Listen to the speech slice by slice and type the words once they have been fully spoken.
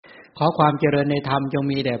ขอความเจริญในธรรมจง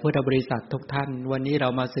มีแด่พุทธบริษัททุกท่านวันนี้เรา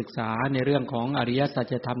มาศึกษาในเรื่องของอริยสั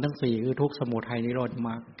จธรรมทั้ง4คือทุกข์สมุทัยนิโรธม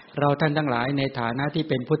รรคเราท่านทั้งหลายในฐานะที่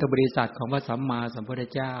เป็นพุทธบริษัทของพระสัมมาสัมพุทธ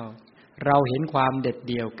เจ้าเราเห็นความเด็ด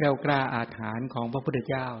เดี่ยวแกล้วกล้าอาถรรพ์ของพระพุทธ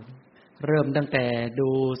เจ้าเริ่มตั้งแต่ดู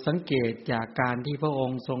สังเกตจากการที่พระอง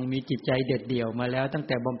ค์ทรงมีจิตใจเด็ดเดี่ยวมาแล้วตั้งแ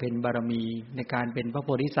ต่บำเพ็ญบารมีในการเป็นพระโพ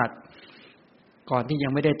ธิสัตว์ก่อนที่ยั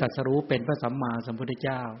งไม่ได้ตรัสรู้เป็นพระสัมมาสัมพุทธเ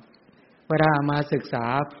จ้าเวลามาศึกษา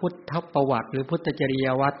พุทธประวัติหรือพุทธจริย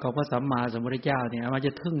วัตรของพระสัมมาสัมพุทธเจ้าเนี่ยมันจ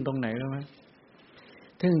ะทึ่งตรงไหนรู้ไหม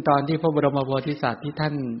ทึ่งตอนที่พระบรมโพธิสัตว์ที่ท่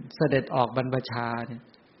านเสด็จออกบรรพชาเนี่ย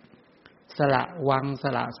สละวังส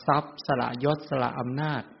ละทรัพย์สละยศสละอำน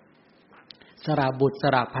าจสละบุตรส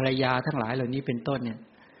ละภรรยาทั้งหลายเหล่านี้เป็นต้นเนี่ย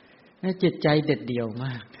จิตใจเด็ดเดี่ยวม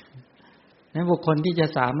ากนั้นบุคคลที่จะ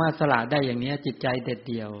สามารถสละได้อย่างนี้จิตใจเด็ด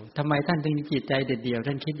เดี่ยวทำไมท่านถึงจิตใจเด็ดเดี่ยว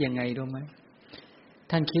ท่านคิดยังไงรู้ไหม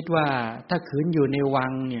ท่านคิดว่าถ้าขืนอยู่ในวั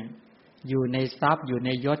งเนี่ยอยู่ในทรัพย์อยู่ใน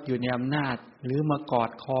ยศอยู่ในอำนาจหรือมากอ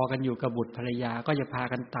ดคอกันอยู่กับบุตรภรรยาก็จะพา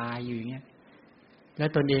กันตายอยู่อย่างเงี้ยและ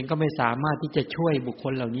ตนเองก็ไม่สามารถที่จะช่วยบุคค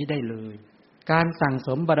ลเหล่านี้ได้เลยการสั่งส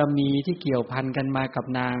มบารมีที่เกี่ยวพันกันมากับ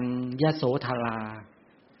นางยโสธรา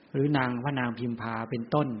หรือนางพระนางพิมพาเป็น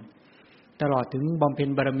ต้นตลอดถึงบำเพ็ญ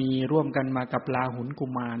บารมีร่วมกันมากับราหุลกุ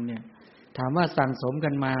มารเนี่ยถามว่าสั่งสมกั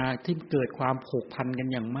นมาที่เกิดความผูกพันกัน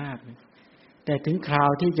อย่างมากแต่ถึงคราว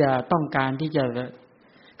ที่จะต้องการที่จะ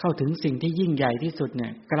เข้าถึงสิ่งที่ยิ่งใหญ่ที่สุดเนี่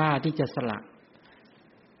ยกล้าที่จะสละ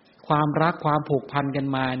ความรักความผูกพันกัน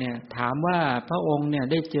มาเนี่ยถามว่าพระองค์เนี่ย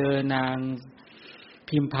ได้เจอนาง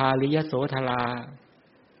พิมพาหรือยโสธรา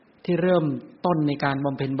ที่เริ่มต้นในการบ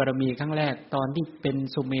ำเพ็ญบารมีครั้งแรกตอนที่เป็น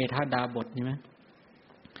สุเมธาดาบทใช่ไหม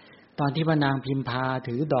ตอนที่พระนางพิมพา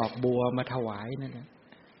ถือดอกบัวมาถวายนั่นแหละ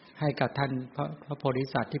ให้กับท่านพระโพธิ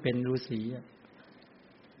สัตว์ที่เป็นฤาษี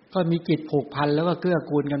ก็มีจิตผูกพันแล้วก็เกื้อ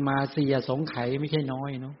กูลกันมาเสียสงไขไม่ใช่น้อ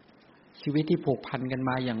ยเนาะชีวิตที่ผูกพันกันม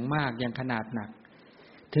าอย่างมากอย่างขนาดหนัก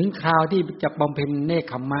ถึงคราวที่จะบำเพ็ญเนค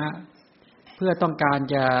ขมมะเพื่อต้องการ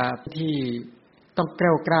จะที่ต้องแก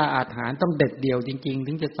ล้วกล้าอาถรรพ์ต้องเด็ดเดี่ยวจริงๆ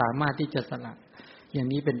ถึงจะสามารถที่จะสละอย่าง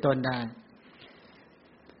นี้เป็นต้นได้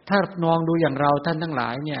ถ้ามองดูอย่างเราท่านทั้งหลา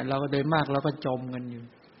ยเนี่ยเราโดยมากเราก็จมกันอยู่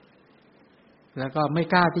แล้วก็ไม่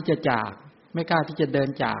กล้าที่จะจากไม่กล้าที่จะเดิน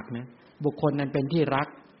จากนะบุคคลนั้นเป็นที่รัก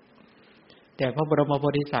แต่พระบรมโพ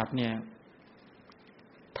ธิสัตว์เนี่ย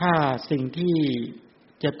ถ้าสิ่งที่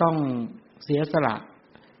จะต้องเสียสละ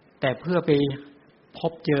แต่เพื่อไปพ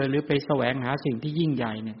บเจอหรือไปแสวงหาสิ่งที่ยิ่งให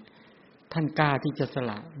ญ่เนี่ยท่านกล้าที่จะส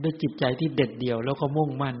ละด้วยจิตใจที่เด็ดเดี่ยวแล้วก็มุ่ง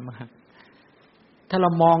มั่นมากถ้าเรา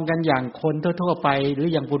มองกันอย่างคนทั่วๆไปหรือ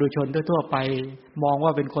อย่างปุถุชนทั่วๆไปมองว่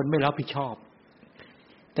าเป็นคนไม่รับผิดชอบ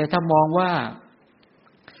แต่ถ้ามองว่า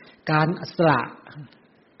การสละ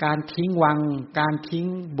การทิ้งวังการทิ้ง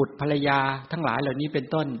บุตรภรรยาทั้งหลายเหล่านี้เป็น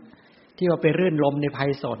ต้นที่ว่าไปรื่นรมในภั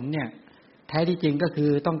ยสนเนี่ยแท้ที่จริงก็คือ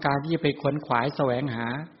ต้องการที่จะไปขวนขวายแสวงหา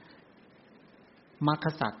มรรค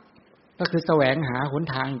สัจก็คือแสวงหาหน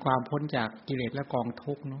ทางความพ้นจากกิเลสและกอง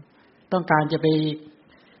ทุกข์เนาะต้องการจะไป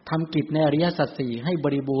ทำกิจในอริยสัจสี่ให้บ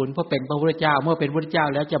ริบูรณ์เพื่อเป็นพระพุทธเจ้าเมื่อเป็นพระพุทธเจ้า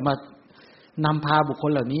แล้วจะมานำพาบุคค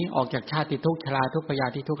ลเหล่านี้ออกจากชาติทุกข์ชราทุกข์พยา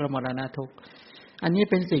ธิทุกข์และมรณะทุกข์อันนี้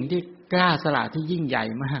เป็นสิ่งที่กล้าสละที่ยิ่งใหญ่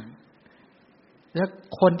มากแล้ว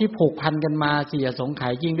คนที่ผูกพันกันมาเสียสงไข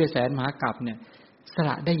ยิ่งด้วยแสนมหากาพย์เนี่ยสล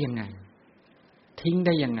ะได้ยังไงทิ้งไ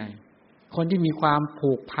ด้ยังไงคนที่มีความ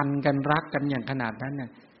ผูกพันกันรักกันอย่างขนาดนั้นเนี่ย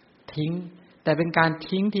ทิ้งแต่เป็นการ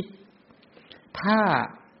ทิ้งที่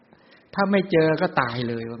ถ้าไม่เจอก็ตาย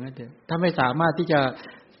เลยว่างั้นเถอะถ้าไม่สามารถที่จะ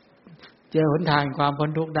เจอหนทางความพ้น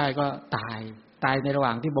ทุกข์ได้ก็ตายในระหว่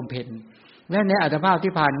างที่บำเพ็ญและในอัตภาพ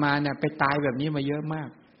ที่ผ่านมาเนี่ยไปตายแบบนี้มาเยอะมาก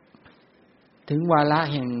ถึงวาระ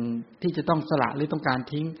แห่งที่จะต้องสละหรือต้องการ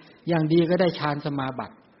ทิ้งอย่างดีก็ได้ฌานสมาบั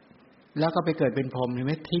ติแล้วก็ไปเกิดเป็นพรหมเห็นไห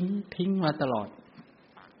มทิ้งมาตลอด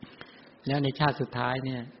แล้วในชาติสุดท้ายเ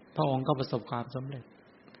นี่ยพระองค์ก็ประสบความสำเร็จ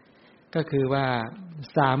ก็คือว่า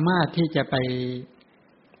สามารถที่จะไป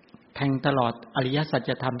แทงตลอดอริยสัจ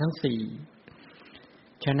ธรรมทั้ง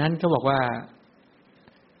4ฉะนั้นก็บอกว่า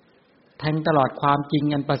แทงตลอดความจริง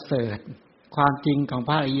อันประเสริฐความจริงของพ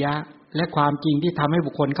ระอริยะและความจริงที่ทำให้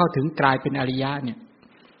บุคคลเข้าถึงกลายเป็นอริยะเนี่ย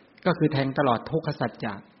ก็คือแทงตลอดทุกขสัจจ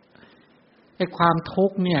ะไอ้ความทุ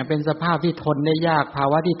กข์เนี่ยเป็นสภาพที่ทนได้ยากภา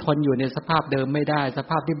วะที่ทนอยู่ในสภาพเดิมไม่ได้ส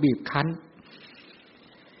ภาพที่บีบคั้น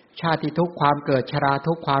ชาติทุกข์ความเกิดชรา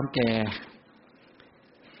ทุกข์ความแก่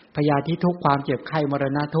พยาธิทุกข์ความเจ็บไข้มร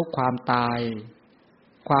ณะทุกข์ความตาย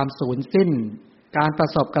ความสูญสิ้นการประ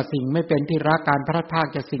สบกับสิ่งไม่เป็นที่รักการพลัดพราก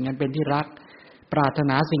จากสิ่งอันเป็นที่รักปรารถ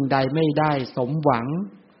นาสิ่งใดไม่ได้สมหวัง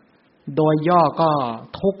โดยย่อก็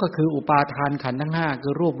ทุกข์ก็คืออุปาทานขันธ์ทั้ง5คื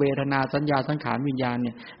อรูปเวทนาสัญญาสังขารวิญญาณเ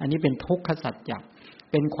นี่ยอันนี้เป็นทุกขสัจจะ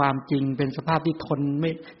เป็นความจริงเป็นสภาพที่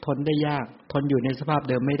ทนได้ยากทนอยู่ในสภาพ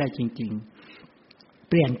เดิมไม่ได้จริงๆ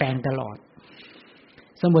เปลี่ยนแปลงตลอด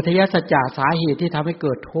สมุทัยสัจจะสาเหตุที่ทำให้เ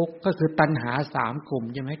กิดทุกข์ก็คือตัณหา3กลุ่ม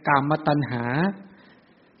ใช่ไหมกามตัณหา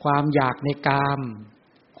ความอยากในกาม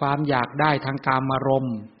ความอยากได้ทางกามารม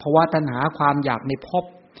ณ์ภวตัณหาความอยากในภพ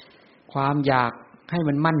ความอยากให้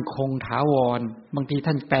มันมั่นคงถาวรบางที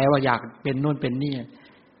ท่านแปลว่าอยากเป็นโน่นเป็นนี่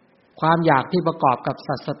ความอยากที่ประกอบกับ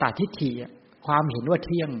สัสตทิฏฐิความเห็นว่าเ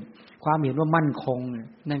ที่ยงความเห็นว่ามั่นคง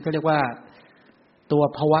นั่นก็เรียกว่าตัว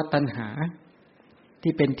ภวตัณหา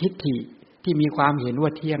ที่เป็นทิฏฐิที่มีความเห็นว่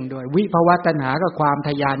าเที่ยงด้วยวิภวตัณหาก็ความท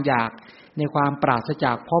ยานอยากในความปราศจ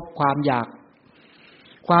ากภพความอยา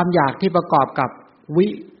กที่ประกอบกับวิ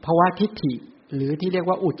ภวทิฏฐิหรือที่เรียก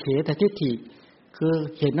ว่าอุเฉททิฏฐิคือ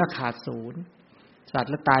เห็นว่าขาดศูนย์สัตว์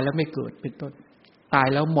แล้วตายแล้วไม่เกิดเป็นต้นตาย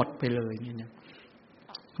แล้วหมดไปเลยเนี่ย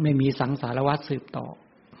ไม่มีสังสารวัฏสืบต่อ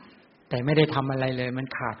แต่ไม่ได้ทำอะไรเลยมัน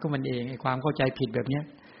ขาดก็มันเองไอ้ความเข้าใจผิดแบบนี้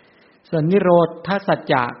ส่วนนิโรธสัจ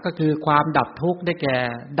จะก็คือความดับทุกข์ได้แก่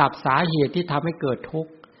ดับสาเหตุที่ทำให้เกิดทุก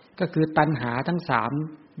ข์ก็คือตัณหาทั้ง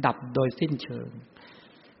3ดับโดยสิ้นเชิง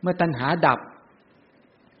เมื่อตัณหาดับ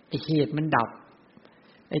ไอ้เหตุมันดับ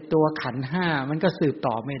ไอ้ตัวขันธ์5มันก็สืบ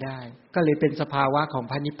ต่อไม่ได้ก็เลยเป็นสภาวะของ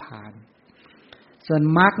พระนิพพานส่วน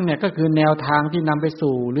มรรคเนี่ยก็คือแนวทางที่นำไป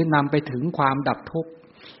สู่หรือนำไปถึงความดับทุกข์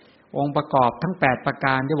องค์ประกอบทั้ง8ประก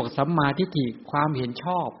ารที่บอกสัมมาทิฏฐิความเห็นช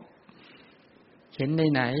อบเห็นใน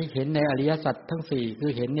ไหนเห็นในอริยสัจทั้ง4คื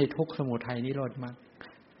อเห็นในทุกข์สมุทัยนิโรธมรรค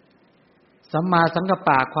สัมมาสังกัปป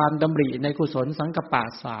ะความดำริในกุศลสังกัปปะ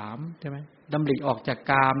3ใช่ไหมดำริออกจาก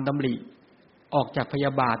กามดำริออกจากพย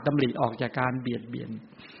าบาทดำริออกจากการเบียดเบียน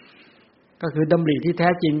ก็คือดำริที่แท้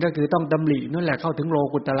จริงก็คือต้องดำรินั่นแหละเข้าถึงโล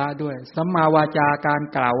กุตระด้วยสัมมาวาจาการ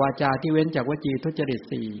กล่าววาจาที่เว้นจากวจีทุจริต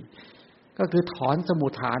4ก็คือถอนสมุ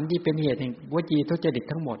ฏฐานที่เป็นเหตุแห่งวจีทุจริต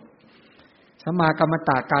ทั้งหมดสัมมากัมมันต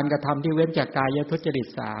การกระทำที่เว้นจากกายทุจริต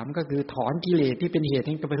3ก็คือถอนกิเลสที่เป็นเหตุแ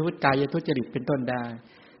ห่งประพฤติกายทุจริตเป็นต้นได้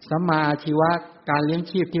สัมมาอาชีวะการเลี้ยง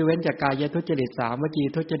ชีพที่เว้นจากกายทุจริต3วจี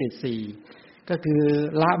ทุจริต4ก็คือ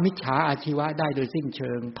ละมิจฉาอาชีวะได้โดยสิ้นเ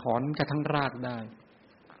ชิงถอนกระทั่งรากได้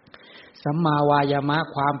สัมมาวายามะ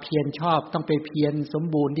ความเพียรชอบต้องไปเพียรสม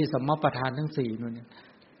บูรณ์ที่สัมมาประธานทั้ง4นั่น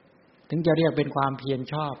ถึงจะเรียกเป็นความเพียร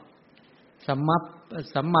ชอบ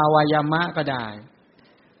สัมมาวายามะก็ได้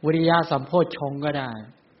วิริยะสัมโพชฌงค์ก็ได้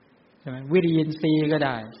ใช่ไหมวิริยินทรีย์ก็ไ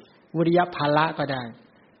ด้วิริยะภละก็ได้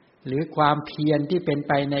หรือความเพียรที่เป็นไ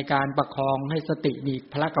ปในการประคองให้สติมี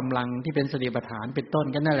พละกำลังที่เป็นสติปัฏฐานเป็นต้น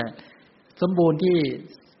ก็นั่นแหละสมบูรณ์ที่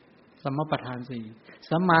สัมมาประธาน4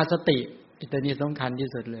สัมมาสติตัวนี้สำคัญที่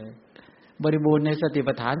สุดเลยบริบูรณ์ในสติ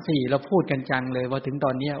ปัฏฐาน4เราพูดกันจังเลยว่าถึงต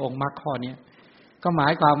อนนี้องค์มรรคข้อนี้ก็หมา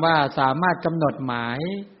ยความว่าสามารถกำหนดหมาย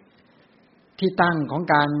ที่ตั้งของ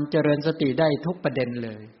การเจริญสติได้ทุกประเด็นเล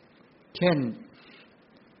ยเช่น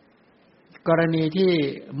กรณีที่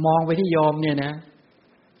มองไปที่โยมเนี่ยนะ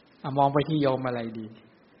มองไปที่โยมอะไรดี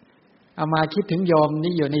มาคิดถึงโยม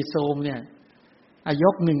นี่อยู่ในโซมเนี่ยย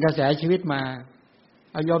ก1กระแสชีวิตมา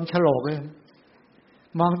เอาโยมฉลกเลย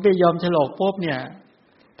มองไปโยมฉลกปุ๊บเนี่ย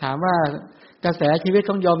ถามว่ากระแสชีวิต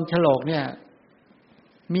ของโยมฉลกเนี่ย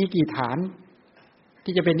มีกี่ฐาน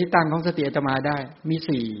ที่จะเป็นที่ตั้งของสติอาตมาได้มี4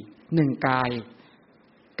 1กาย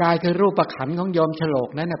คือรูปขันธ์ของโยมฉลก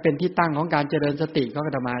นั้นเป็นที่ตั้งของการเจริญสติของอ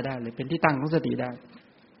าตมาได้หรือเป็นที่ตั้งของสติได้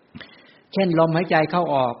เช่นลมหายใจเข้า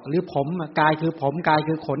ออกหรือผมกายคือผมกาย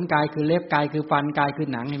คือขนกายคือเล็บกายคือฟันกายคือ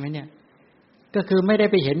หนังเห็นไหมเนี่ยก็คือไม่ได้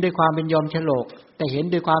ไปเห็นด้วยความเป็นโยมฉลกแต่เห็น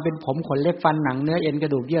ด้วยความเป็นผมขนเล็บฟันหนังเนื้อเอ็นกร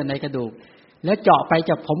ะดูกเยื่อในกระดูกแล้วเจาะไป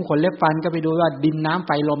จากผมขนเล็บฟันก็ไปดูว่าดินน้ำไ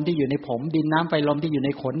ฟลมที่อยู่ในผมดินน้ำไฟลมที่อยู่ใน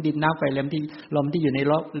ขนดินน้ำไฟลมที่อยู่ใน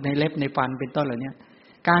เล็บในฟันเป็นต้นเหล่านี้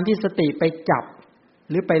การที่สติไปจับ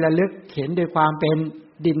หรือไประลึกเห็นด้วยความเป็น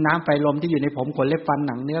ดินน้ำไฟลมที่อยู่ในผมขนเล็บฟัน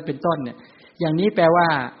หนังเนื้อเป็นต้นเนี่ยอย่างนี้แปลว่า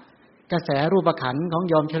กระแสรูปขันธ์ของ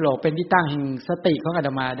โยมฉลกเป็นที่ตั้งแห่งสติของอาต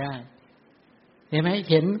มาได้เห็นไหม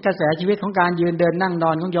เห็นกระแสชีวิตของการยืนเดินนั่งน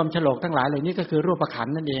อนของโยมฉลกทั้งหลายเหล่านี้ก็คือรูปขัน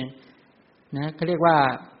ธ์นั่นเองนะเขาเรียกว่า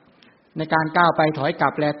ในการก้าวไปถอยกลั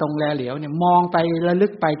บแลตรงแลเหลียวเนี่ยมองไประลึ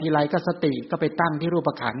กไปทีไรก็สติก็ไปตั้งที่รูป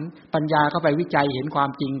ขันธ์ปัญญาก็ไปวิจัยเห็นความ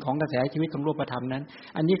จริงของกระแสชีวิตของรูปธรรมนั้น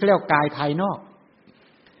อันนี้เขาเรียกกายภายนอก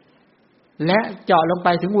และเจาะลงไป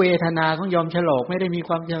ถึงเวทนาของโยมฉลกไม่ได้มีค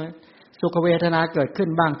วามสุขเวทนาเกิดขึ้น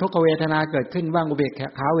บ้างทุกขเวทนาเกิดขึ้นบ้างอุเบก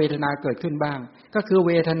ขาเวทนาเกิดขึ้นบ้างก็คือเ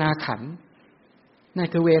วทนาขันธ์นั่น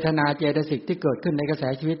คือเวทนาเจตสิกที่เกิดขึ้นในกระแส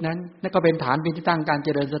ชีวิตนั้นนั่นก็เป็นฐานเป็นที่ตั้งการเจ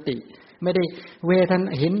ริญสติไม่ได้เวทนา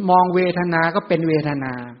เห็นมองเวทนาก็เป็นเวทน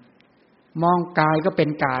ามองกายก็เป็น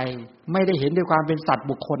กายไม่ได้เห็นด้วยความเป็นสัตว์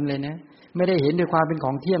บุคคลเลยนะ ไม่ได้เห็นด้วยความเป็นข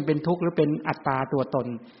องเที่ยงเป็นทุกข์หรือเป็นอัตตาตัวตน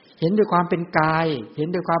เห็นด้วยความเป็นกายเห็น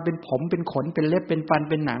ด้วยความเป็นผมเป็นขนเป็นเล็บเป็นฟัน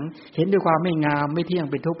เป็นหนังเห็นด้วยความไม่งามไม่เที่ยง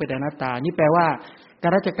เป็นทุกข์เป็นอนัตตานี่แปลว่ากา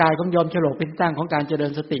รราชกายของยอมฉลกเป็นตั้งของการเจริ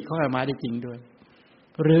ญสติของอาตมาได้จริงด้วย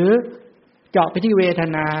หรือเจาะไปที่เวท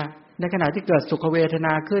นาในขณะที่เกิดสุขเวทน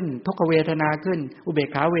าขึ้นทุกขเวทนาขึ้นอุเบก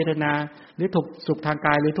ขาเวทนาหรือสุขทางก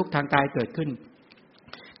ายหรือทุกข์ทางกายเกิดขึ้น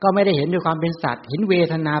ก็ไม่ได้เห็นด้วยความเป็นสัตว์เห็นเว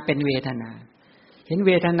ทนาเป็นเวทนาเห็นเ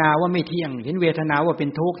วทนาว่าไม่เที่ยงเห็นเวทนาว่าเป็น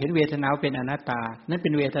ทุกข์เห็นเวทนาเป็นอนัตตานั่นเป็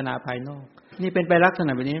นเวทนาภายนอกนี่เป็นไปลักษณ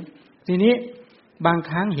ะแบบนี้ทีนี้บาง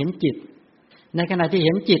ครั้งเห็นจิตในขณะที่เ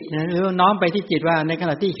ห็นจิตนะหรือน้อมไปที่จิตว่าในข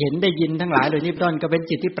ณะที่เห็นได้ยินทั้งหลายเหล่านี้ต้นก็เป็น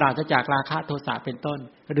จิตที่ปราศจากราคะโทสะเป็นต้น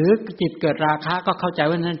หรือจิตเกิดราคะก็เข้าใจ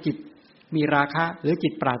ว่านั่นจิตมีราคะหรือจิ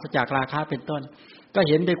ตปราศจากราคะเป็นต้นก็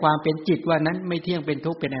เห็นด้วยความเป็นจิตว่านั้นไม่เที่ยงเป็น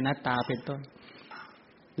ทุกข์เป็นอนัตตาเป็นต้น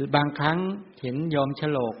หรือบางครั้งเห็นยอมฉ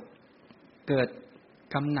ลกเกิด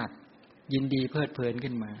กำหนัดยินดีเพลิดเพลิน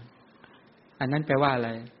ขึ้นมาอันนั้นแปลว่าอะไร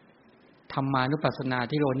ธรรมานุปัสสนา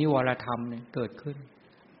ที่โรนิวรธรรมเนี่ยเกิดขึ้น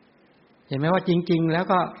เห็นไหมว่าจริงๆแล้ว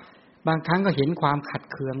ก็บางครั้งก็เห็นความขัด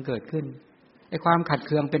เคืองเกิดขึ้นไอ้ความขัดเ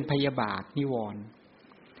คืองเป็นพยาบาทนิวรณ์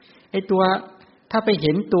ไอ้ตัวถ้าไปเ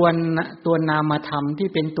ห็นตัวนามธรรมที่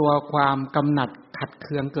เป็นตัวความกำหนัดขัดเ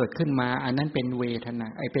คืองเกิดขึ้นมาอันนั้นเป็นเวทนา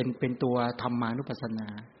ไอ้เป็นตัวธรรมานุปัสสนา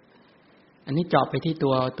อันนี้เจาะไปที่ตั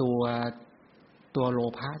วโล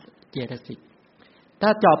ภะเจตสิกถ้า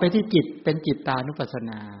เจาะไปที่จิตเป็นจิตตานุปัสส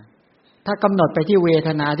นาถ้ากำหนดไปที่เวท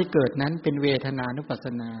นาที่เกิดนั้นเป็นเวทนานุปัสส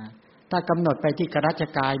นาถ้ากำหนดไปที่กรัช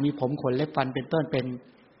กายมีผมขนเล็บฟันเป็นต้นเป็น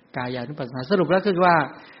กายานุปัสสนาสรุปแล้วคือว่า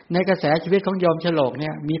ในกระแสชีวิตของยอมฉลกเนี่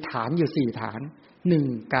ยมีฐานอยู่4ฐาน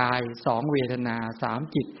1กาย2เวทนา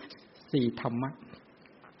3จิต4ธรรมะ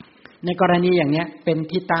ในกรณีอย่างเนี้ยเป็น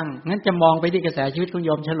ที่ตั้งงั้นจะมองไปที่กระแสชีวิตของย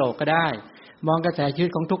อมฉลกก็ได้มองกระแสชีวิ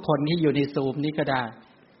ตของทุกคนที่อยู่ในซูมนี้ก็ได้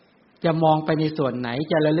จะมองไปในส่วนไหน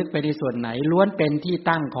จะระลึกไปในส่วนไหนล้วนเป็นที่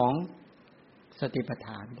ตั้งของสติปัฏฐ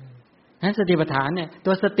านนั้นสติปัฏฐานเนี่ย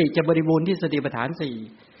ตัวสติจะบริบูรณ์ที่สติปัฏฐาน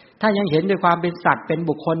4ถ้ายังเห็นด้วยความเป็นสัตว์เป็น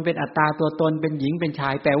บุคคลเป็นอัตตาตัวตนเป็นหญิงเป็นชา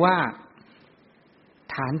ยแปลว่า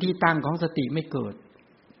ฐานที่ตั้งของสติไม่เกิด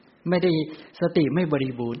ไม่ได้สติไม่บ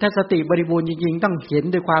ริบูรณ์ถ้าสติบริบูรณ์จริงๆต้องเห็น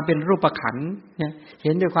ด้วยความเป็นรูปขันธ์เนี่ยเ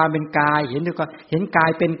ห็นด้วยความเป็นกายเห็นด้วยความเห็นกาย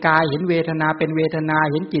เป็นกายเห็นเวทนาเป็นเวทนา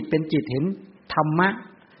เห็นจิตเป็นจิตเห็นธรรมะ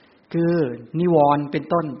คือนิวรณ์เป็น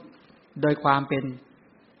ต้นโดยความเป็น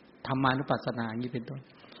ธรรมานุปัสสนาอย่างนี้เป็นต้น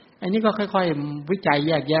อันนี้ก็ค่อยๆวิจัยแ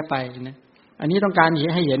ยกแยะไปนะอันนี้ต้องการ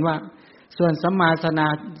ให้เห็นว่าส่วนสัมมาส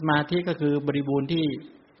มาธิก็คือบริบูรณ์ที่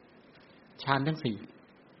ฌานทั้ง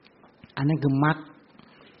4อันนั้นคือมรรค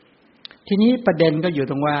ทีนี้ประเด็นก็อยู่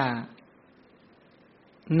ตรงว่า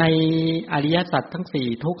ในอริยสัจทั้ง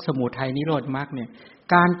4ทุกข์สมุทัยนิโรธมรรคเนี่ย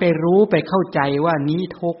การไปรู้ไปเข้าใจว่านี้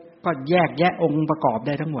ทุกข์ก็แยกแยะองค์ประกอบไ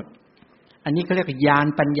ด้ทั้งหมดอันนี้เขาเรียกญาณ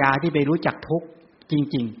ปัญญาที่ไปรู้จักทุกข์จ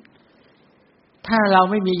ริงๆถ้าเรา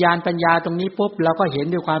ไม่มีญาณปัญญาตรงนี้ปุ๊บเราก็เห็น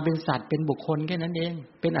ด้วยความเป็นสัตว์เป็นบุคคลแค่นั้นเอง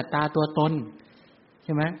เป็นอัตตาตัวตนใ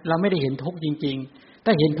ช่ไหมเราไม่ได้เห็นทุกข์จริงๆถ้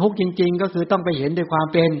าเห็นทุกข์จริงๆก็คือต้องไปเห็นด้วยความ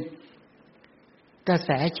เป็นกระแส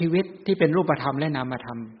ชีวิตที่เป็นรูปธรรมและนามธร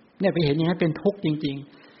รมเนี่ยไปเห็นอย่างนั้นเป็นทุกข์จริง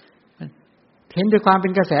ๆเห็นด้วยความเป็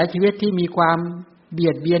นกระแสชีวิตที่มีความเบี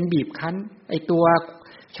ยดเบียนบีบคั้นไอตัว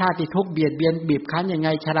ชาติทุกข์เบียดเบียนบีบคั้นยังไง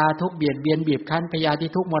ชราทุกข์เบียดเบียนบีบคั้นพยาธิ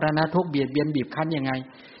ทุกข์มรณะทุกข์เบียดเบียนบีบคั้นยังไง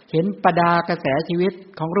เห็นประดากระแสชีวิต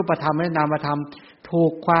ของรูปธรรมและนามธรรมถู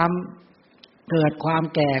กความเกิดความ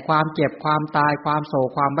แก่ความเจ็บความตายความโศก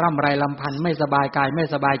ความร่ำไรรำพันไม่สบายกายไม่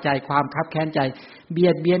สบายใจความคับแค้นใจเบี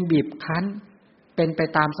ยดเบียนบีบคั้นเป็นไป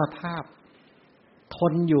ตามสภาพท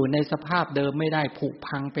นอยู่ในสภาพเดิมไม่ได้ผุ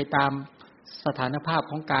พังไปตามสถานภาพ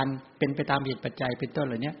ของการเป็นไปตามเหตุปัจจัยเป็นต้นเ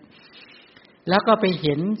หล่านี้แล้วก็ไปเ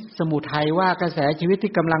ห็นสมุทัยว่ากระแสชีวิต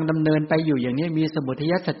ที่กำลังดำเนินไปอยู่อย่างนี้มีสมุทั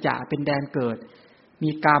ยสัจจะเป็นแดนเกิดมี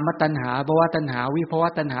กามตัณหาภวตัณหาวิภว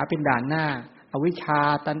ตัณหาเป็นด่านหน้าอวิชชา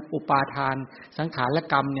ตัณอุปาทานสังขารและ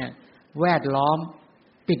กรรมเนี่ยแวดล้อม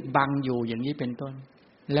ปิดบังอยู่อย่างนี้เป็นต้น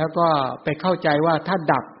แล้วก็ไปเข้าใจว่าถ้า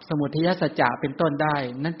ดับสมุทัยสัจจะเป็นต้นได้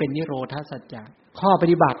นั่นเป็นนิโรธสัจจะข้อป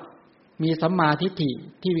ฏิบัติมีสัมมาทิฏฐิ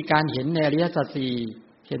ที่มีการเห็นในอริยสัจสี่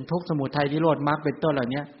เห็นทุกข์สมุทัยนิโรธมรรคเป็นต้นเหล่า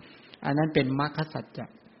นี้อันนั้นเป็นมรรคสัจจะ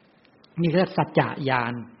นี่เรียกสัจจะญา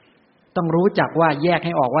ณต้องรู้จักว่าแยกใ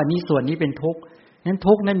ห้ออกว่านี้ส่วนนี้เป็นทุกข์นั้น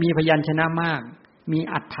ทุกข์นั้นมีพยัญชนะมากมี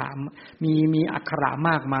อัฏฐะมีอักขระ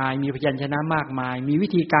มากมายมีพยัญชนะมากมายมีวิ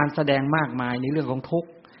ธีการแสดงมากมายในเรื่องของทุกข์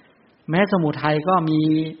แม้สมุทัยก็มี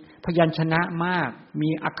พยัญชนะมากมี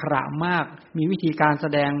อักขระมากมีวิธีการแส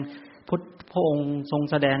ดงพระองค์ทรง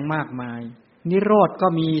แสดงมากมายนิโรธก็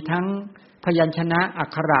มีทั้งพยัญชนะอัก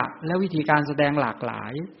ขระและวิธีการแสดงหลากหลา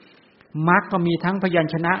ยมรรคก็มีทั้งพยัญ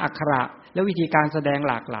ชนะอักขระ แล้ววิธีการแสดง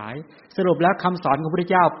หลากหลายสรุปแล้วคำสอนของพระพุทธ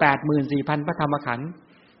เจ้า 84,000 พระธรรมขันธ์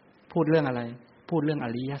พูดเรื่องอะไรพูดเรื่องอ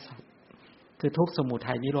ริยสัจคือทุกข์สมุ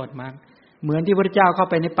ทัยนิโรธมรรคเหมือนที่พระพุทธเจ้าเข้า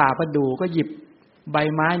ไปในป่าประดู่ก็หยิบใบ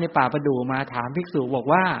ไม้ในป่าประดู่มาถามภิกษุบอก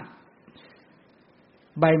ว่า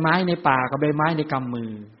ใบไม้ในป่ากับใบไม้ในกำมื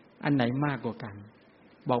ออันไหนมากกว่ากัน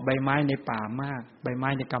บอกใบไม้ในป่ามากใบไม้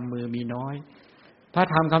ในกำมือมีน้อยพระ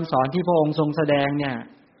ธรรมคำสอนที่พระองค์ทรงแสดงเนี่ย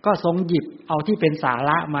ก็ทรงหยิบเอาที่เป็นสา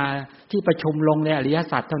ระมาที่ประชุมลงในอริย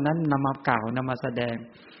สัจเท่านั้นนำมากล่าวนำมาแสดง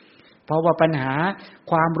เพราะว่าปัญหา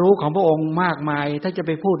ความรู้ของพระองค์มากมายถ้าจะไ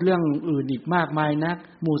ปพูดเรื่องอื่นอีกมากมายนัก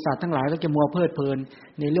หมู่สัตว์ทั้งหลายก็จะมัวเพลิดเพลิน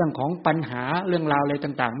ในเรื่องของปัญหาเรื่องราวอะไร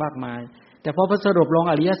ต่างๆมากมายแต่พอสรุปลง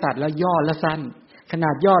อริยสัจแล้วย่อและสั้นขน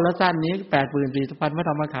าดย่อและสั้นนี้ 84,000 พระธ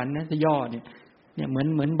รรมขันธ์นะจะย่อเนี่ยเห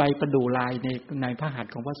มือนใบประดู่ลายในพระหัต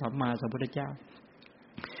ถ์ของพระสัมมาสัมพุทธเจ้า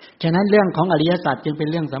ฉะนั้นเรื่องของอริยสัจจึงเป็น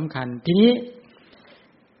เรื่องสำคัญทีนี้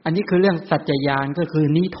อันนี้คือเรื่องสัจจญาณก็คือ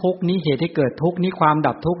นี้ทุกข์นี้เหตุให้เกิดทุกข์นี้ความ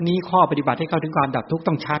ดับทุกข์นี้ข้อปฏิบัติให้เข้าถึงความดับทุกข์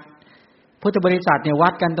ต้องชัดพุทธบริษัทเนี่ยวั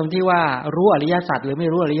ดกันตรงที่ว่ารู้อริยสัจหรือไม่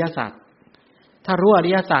รู้อริยสัจถ้ารู้อ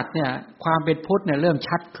ริยสัจเนี่ยความเป็นพุทธเนี่ยเริ่ม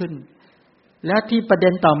ชัดขึ้นและที่ประเด็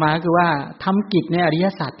นต่อมาคือว่าทำกิจในอริย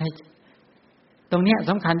สัจให้ตรงเนี้ย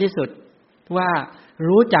สำคัญที่สุดว่า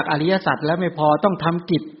รู้จักอริยสัจแล้วไม่พอต้องท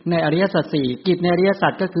ำกิจในอริยสัจ4กิจในอริยสั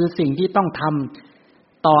จก็คือสิ่งที่ต้องท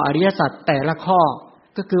ำต่ออริยสัจแต่ละข้อ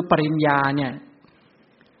ก็คือปริญญาเนี่ย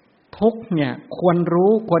ทุกเนี่ยควร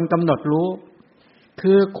รู้ควรกำหนดรู้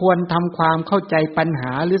คือควรทำความเข้าใจปัญห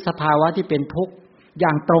าหรือสภาวะที่เป็นทุกข์อย่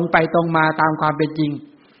างตรงไปตรงมาตามความเป็นจริง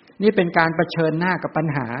นี่เป็นการเผชิญหน้ากับปัญ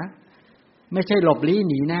หาไม่ใช่หลบลี้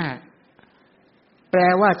หนีหน้าแปล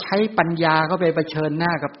ว่าใช้ปัญญาเข้าไปเผชิญหน้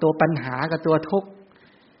ากับตัวปัญหากับตัวทุกข์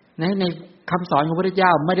ในคำสอนของพระพุทธเจ้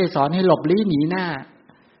าไม่ได้สอนให้หลบลี้หนีหน้า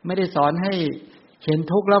ไม่ได้สอนให้เห็น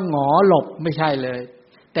ทุกข์แล้วหงอหลบไม่ใช่เลย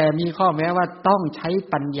แต่มีข้อแม้ว่าต้องใช้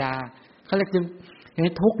ปัญญาเขาเรียกใน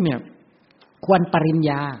ทุกข์เนี่ยควรปริญ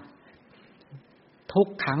ญาทุก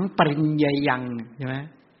ขังปริญญายังใช่ไหม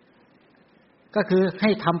ก็คือให้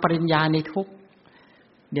ทำปริญญาในทุกข์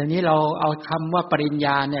เดี๋ยวนี้เราเอาคำว่าปริญญ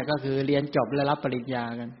าเนี่ยก็คือเรียนจบแล้วรับปริญญา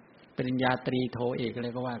กันปริญญาตรีโทเอกอะไร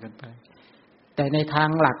ก็ว่ากันไปแต่ในทาง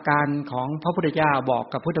หลักการของพระพุทธเจ้าบอก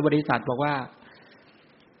กับพุทธบริษัทบอกว่า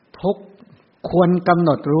ทุกข์ควรกำห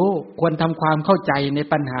นดรู้ควรทำความเข้าใจใน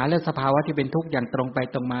ปัญหาและสภาวะที่เป็นทุกข์อย่างตรงไป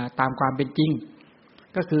ตรงมาตามความเป็นจริง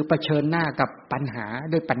ก็คือเผชิญหน้ากับปัญหา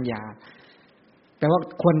ด้วยปัญญาแต่ว่า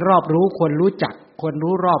ควรรอบรู้ควรรู้จักควร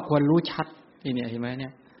รู้รอบควรรู้ชัดนี่เนี่ยเห็นไหมเนี่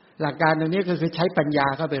ยหลักการตรงนี้ก็คือใช้ปัญญา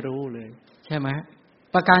เข้าไปรู้เลยใช่ไหม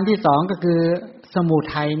ประการที่2ก็คือสมุ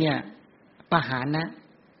ทัยเนี่ยปหานะ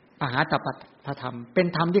ปหาตปธรรมเป็น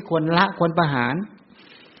ธรรมที่ควรละควรประหาร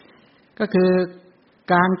ก็คือ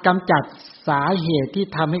การกำจัดสาเหตุที่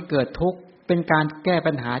ทำให้เกิดทุกข์เป็นการแก้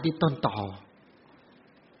ปัญหาที่ต้นตอ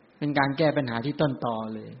เป็นการแก้ปัญหาที่ต้นตอ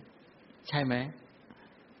เลยใช่ไหม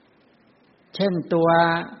เช่นตัว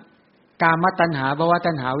กามตัณหาภว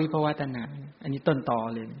ตัณหาวิภวตัณหาอันนี้ต้นตอ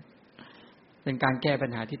เลยเป็นการแก้ปัญ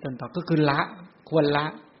หาที่ต้นตอก็คือละควรละ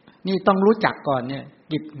นี่ต้องรู้จักก่อนเนี่ย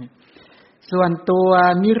กิจส่วนตัว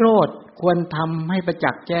นิโรธควรทำให้ประ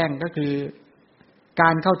จักษ์แจ้งก็คือกา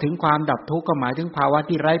รเข้าถึงความดับทุกข์ก็หมายถึงภาวะ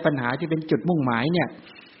ที่ไร้ปัญหาที่เป็นจุดมุ่งหมายเนี่ย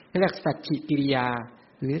เรียกสัจฉิกิริยา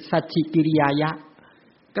หรือสัจฉิกิริยายะ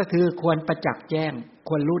ก็คือควรประจักษ์แจ้งค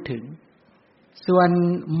วรรู้ถึงส่วน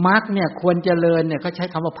มรรคเนี่ยควรเจริญเนี่ยเขาใช้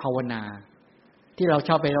คำว่าภาวนาที่เราช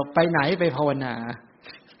อบไปไหนไปภาวนา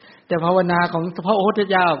แต่ภาวนาของพระพุทธ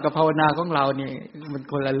เจ้ากับภาวนาของเราเนี่ยมัน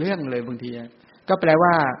คนละเรื่องเลยบางทีก็แปล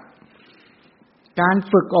ว่าการ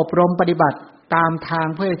ฝึกอบรมปฏิบัติตามทาง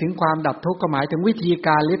เพื่อถึงความดับทุกข์ก็หมายถึงวิธีก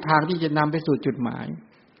ารหรือทางที่จะนำไปสู่จุดหมาย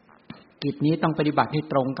กิจนี้ต้องปฏิบัติให้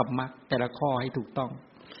ตรงกับมรรคแต่ละข้อให้ถูกต้อง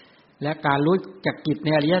และการรู้จักกิจใน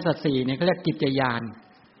อริยสัจ4เนี่ยเขาเรียกกิจญาณ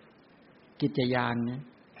กิจญาณเนี่ย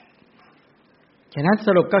ฉะนั้นส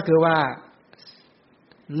รุปก็คือว่า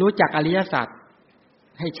รู้จักอริยสัจ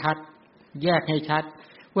ให้ชัดแยกให้ชัด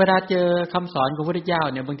เวลาเจอคำสอนของพระพุทธเจ้า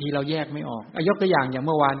เนี่ยบางทีเราแยกไม่ออกยกตัวอย่างเ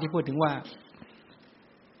มื่อวานที่พูดถึงว่า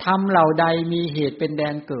ธรรมเหล่าใดมีเหตุเป็นแด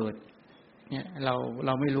นเกิดเนี่ยเร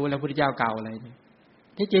าไม่รู้แล้วพระพุทธเจ้ากล่าวอะไร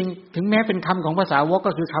ที่จริงถึงแม้เป็นคำของภาษาวก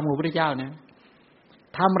ก็คือคำของพระพุทธเจ้านะ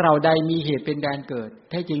ธรรมเหล่าใดมีเหตุเป็นแดนเกิด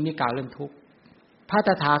แท้จริงนี่กล่าวเรื่องทุกข์พระต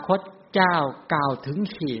ถาคตเจ้ากล่าวถึง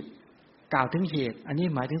เหตุอันนี้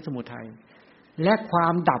หมายถึงสมุทัยและควา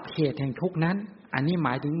มดับเหตุแห่งทุกข์นั้นอันนี้หม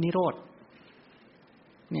ายถึงนิโรธ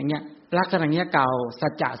อย่างเงี้ยลักษณะเนี้ยกล่าวสั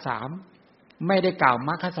จจะ3ไม่ได้กล่าวม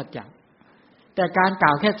รรคสัจจะแต่การกล่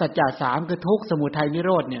าวแค่สัจจะ3คือทุกข์สมุทัยนิโ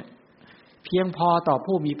รธเนี่ยเพียงพอต่อ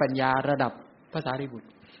ผู้มีปัญญาระดับพระสารีบุตร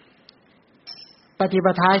ปฏิป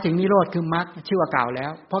ทาถึงนิโรธคือมรรคชื่อว่ากล่าวแล้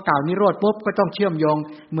วพอกล่าวนิโรธปุ๊บก็ต้องเชื่อมโยง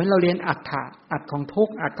เหมือนเราเรียนอัฏฐะอัฏของทุก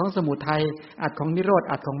ข์อัฏของสมุทัยอัฏของนิโรธ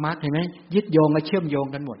อัฏของมรรคเห็นไหมยึดโยงและเชื่อมโยง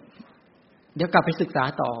กันหมดเดี๋ยวกลับไปศึกษา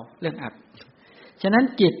ต่อเรื่องอัฏฉะนั้น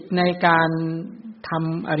จิตในการท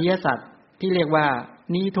ำอริยสัจที่เรียกว่า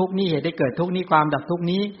นี้ทุกข์นี้เหตุได้เกิดทุกข์นี้ความดับทุกข์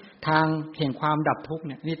นี้ทางแห่งความดับทุกข์เ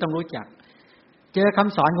นี่ยนี่ต้องรู้จักเจอค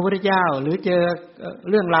ำสอนของพระพุทธเจ้าหรือเจอ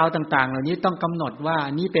เรื่องราวต่างๆเหล่านี้ต้องกำหนดว่า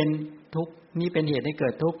นี้เป็นทุกข์นี้เป็นเหตุให้เกิ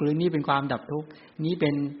ดทุกข์หรือนี้เป็นความดับทุกข์นี้เป็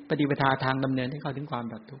นปฏิปทาทางดำเนินให้เข้าถึงความ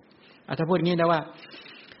ดับทุกข์ถ้าพูดงี้นะว่า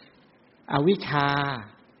อวิชชา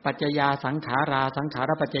ปัจจยาสังขาราสังขา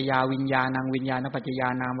รปัจจยาวิญญาณังวิญญาณปัจจยา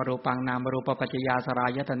นามรูปังนามรูปปัจจยาสลา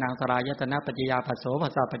ยตนังสลายตนะปัจจยาผัสโสผั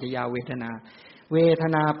สสะปัจจยาเวทนาเวท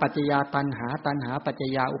นาปัจจยาตัณหาตัณหาปัจจ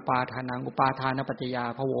ยาอุปาทานังอุปาทานปัจจยา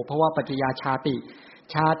ภโวภวะปัจจยาชาติ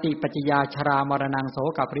ชาติปัจจยาชรามรณังโส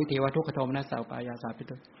กปริเทวทุกขโทมนัสสะอุปายาสาปิ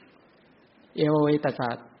ตุเอวเวตัสสะ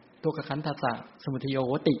ทุกขขันธัสสะสมุทัยโห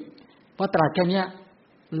ติพอตรัสแค่นี้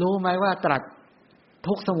รู้ไหมว่าตรัส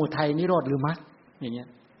ทุกสมุทัยนิโรธหรือมรรคอย่างเงี้ย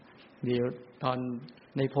เดี๋ยวตอน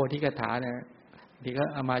ในโพธิกถาเนี่ยที่ก็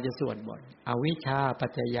เอามาจะสวดบ่อยอวิชชาปั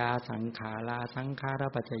จจยาสังขาราสังขาร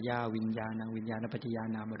ปัจจยาวิญญาณังวิญญาณปัจจยา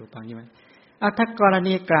นามรูปังใช่ไหมถ้ากร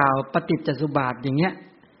ณีกล่าวปฏิจจสมุปบาทอย่างเงี้ย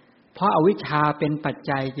เพราะอวิชชาเป็นปัจ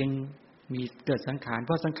จัยจึงมีเกิดสังขารเพ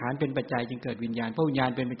ราะสังขารเป็นปัจจัยจึงเกิดวิญญาณเพราะวิญญาณ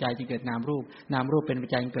เป็นปัจจัยจึงเกิดนามรูปนามรูปเป็นปัจ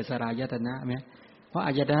จัยจึงเกิดสลายตนะไหมเพราะอ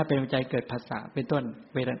ายตนะเป็นปัจจัยเกิดภาษาเป็นต้น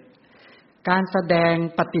เวทนาการแสดง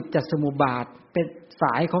ปฏิจจสมุปบาทเป็นส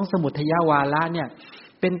ายของสมุทัยวาระเนี่ย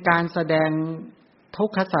เป็นการแสดงทุ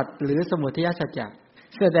กขสัจหรือสมุทัยสัจจะ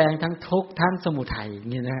แสดงทั้งทุกข์ทั้งสมุทัย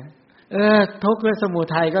นี่นะทุกข์และสมุ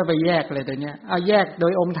ทัยก็ไปแยกเลยแต่เนี้ยเอาแยกโด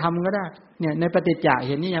ยองค์ธรรมก็ได้เนี่ยในปฏิจจ์เ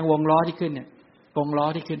ห็นนี่ยังวงล้อที่ขึ้นเนี่ยวงล้อ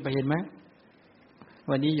ที่ขึ้นไปเห็นไหม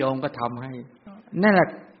วันนี้โยมก็ทำให้นั่นแหละ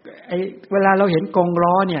เวลาเราเห็นกง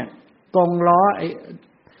ล้อเนี่ยกงล้อ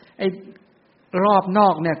ไอ้รอบนอ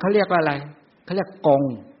กเนี่ยเขาเรียกว่าอะไรเขาเรียกกง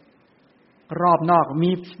รอบนอก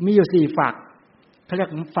มีอยู่4ฝักเขาเรียก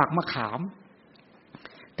ฝักมะขาม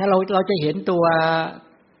ถ้าเราจะเห็นตั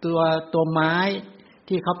วไม้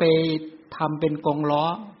ที่เขาไปทำเป็นกงล้อ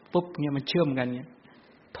ปุ๊บเนี่ยมันเชื่อมกันเนี่ย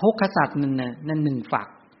ทุกขสัจนั่น1ฝัก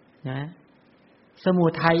นะสมุ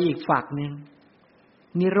ทัยอีกฝักนึง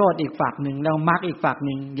นิโรธอีกฝักนึงแล้วมรรคอีกฝัก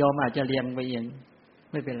นึงยอมอาจจะเรียงไปเอง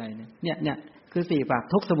ไม่เป็นไรเนี่ยคือ4ฝัก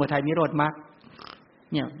ทุกสมุทัยนิโรธมรรค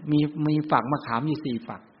เนี่ยมีฝักมะขามอยู่4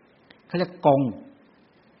ฝักเขาเรียกกง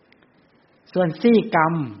ส่วนซี่กรร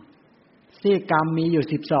มมีอยู่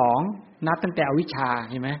12นับตั้งแต่อวิชชา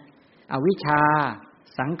เห็นไหมอวิชชา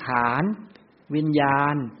สังขารวิญญา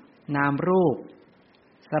ณนามรูป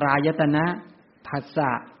สลายตนะผัสส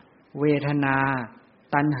ะเวทนา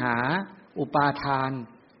ตัณหาอุปาทาน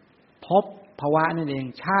ภพภวะนั่นเอง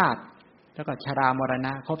ชาติแล้วก็ชรามรณ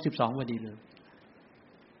ะครบ12พอดีเลย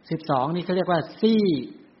12นี่เขาเรียกว่าซี่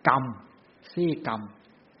กรรม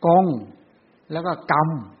กงแล้วก็กรรม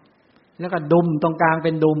แล้วก็ดุมตรงกลางเ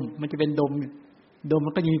ป็นดุมมันจะเป็นดุมมั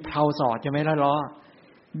นก็มีเพลาสอดใช่ไหมล่ะล้อ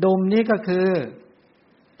ดุมนี้ก็คือ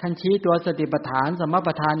ท่านชี้ตัวสติปัฏฐานสัมมา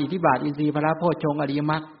ปัฏฐานอิทธิบาทอินทรีย์พละโพชฌงค์อริย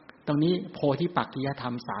มรรคตรงนี้โพธิปักขิยธร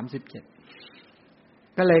รม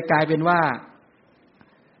37ก็เลยกลายเป็นว่า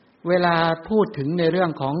เวลาพูดถึงในเรื่อ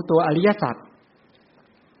งของตัวอริยสัจ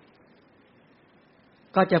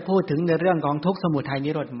ก็จะพูดถึงในเรื่องของทุกข์สมุทัย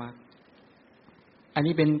นิโรธมรรคอัน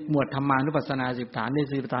นี้เป็นหมวดธรรมานุปัสสนา10ฐานใน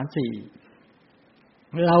สติปัฏฐาน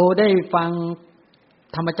4เราได้ฟัง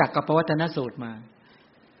ธรรมจักรกับปวัตตนสูตรมา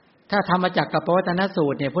ถ้าธรรมจักรกับปวัตตนสู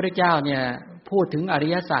ตรเนี่ยพระพุทธเจ้าเนี่ยพูดถึงอริ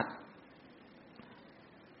ยสัจ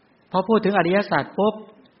พอพูดถึงอริยสัจปุ๊บ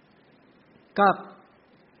ก็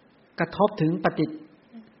กระทบถึง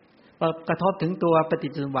ตัวปฏิ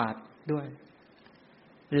จจสมุปบาทด้วย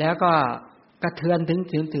แล้วก็กระเทือน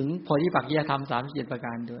ถึงโพธิปักขิยธรรม37ประก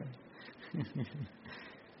ารด้วย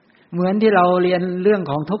เหมือนที่เราเรียนเรื่อง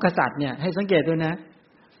ของทุกขสัจเนี่ยให้สังเกตด้วยนะ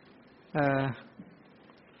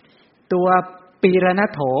ตัวปีรณัฏ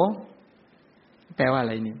โถแปลว่าอะ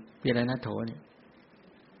ไรนี่ปีรณัฏโถนี่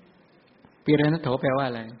ปีรณัฏโถแปลว่า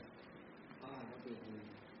อะไร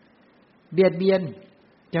เบียดเบียน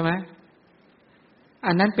ใช่ไหม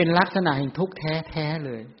อันนั้นเป็นลักษณะแห่งทุกข์แท้ๆเ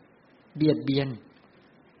ลยเบียดเบียน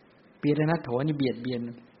ปีรณัฏโถนี่เบียดเบียน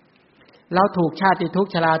เราถูกชาติทุกข์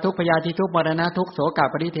ชราทุกข์พยาธิทุกข์มรณะทุกข์โสก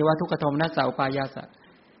ปริเทวทุกขโทมนัสสะอุปายาสะ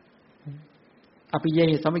อภิเย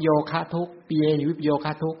หิสัมโยคะทุกข์ปิเยหิวิปโยค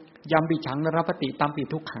ะทุกข์ยัมปิฉังนรปฏิตัมปิ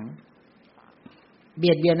ทุกขังเบี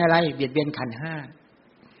ยดเบียนอะไรเบียดเบียนขันธ์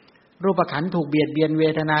5รูปขันธ์ถูกเบียดเบียนเว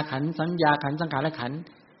ทนาขันธ์สัญญาขันธ์สังขารขันธ์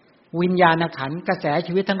วิญญาณขันธ์กระแส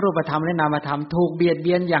ชีวิตทั้งรูปธรรมและนามธรรมถูกเบียดเ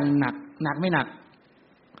บียนอย่างหนักไม่หนัก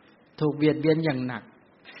ถูกเบียดเบียนอย่างหนัก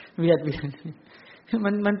เบียดเบียน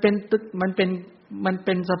มันเ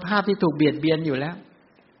ป็นสภาพที่ถูกเบียดเบียนอยู่แล้ว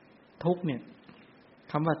ทุกข์เนี่ย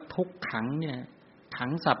คำว่าทุกขังเนี่ยขั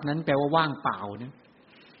งศัพท์นั้นแปลว่าว่างเปล่าเนี่ย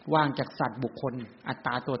ว่างจากสัตว์บุคคลอัตต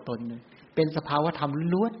าตัวตนเนี่ยเป็นสภาวธรรม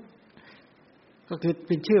ล้วนก็คือเ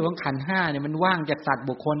ป็นชื่อของขันธ์5เนี่ยมันว่างจากสัตว์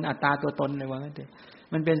บุคคลอัตตาตัวตนเลยว่างั้นเถอะ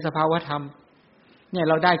มันเป็นสภาวธรรมเนี่ย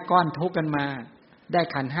เราได้ก้อนทุกข์กันมาได้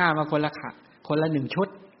ขันธ์5มาคนละ1ชุด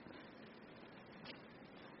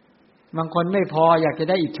บางคนไม่พออยากจะ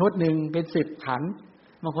ได้อีกชุดนึงเป็น10ขันธ์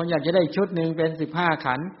บางคนอยากจะได้อีกชุดนึงเป็น15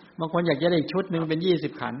ขันธ์บางคนอยากจะได้อีกชุดนึงเป็น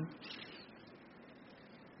20ขันธ์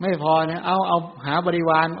ไม่พอนะเอาหาบริ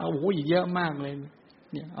วารโอ้โหอีกเยอะมากเลย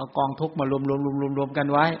เนี่ยเอากองทุกข์มารวมกัน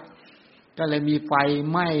ไว้ก็เลยมีไฟ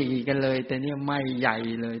ไหม้กันเลยแต่เนี่ยไหม้ใหญ่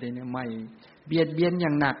เลยแต่เนี่ยไหม้เบียดเบียนอย่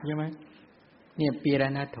างหนักใช่ไหมเนี่ยปีร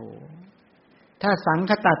ณโถถ้าสัง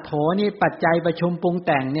คตโถนี่ปัจจัยประชุมปรุงแ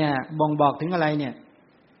ต่งเนี่ยบ่งบอกถึงอะไรเนี่ย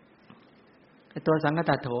ตัวสังค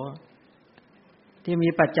ตโถที่มี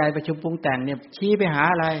ปัจจัยประชุมปรุงแต่งเนี่ยชี้ไปหา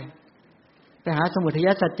อะไรไปหาสมุทัย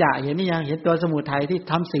สัจจะเห็นนี่ยังเห็นตัวสมุทัยที่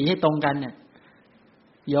ทำสีให้ตรงกันเนี่ย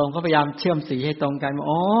โยมก็พยายามเชื่อมสีให้ตรงกัน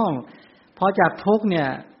อ๋อพอจากทุกข์เนี่ย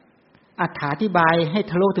อธิบายให้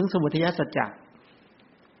ทะลุถึงสมุทัยสัจจะ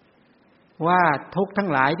ว่าทุกข์ทั้ง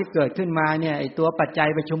หลายที่เกิดขึ้นมาเนี่ยไอ้ตัวปัจจัย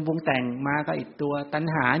ประชุมปรุงแต่งมาก็อีกตัวตัณ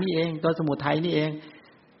หานี่เองตัวสมุทัยนี่เอง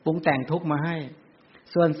ปรุงแต่งทุกข์มาให้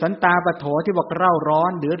ส่วนสันตาปโถที่บอกเร่าร้อ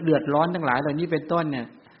นเดือดร้อนทั้งหลายเหล่านี้เป็นต้นเนี่ย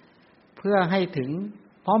เพื่อให้ถึง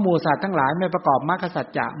เพราะหมู่สัตว์ทั้งหลายไม่ประกอบมรรคสัจ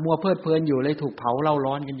จะมัวเพลิดเพลินอยู่เลยถูกเผาเร่า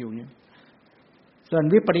ร้อนกันอยู่เนี่ยส่วน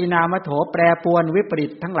วิปริณามโถแปรปรวนวิปริ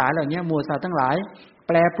ตทั้งหลายเหล่านี้หมู่สัตว์ทั้งหลายแ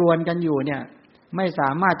ปรปรวนกันอยู่เนี่ยไม่สา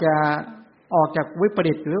มารถจะออกจากวิป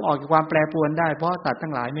ริตหรือออกจากความแปรปรวนได้เพราะสัตว์ทั้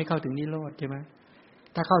งหลายไม่เข้าถึงนิโรธใช่ไหม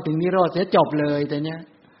ถ้าเข้าถึงนิโรธเสียจบเลยแต่เ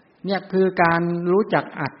นี่ยคือการรู้จัก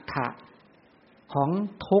อัตถะของ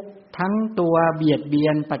ทุกข์ทั้งตัวเบียดเบีย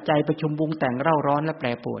นปัจจัยประชุมปรุงแต่งเร่าร้อนและแปร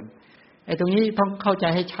ปรวนไอ้ตรงนี้ต้องเข้าใจ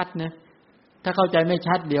ให้ชัดนะถ้าเข้าใจไม่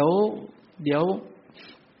ชัดเดี๋ยว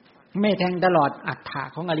ไม่แทงตลอดอัตถะ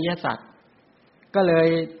ของอริยสัจก็เลย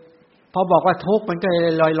พอบอกว่าทุกข์มันก็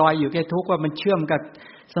ลอยๆอยู่แค่ทุกข์ว่ามันเชื่อมกับ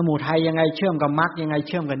สมุทัยยังไงเชื่อมกับมรรคยังไงเ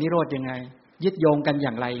ชื่อมกับนิโรธยังไงยึดโยงกันอย่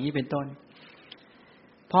างไรอย่างนี้เป็นต้น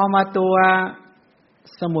พอมาตัว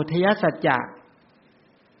สมุทัยสัจจะ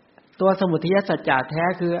ตัวสมุทัยสัจจะแท้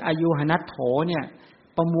คืออายุหนัตโถเนี่ย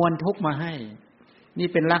ประมวลทุกข์มาให้นี่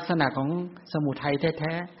เป็นลักษณะของสมุทัยแ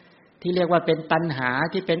ท้ๆที่เรียกว่าเป็นตัณหา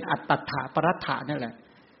ที่เป็นอัตตถะปรัตถะนั่นแหละ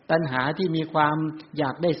ตัณหาที่มีความอย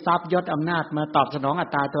ากได้ทรัพย์ยศอำนาจมาตอบสนองอัต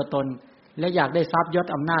ตาตัวตนและอยากได้ทรัพย์ยศ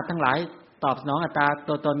อำนาจทั้งหลายตอบสนองอัตตา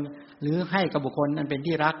ตัวตนหรือให้กับบุคคลอันเป็น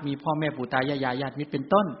ที่รักมีพ่อแม่ปู่ตายายญาติมิตรเป็น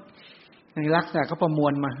ต้นในลักษณะเขาประมว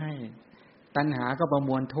ลมาให้ตัณหาก็ประม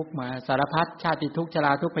วลทุกข์มาสารพัดชาติทุกข์ชร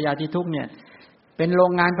าทุกข์พยาธิทุกข์เนี่ยเป็นโร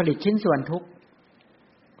งงานผลิตชิ้นส่วนทุกข์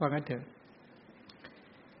ก็งั้นเถอะ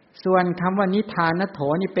ส่วนคำว่านิทานโถ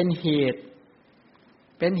นี่เป็นเหตุ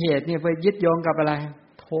เนี่ยไปยึดโยงกับอะไร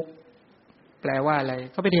ทุกข์แปลว่าอะไร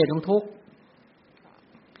ก็เป็นเหตุของทุกข์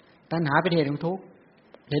ตัณหาเป็นเหตุของทุกข์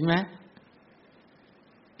เห็นไหม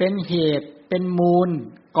เป็นเหตุเป็นมูล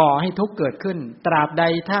ก่อให้ทุกข์เกิดขึ้นตราบใด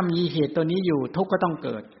ถ้ามีเหตุตัวนี้อยู่ทุกข์ก็ต้องเ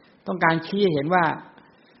กิดต้องการชี้เห็นว่า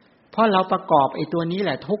เพราะเราประกอบไอ้ตัวนี้แห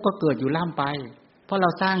ละทุกข์ก็เกิดอยู่ล่ำไปเพราะเรา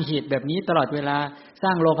สร้างเหตุแบบนี้ตลอดเวลาสร้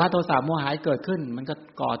างโลภะโทสะโมหะเกิดขึ้นมันก็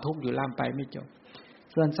ก่อทุกข์อยู่ล่ำไปไม่จบ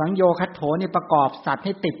ส่วนสังโยคัตโถนี่ประกอบสัตว์ใ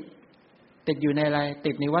ห้ติดอยู่ในอะไร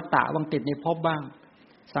ติดในวัฏฏะบ้างติดในภพบ้าง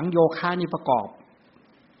สังโยคะนี่ประก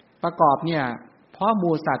อบเนี่ยเพราะห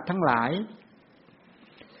มู่สัตว์ทั้งหลาย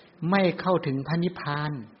ไม่เข้าถึงพระนิพพา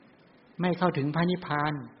น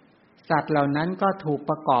สัตว์เหล่านั้นก็ถูก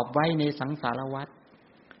ประกอบไว้ในสังสารวัฏ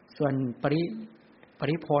ส่วนป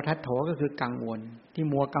ริโพทัตโถก็คือกังวลที่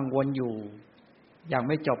มัวกังวลอยู่อย่างไ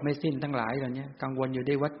ม่จบไม่สิ้นทั้งหลายเหล่านี้กังวลอยู่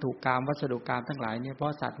ด้วยวัตถุกรรมวัสดุกรรมทั้งหลายเนี่ยเพรา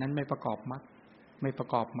ะสัตว์นั้นไม่ประกอบมรร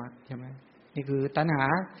คใช่ไหมนี่คือตัณหา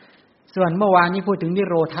ส่วนเมื่อวานนี้พูดถึงนิ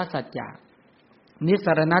โรธาสัจจะนิส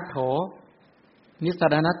รณัตโถนิส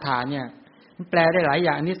รณัตถาเนี่ยมันแปลได้หลายอ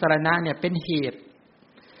ย่างนิสรณะเนี่ยเป็นเหตุ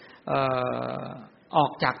ออ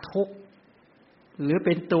กจากทุกข์หรือเ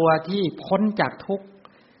ป็นตัวที่พ้นจากทุกข์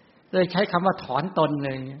เลยใช้คำว่าถอนตนเล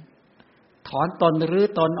ยถอนตนหรือ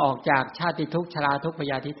ตนออกจากชาติทุกข์ชราทุกข์พ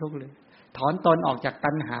ยาธิทุกข์เลยถอนตนออกจาก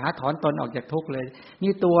ตัณหาถอนตนออกจากทุกข์เลย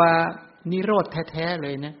นี่ตัวนิโรธแท้ๆเล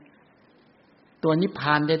ยนะตัวนิพพ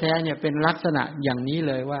านแท้ๆเนี่ยเป็นลักษณะอย่างนี้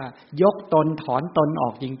เลยว่ายกตนถอนตนอ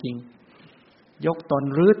อกจริงๆยกตน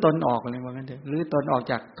หรือตนออกเลยว่างั้นเถอะหรือตนออก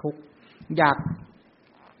จากทุกข์อย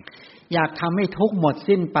ากทำให้ทุกข์หมด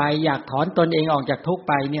สิ้นไปอยากถอนตนเองออกจากทุกข์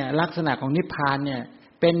ไปเนี่ยลักษณะของนิพพานเนี่ย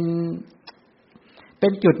เป็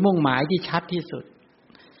นจุดมุ่งหมายที่ชัดที่สุด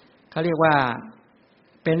เขาเรียกว่า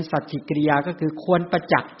เป็นสัจฉิกิริยาก็คือควรประ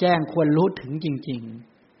จักษ์แจ้งควรรู้ถึงจริง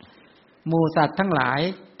ๆหมู่สัตว์ทั้งหลาย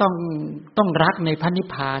ต้องรักในพระนิพ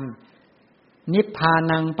พานนิพพา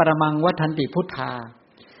นังปรมังวัฏันติพุทธา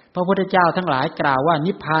พระพุทธเจ้าทั้งหลายกล่าวว่า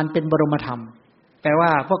นิพพานเป็นบรมธรรมแปลว่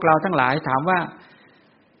าพวกเราทั้งหลายถามว่า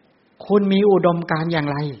คุณมีอุดมการณ์อย่าง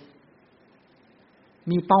ไร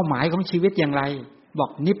มีเป้าหมายของชีวิตอย่างไรบอ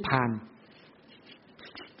กนิพพาน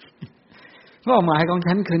เป้าหมายของ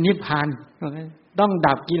ฉันคือนิพพานต้อง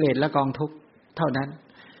ดับกิเลสและกองทุกข์เท่านั้น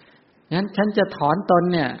งั้นฉันจะถอนตน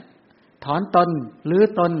เนี่ยถอนตนหรือ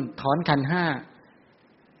ตนถอนขันธ์ห้า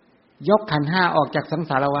ยกขันธ์ห้าออกจากสัง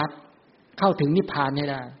สารวัฏเข้าถึงนิพพานให้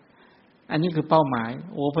ได้อันนี้คือเป้าหมาย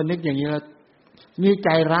โอ้พอนึกอย่างนี้แล้วมีใจ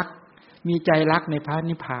รักในพระ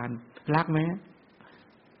นิพพานรักไหม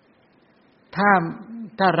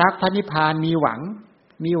ถ้ารักพระนิพพานมีห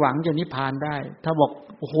วังจะนิพพานได้ถ้าบอก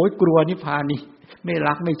โอ้โหกลัวนิพพานนี่ไม่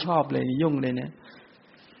รักไม่ชอบเลยยุ่งเลยเนี่ย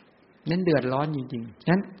นั้นเดือดร้อนจริงๆ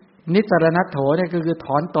นั้นนิสรณัตโถเนี่ยคือถ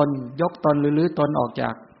อนตนยกตนหรือตนออกจา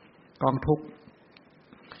กกองทุกข์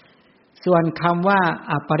ส่วนคำว่า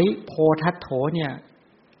อปริโพทัตโถเนี่ย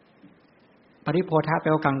ปริโพธะแปล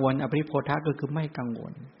ว่ากังวลอปริโพธะก็คือไม่กังว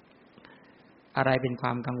ลอะไรเป็นคว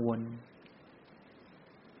ามกังวล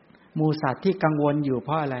หมู่สัตว์ที่กังวลอยู่เพ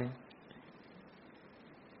ราะอะไร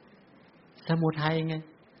สมุทัยไง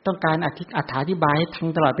ต้องการอธิบายให้ทั้ง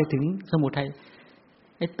ตลอดไปถึงสมุทัย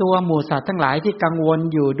ไอ้ตัวหมู่สัตว์ทั้งหลายที่กังวล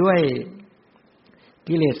อยู่ด้วย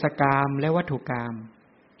กิเลสกามและวัตถุกาม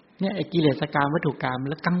เนี่ยไอ้กิเลสกามวัตถุกาม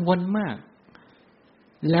แล้วกังวลมาก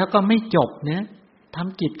แล้วก็ไม่จบเนี่ยท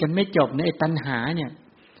ำกิจกันไม่จบเนี่ยไอ้ตัณหาเนี่ย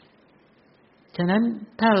ฉะนั้น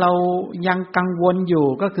ถ้าเรายังกังวลอยู่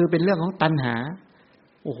ก็คือเป็นเรื่องของตัณหา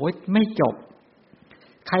โอ้โหไม่จบ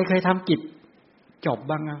ใครเคยทำกิจจบ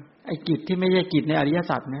บ้างอ่ะไอ้กิจที่ไม่ใช่กิจในอริย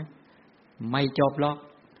สัจนะไม่จบหรอก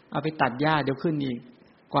เอาไปตัดหญ้าเดี๋ยวขึ้นอีก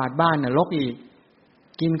กวาดบ้านน่ะรกอีก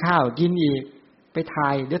กินข้าวกินอีกไปถ่า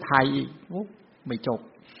ยเดี๋ยวถ่ายอีกโอ้ไม่จบ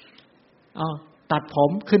ตัดผ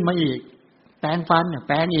มขึ้นมาอีกแปรงฟันแ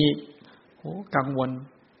ปรงอีกโอ้กังวล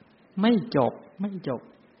ไม่จบ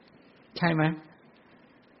ใช่ไหม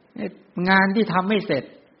งานที่ทำไม่เสร็จ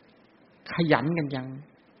ขยันกันยัง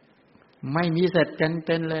ไม่มีเสร็จกันเ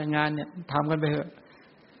ป็นเลยงานเนี่ยทำกันไปเถอะ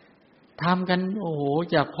ทำกันโอ้โห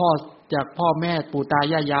จากพ่อแม่ปู่ตา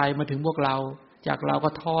ยายมาถึงพวกเราจากเราก็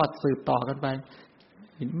ทอดสืบต่อกันไป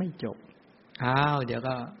ไม่จบเดี๋ยว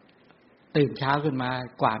ก็ตื่นเช้าขึ้นมา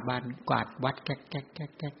กวาดบ้านกวาดวัดแก๊ก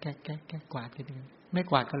กวาดกันไม่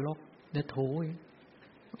กวาดก็รกเดี๋ยวถู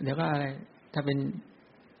เดี๋ยวก็อะไรถ้าเป็น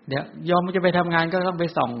เดี๋ยวยอมจะไปทำงานก็ต้องไป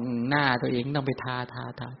ส่องหน้าตัวเองต้องไปทา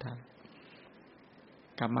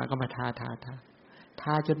กลับมาก็มาท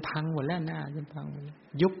าจนพังหมดแล้วหน้าจนพังหมด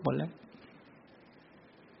ยุบหมดแล้ว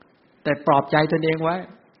แต่ปลอบใจตนเองไว้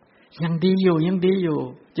ยังดีอยู่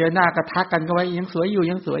เจอหน้าก็ทักกันก็ไว้ยังสวยอ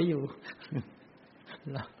ยู่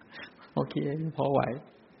โอเคพอไหว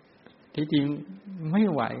ที่จริงไม่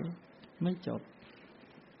ไหวไม่จบ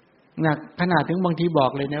หนักขนาดถึงบางทีบอ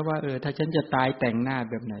กเลยนะว่าถ้าฉันจะตายแต่งหน้า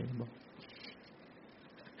แบบไหนบอก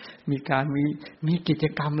มีกิจ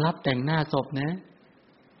กรรมรับแต่งหน้าศพนะ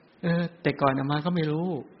แต่ก่อนอามาก็ไม่รู้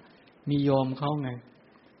มีโยมเขาไง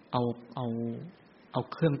เอา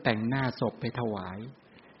เครื่องแต่งหน้าศพไปถวาย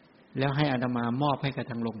แล้วให้อาตมามอบให้กับ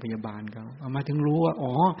ทางโรงพยาบาลเขาอามาถึงรู้ว่า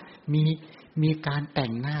มีการแต่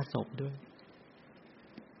งหน้าศพด้วย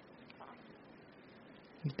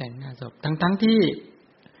มีแต่งหน้าศพทั้งที่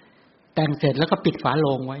แต่งเสร็จแล้วก็ปิดฝาโล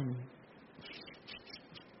งไว้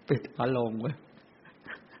ปิดฝาโลงไว้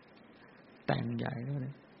แต่งใหญ่เล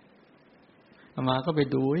ยอามาก็ไป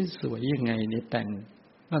ดูสวยยังไงเนี่ยแต่ง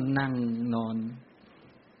ก็นั่งนอน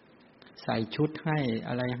ใส่ชุดให้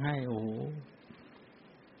อะไรให้โอ้โห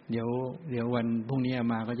เดี๋ยววันพรุ่งนี้อา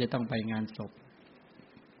มาก็จะต้องไปงานศพ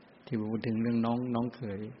ที่พูดถึงเรื่องน้องเข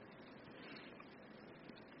ย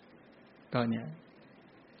ก็เนี่ย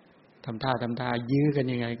ทำท่ายื้อกัน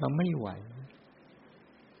ยังไงก็ไม่ไหว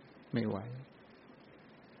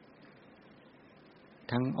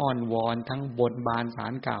ทั้งอ้อนวอนทั้งบนบานสา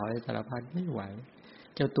รกล่าวอะไรสารพัดไม่ไหว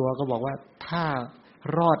เจ้าตัวก็บอกว่าถ้า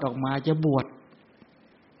รอดออกมาจะบวช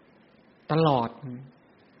ตลอด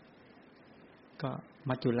ก็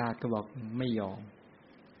มัจจุราชก็บอกไม่ยอม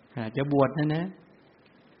จะบวชนะ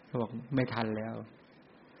เขาบอกไม่ทันแล้ว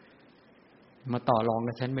มาต่อรอง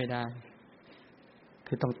กับฉันไม่ได้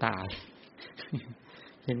คือต้องตาย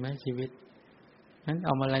เห็นไหมชีวิตนั้นเอ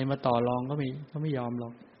าอะไรมาต่อรองก็ไม่ยอมหร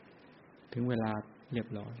อกถึงเวลาเรียบ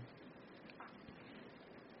ร้อย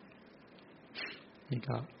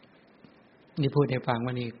นี่พูดให้ฟัง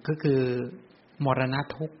ว่านี่ก็คือมรณะ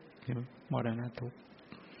ทุกข์มรณะทุกข์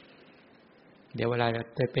เดี๋ยวเวลา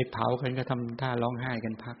จะไปเผากันก็ทำท่าร้องไห้กั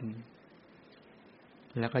นพัก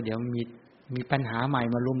แล้วก็เดี๋ยวมีปัญหาใหม่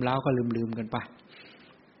มารุมเร้าก็ลืมกันไป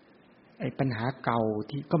ไอ้ปัญหาเก่า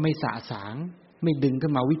ที่ก็ไม่สะสางไม่ดึงขึ้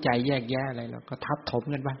นมาวิจัยแยกแยะอะไรแล้วก็ทับถม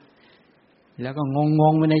กันไปแล้วก็ง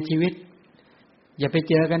งไปในชีวิตอย่าไป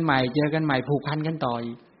เจอกันใหม่ผูกพันกันต่อ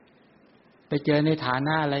อีกไปเจอในฐาน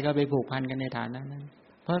ะอะไรก็ไปผูกพันกันในฐานะนั้น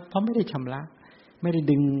เพราะไม่ได้ชำระไม่ได้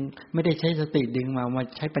ดึงไม่ได้ใช้สติดึงมา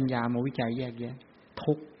ใช้ปัญญามาวิจัยแยกแยะ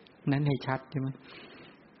ทุกนั้นให้ชัดใช่ไหม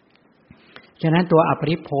ฉะนั้นตัวอป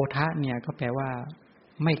ริโพธะเนี่ยก็แปลว่า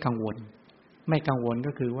ไม่กังวล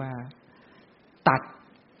ก็คือว่าตัด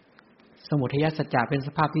สมุทัยสัจจะเป็นส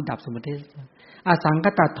ภาพที่ดับสมุทัยอสังค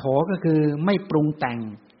ตโถก็คือไม่ปรุงแต่ง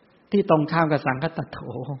ที่ตรงข้ามกับสังคตโถ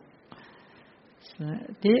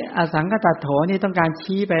ที่อสังคตโถนี่ต้องการ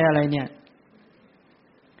ชี้ไปอะไรเนี่ย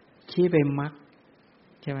ชี้ไปมรรค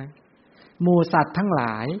ใช่ไหมหมู่สัตว์ทั้งหล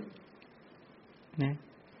ายนะ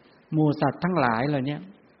หมู่สัตว์ทั้งหลายเหล่านี้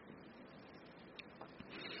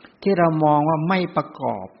ที่เรามองว่าไม่ประก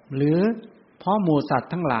อบหรือเพราะหมู่สัต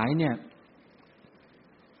ว์ทั้งหลายเนี่ย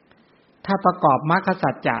ถ้าประกอบมรรคสั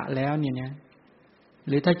จจะแล้วเนี่ย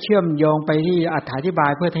หรือถ้าเชื่อมโยงไปที่อธิบา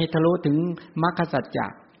ยเพื่อให้ทะลุถึงมรรคสัจจะ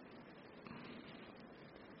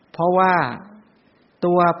เพราะว่า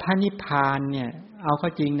ตัวพระนิพพานเนี่ยเอาเข้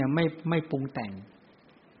าจริงเนี่ยไม่ปรุงแต่ง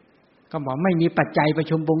ก็บอกไม่มีปัจจัยประ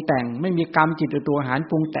ชุมปรุงแต่งไม่มีกรรมจิตตัวหาร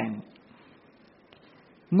ปรุงแต่ง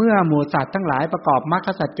เมื่อหมู่สัตว์ทั้งหลายประกอบมรรค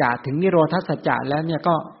สัจจะถึงนิโรธสัจจะแล้วเนี่ย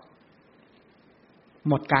ก็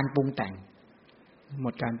หมดการปรุงแต่ง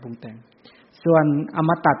ส่วนอม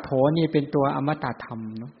ตะโถนี่เป็นตัวอมตะธรรม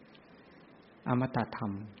เนาะอมตะธรร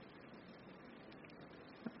ม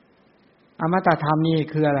นี่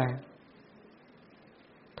คืออะไร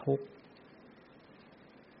ทุกข์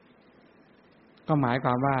ก็หมายคว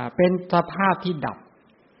ามว่าเป็นสภาพที่ดับ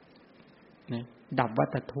นะดับวั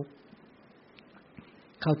ฏทุกข์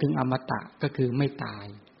เข้าถึงอมตะก็คือไม่ตาย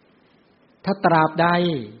ถ้าตราบใด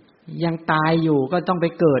ยังตายอยู่ก็ต้องไป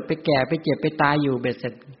เกิดไปแก่ไปเจ็บไปตายอยู่เบ็ดเสร็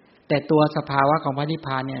จแต่ตัวสภาวะของพระนิพพ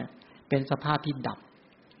านเนี่ยเป็นสภาพที่ดับ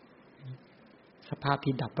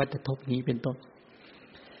วัฏทุกข์นี้เป็นต้น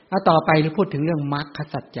ต่อไปเราพูดถึงเรื่องมรรค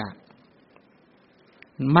สัจจะ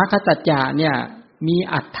มรรคสัจจะเนี่ยมี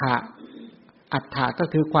อัฏฐะก็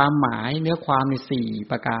คือความหมายเนื้อความใน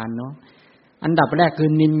4ประการเนาะอันดับแรกคือ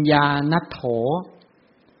นิญญานัตโถ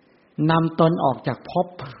นำตนออกจากภพ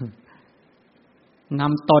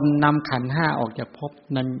นำขันธ์5ออกจากภพ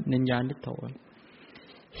นิญญานัตโถ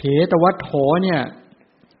เหตวัตโถเนี่ย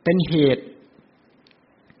เป็นเหตุ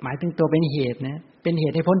หมายถึงตัวเป็นเหตุนะเป็นเห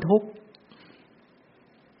ตุให้พ้นทุกข์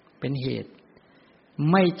เป็นเหตุ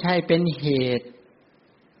ไม่ใช่เป็นเหตุ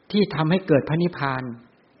ที่ทำให้เกิดพระนิพพาน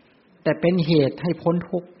แต่เป็นเหตุให้พ้น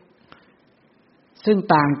ทุกข์ซึ่ง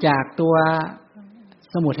ต่างจากตัว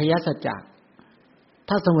สมุทัยสัจจะ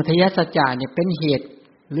ถ้าสมุทัยสัจจะเนี่ยเป็นเหตุ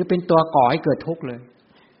หรือเป็นตัวก่อให้เกิดทุกข์เลย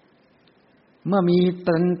เมื่อมี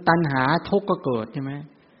ตัณหาทุกข์ก็เกิดใช่ไหม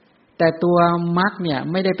แต่ตัวมรรคเนี่ย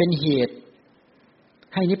ไม่ได้เป็นเหตุ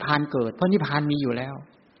ให้นิพพานเกิดเพราะนิพพานมีอยู่แล้ว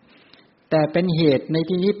แต่เป็นเหตุใน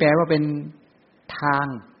ที่นี้แปลว่าเป็นทาง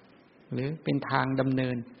หรือเป็นทางดำเนิ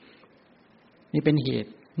นนี่เป็นเหตุ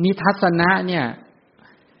นิทัศนะเนี่ย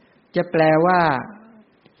จะแปลว่า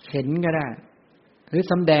เห็นก็ได้หรือ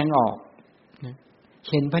สำแดงออก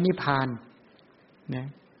เห็นพระนิพพานนะ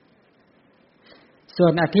ส่ว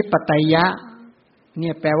นอธิปไตยะเนี่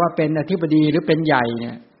ยแปลว่าเป็นอธิบดีหรือเป็นใหญ่เ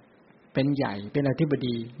นี่ยเป็นใหญ่เป็นอธิบ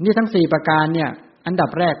ดีนี่ทั้ง4ประการเนี่ยอันดับ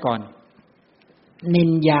แรกก่อนนิ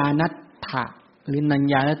ญญานัตถะหรือนัญ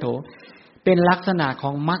ญาณโถเป็นลักษณะขอ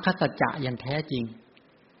งมรรคสัจจะอย่างแท้จริง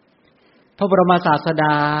พระบรมศาสด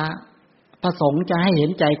าประสงค์จะให้เห็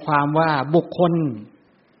นใจความว่าบุคคล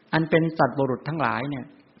อันเป็นสัตว์บุรุษทั้งหลายเนี่ย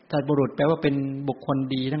สัตว์บุรุษแปลว่าเป็นบุคคล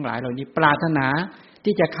ดีทั้งหลายเหล่านี้ปรารถนา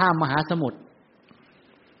ที่จะข้ามมหาสมุทร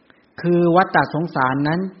คือวัฏสงสาร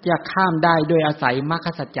นั้นจะข้ามได้ด้วยอาศัยมรรค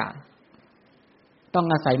สัจจะต้อง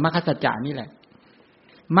อาศัยมรรคสัจจะนี่แหละ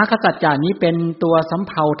มรรคสัจจะนี้เป็นตัวสำ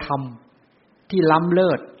เภาธรรมที่ล้ำเลิ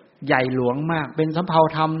ศใหญ่หลวงมากเป็นสำเภา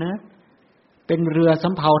ธรรมนะเป็นเรือส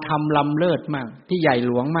ำเภาธรรมล้ำเลิศมากที่ใหญ่ห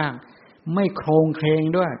ลวงมากไม่โครงเคลง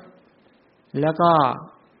ด้วยแล้วก็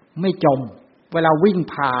ไม่จมเวลาวิ่ง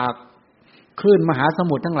ผ่าคลื่นมหาส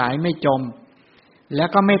มุทรทั้งหลายไม่จมแล้ว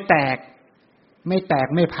ก็ไม่แตกไ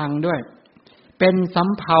ม่พังด้วยเป็นส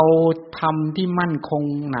ำเภาธรรมที่มั่นคง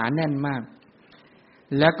หนาแน่นมาก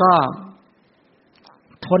แล้วก็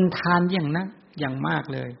ทนทานอย่างมาก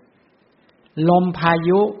เลยลมพา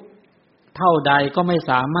ยุเท่าใดก็ไม่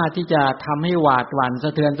สามารถที่จะทำให้หวาดหวั่นส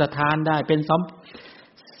ะเทือนสะท้านได้เป็น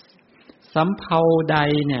สำเภาใด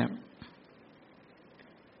เนี่ย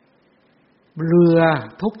เรือ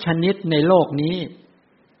ทุกชนิดในโลกนี้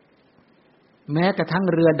แม้กระทั่ง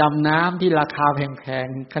เรือดำน้ำที่ราคาแพง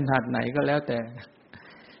ๆขนาดไหนก็แล้วแต่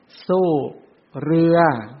สู้เรือ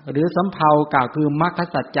หรือสำเภากล่าวคือมรรค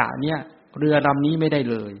สัจจะเนี่ยเรือลำนี้ไม่ได้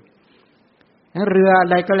เลยเรืออะ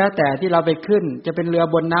ไรก็แล้วแต่ที่เราไปขึ้นจะเป็นเรือ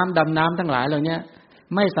บนน้ำดำน้ำทั้งหลายเหล่านี้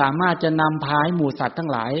ไม่สามารถจะนำพาให้หมู่สัตว์ทั้ง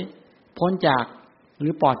หลายพ้นจากหรื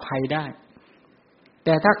อปลอดภัยได้แ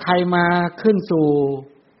ต่ถ้าใครมาขึ้นสู่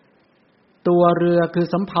ตัวเรือคือ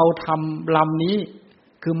สำเภาธรรมลำนี้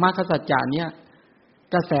คือมรรคสัจจะเนี่ย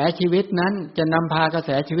กระแสชีวิตนั้นจะนำพากระแส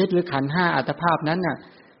ชีวิตหรือขันธ์5อัตภาพนั้นน่ะ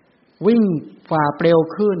วิ่งฝ่าเปลว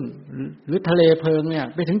คลื่นหรือทะเลเพลิงเนี่ย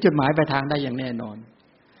ไปถึงจุดหมายปลายทางได้อย่างแน่นอน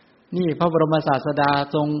นี่พระบรมศาสดา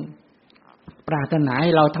ทรงปรารถนาใ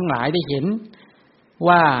ห้เราทั้งหลายได้เห็น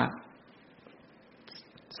ว่า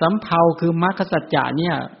สำเภาคือมรรคสัจจะเ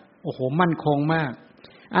นี่ยโอ้โหมั่นคงมาก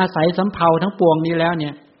อาศัยสำเภาทั้งปวงนี้แล้วเนี่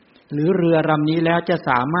ยหรือเรือลำนี้แล้วจะ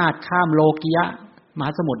สามารถข้ามโลกียะมห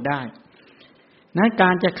าสมุทรได้นั้นกา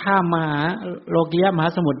รจะข้ามมหาโลกียะมหา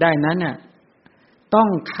สมุทรได้นั้นน่ะต้อง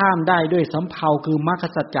ข้ามได้ด้วยสำเภาคือมรรค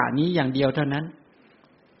สัจจะนี้อย่างเดียวเท่านั้น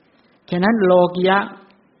ฉะนั้นโลกียะ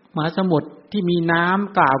มหาสมุทรที่มีน้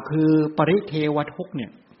ำกล่าวคือปริเทวทุกข์เนี่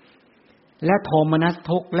ยและโทมนัส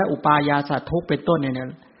ทุกข์และอุปายาสทุกข์เป็นต้นเนี่ย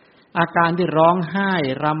อาการที่ร้องไห้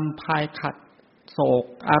รำพายขัดโศก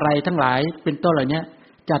อะไรทั้งหลายเป็นต้นเหล่านี้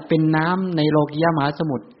จัดเป็นน้ำในโลกียะมหาส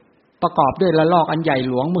มุทรประกอบด้วยละลอกอันใหญ่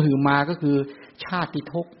หลวงมหึมาก็คือชาติ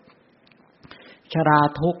ทุกข์ชรา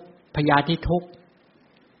ทุกข์พยาธิทุกข์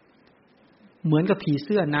เหมือนกับผีเ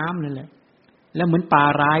สื้อน้ำนั่นแหละแล้วเหมือนปลา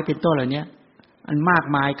ร้ายเป็นต้นเหล่านี้อันมาก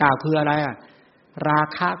มายกล่าวคืออะไรอ่ะรา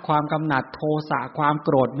คะความกำหนัดโทสะความโก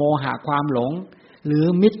รธโมหะความหลงหรือ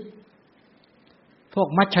มิจพวก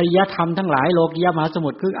มัจฉริยธรรมทั้งหลายโลกียะมหาสมุ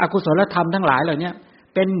ทรคืออกุศลธรรมทั้งหลายเหล่านี้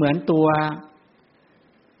เป็นเหมือนตัว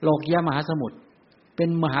โลกียะมหาสมุทรเป็น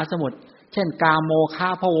มหาสมุทรเช่นกามโมฆะ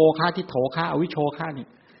พโวฆะทิฏโถฆะอวิชโชฆะนี่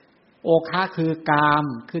โอฆะคือกาม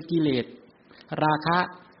คือกิเลสราคะ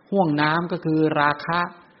ห่วงน้ำก็คือราคะ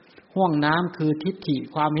ห่วงน้ำคือทิฏฐิ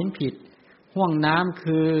ความเห็นผิดห่วงน้ำ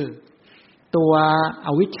คือตัวอ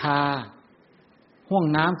วิชชาห่วง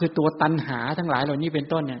น้ำคือตัวตัณหาทั้งหลายเหล่านี้เป็น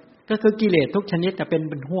ต้นเนี่ยก็คือกิเลสทุกชนิดแต่เ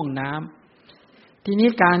ป็นห่วงน้ำทีนี้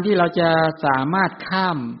การที่เราจะสามารถข้า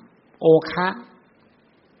มโอคะ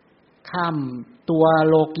ข้ามตัว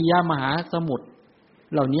โลกียะมหาสมุทร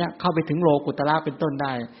เหล่านี้เข้าไปถึงโลกุตระเป็นต้นไ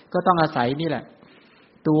ด้ก็ต้องอาศัยนี่แหละ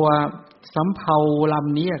ตัวสำเภาล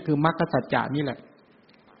ำนี้คือมรรคสัจจะนี่แหละ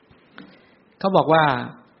เขาบอกว่า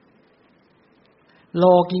โล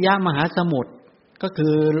กียะมหาสมุทรก็คื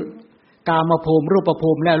อกามภูมิรูปภู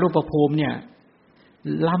มิและรูปภูมิเนี่ย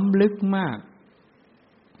ล้ำลึกมาก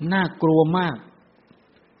น่ากลัวมาก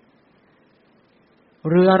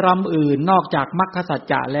เรือลำอื่นนอกจากมรรคสัจ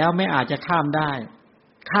จะแล้วไม่อาจจะข้ามได้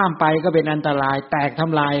ข้ามไปก็เป็นอันตรายแตกท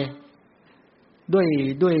ำลาย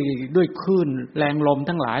ด้วยคลื่นแรงลม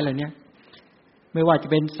ทั้งหลายเหล่านี้ไม่ว่าจะ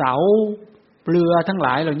เป็นเสาเรือทั้งหล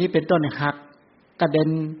ายเหล่านี้เป็นต้นหักกระเด็น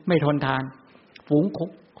ไม่ทนทานฝูง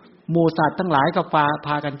หมู่สัตว์ทั้งหลายก็พ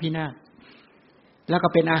ากันพินาศแล้วก็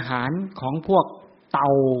เป็นอาหารของพวกเต่า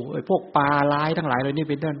พวกปลาร้ายทั้งหลายเหล่านี้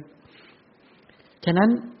เป็นต้นฉะนั้น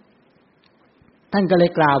ท่านก็เล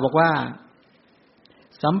ยกล่าวบอกว่า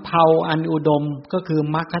สำเภาอันอุดมก็คือ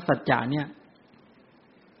มรรคสัจจะเนี่ย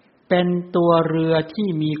เป็นตัวเรือที่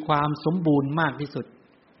มีความสมบูรณ์มากที่สุด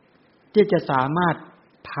ที่จะสามารถ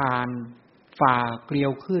ผ่านฝ่าเกลีย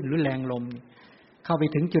วคลื่นหรือแรงลมเข้าไป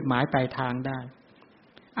ถึงจุดหมายปลายทางได้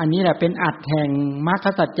อันนี้แหละเป็นอัตแห่งมรรค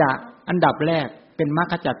สัจจะอันดับแรกเป็นมรร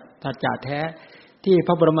คสัจจะแท้ที่พ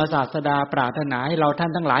ระบรมศาสดาปรารถนาให้เราท่า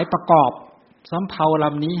นทั้งหลายประกอบสำเภาล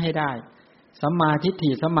ำนี้ให้ได้สัมมาทิฏฐิ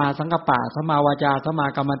สัมมาสังกัปปะสัมมาวาจาสัมมา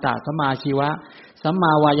กัมมันตะสัมมาชีวะสัมม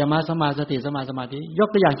าวายามะสัมมาสติสัมมาสมาธิยก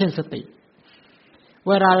ตัวอย่างเช่นสติเ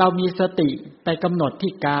วลาเรามีสติไปกำหนด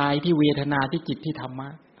ที่กายที่เวทนาที่จิตที่ธรรมะ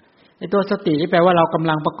ไอ้ตัวสตินี่แปลว่าเรากำ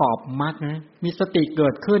ลังประกอบมรรคนะมีสติเกิ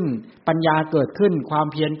ดขึ้นปัญญาเกิดขึ้นความ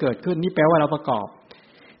เพียรเกิดขึ้นนี่แปลว่าเราประกอบ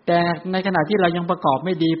แต่ในขณะที่เรายังประกอบไ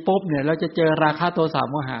ม่ดีปุ๊บเนี่ยเราจะเจอราคะโทสะ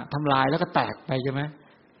โมหะทำลายแล้วก็แตกไปใช่ไหม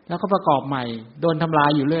แล้วก็ประกอบใหม่โดนทำลาย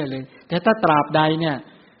อยู่เรื่อยเลยแต่ถ้าตราบใดเนี่ย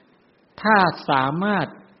ถ้าสามารถ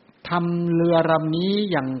ทำเรือลำนี้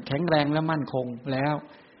อย่างแข็งแรงและมั่นคงแล้ว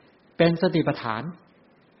เป็นสติปัฏฐาน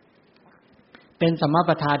เป็นสัมมา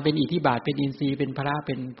ปัฏฐานเป็นอิทธิบาทเป็นอินทรีย์เป็นพละเ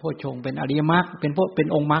ป็นโพชฌงค์เป็นอริยมรรคเป็น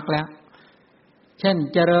องค์มรรคแล้วเช่น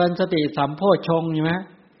เจริญสติสัมโพชฌงค์ใช่ไหม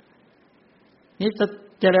นี่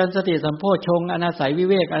เจริญสติสัมโพชฌงค์อาศัยวิ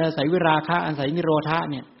เวกอาศัยวิราคะอาศัยนิโรธะ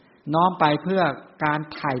เนี่ยน้อมไปเพื่อการ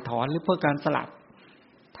ถ่ายถอนหรือเพื่อการสลัด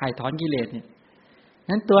ถ่ายถอนกิเลสเนี่ย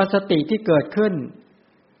นั้นตัวสติที่เกิดขึ้น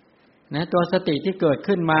นะตัวสติที่เกิด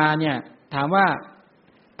ขึ้นมาเนี่ยถามว่า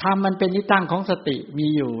ธรรมมันเป็นที่ตั้งของสติมี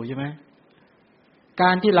อยู่ใช่ไหมก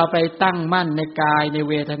ารที่เราไปตั้งมั่นในกายใน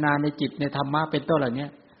เวทนาในจิตในธรรมะเป็นต้นเหล่านี้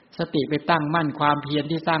สติไปตั้งมั่นความเพียร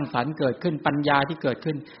ที่สร้างสรรค์เกิดขึ้นปัญญาที่เกิด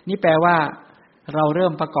ขึ้นนี่แปลว่าเราเริ่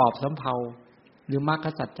มประกอบสำเภาหรือมรรค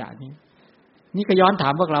สัจจะนี้นี่ก็ย้อนถา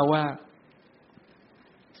มพวกเราว่า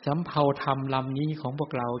สำเภาธรรมลำนี้ของพว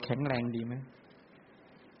กเราแข็งแรงดีไหม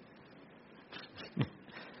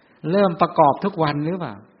เริ่มประกอบทุกวันหรือเป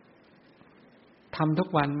ล่าทำทุก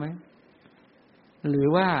วันไหมหรือ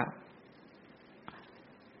ว่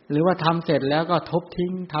าทำเสร็จแล้วก็ทุบทิ้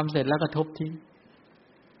งทำเสร็จแล้วก็ทุบทิ้ง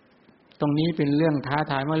ตรงนี้เป็นเรื่องท้า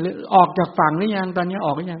ทายว่าออกจากฝั่งหรือยังตอนนี้อ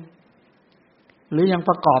อกหรือยังหรือยัง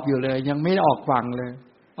ประกอบอยู่เลยยังไม่ได้ออกฝั่งเลย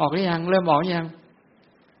ออกหรือยังเริ่มออกยัง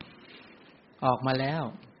ออกมาแล้ว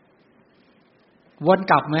วน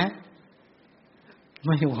กลับไหมไ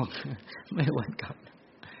ม่วนกลับ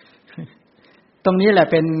ตรงนี้แหละ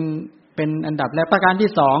เป็นอันดับแรกประการ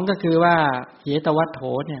ที่สองก็คือว่าเหตวัตโถ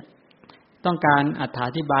เนี่ยต้องการอ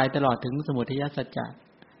ธิบายตลอดถึงสมุทัยสัจจะ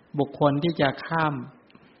บุคคลที่จะข้าม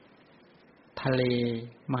ทะเล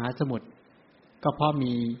มหาสมุทรก็เพราะ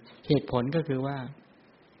มีเหตุผลก็คือว่า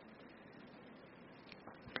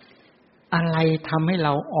อะไรทำให้เร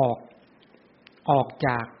าออกจ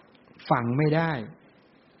ากฝั่งไม่ได้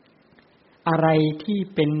อะไรที่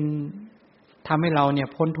เป็นทำให้เราเนี่ย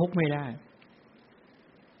พ้นทุกข์ไม่ได้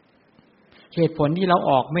เหตุผลที่เรา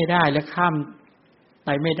ออกไม่ได้และข้ามไป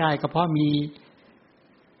ไม่ได้ก็เพราะมี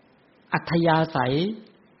อัธยาศัย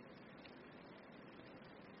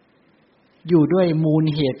อยู่ด้วยมูล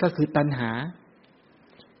เหตุก็คือตัณหา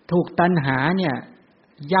ถูกตัณหาเนี่ย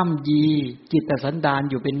ย่ำยีจิตสันดาน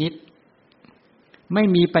อยู่เป็นนิดไม่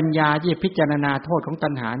มีปัญญาที่จะพิจารณาโทษของตั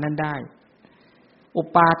ณหานั้นได้อุ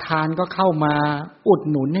ปาทานก็เข้ามาอุด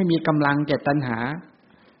หนุนให้มีกำลังแก่ตัณหา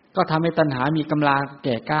ก็ทำให้ตัณหามีกำลังแ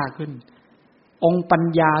ก่กล้าขึ้นองค์ปัญ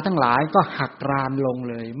ญาทั้งหลายก็หักรานลง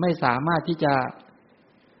เลยไม่สามารถที่จะ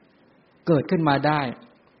เกิดขึ้นมาได้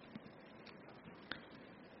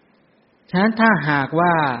ฉะนั้นถ้าหากว่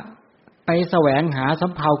าไปแสวงหาส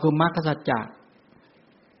ำเภาคือมรรคสัจจะ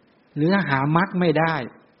หรือหามรรคไม่ได้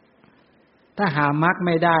ถ้าหามรรคไ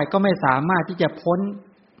ม่ได้ก็ไม่สามารถที่จะพ้น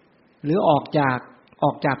หรือออกจ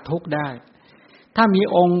ากทุกข์ได้ถ้ามี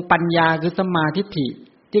องค์ปัญญาคือสัมมาทิฏฐิ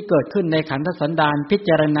ที่เกิดขึ้นในขันธสันดานพิจ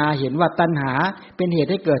ารณาเห็นว่าตัณหาเป็นเหตุ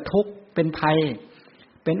ให้เกิดทุกข์เป็นภัย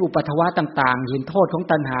เป็นอุปัฏฐวะต่างๆเห็นโทษของ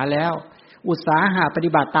ตัณหาแล้วอุตสาหะปฏิ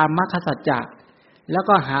บัติตามมรรคสัจจะแล้ว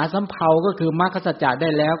ก็หาสำเภาก็คือมรรคสัจจะได้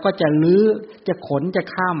แล้วก็จะลื้อจะขนจะ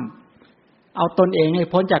ข้ามเอาตนเองให้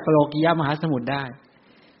พ้นจากโลกียมหาสมุทรได้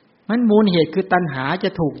มันมูลเหตุคือตัณหาจะ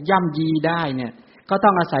ถูกย่ำยีได้เนี่ยก็ต้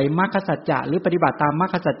องอาศัยมรรคสัจจะหรือปฏิบัติตามมร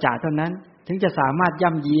รคสัจจะเท่านั้นถึงจะสามารถ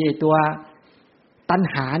ย่ำยีตัวตัณ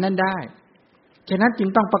หานั้นได้ฉะนั้นจึง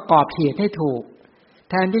ต้องประกอบเหตุให้ถูก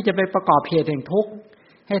แทนที่จะไปประกอบเหตุแห่งทุกข์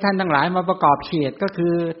ให้ท่านทั้งหลายมาประกอบเหตุก็คื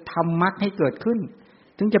อทำมรรคให้เกิดขึ้น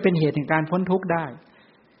ถึงจะเป็นเหตุแห่งการพ้นทุกข์ได้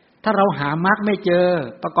ถ้าเราหามรรคไม่เจอ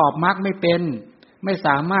ประกอบมรรคไม่เป็นไม่ส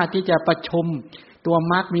ามารถที่จะประชุมตัว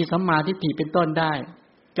มรรคมีสัมมาทิฏฐิเป็นต้นได้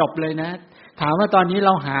จบเลยนะถามว่าตอนนี้เร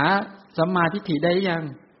าหาสัมมาทิฏฐิได้หรือยัง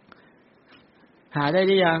หาได้ห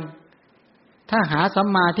รือยังถ้าหาสัม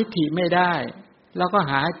มาทิฏฐิไม่ได้เราก็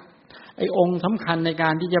หาไอ้องค์สำคัญในกา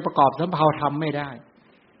รที่จะประกอบสัมเภาธรรมไม่ได้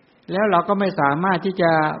แล้วเราก็ไม่สามารถที่จ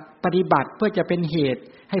ะปฏิบัติเพื่อจะเป็นเหตุ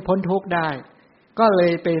ให้พ้นทุกข์ได้ก็เล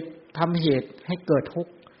ยไปทำเหตุให้เกิดทุก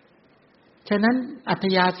ข์ฉะนั้นอัธ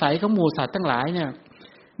ยาศัยของหมู่สัตว์ทั้งหลายเนี่ย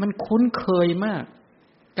มันคุ้นเคยมาก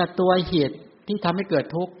กับตัวเหตุที่ทำให้เกิด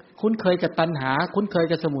ทุกข์คุ้นเคยกับตัณหาคุ้นเคย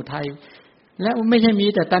กับสมุทัยและไม่ใช่มี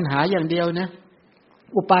แต่ตัณหาอย่างเดียวนะ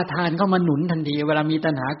อุปาทานเข้ามาหนุนทันทีเวลามี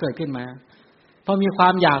ตัณหาเกิดขึ้นมาพอมีควา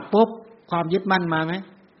มอยากปุ๊บความยึดมั่นมาไหม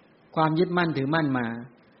ความยึดมั่นถือมั่นมา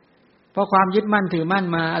พอความยึดมั่นถือมั่น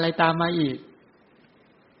มาอะไรตามมาอีก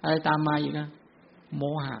อะไรตามมาอีกนะโม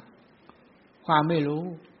หะความไม่รู้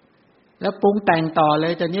แล้วปรุงแต่งต่อเล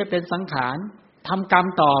ยแต่นี้เป็นสังขารทำกรรม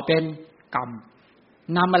ต่อเป็นกรรม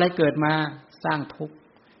นำอะไรเกิดมาสร้างทุกข์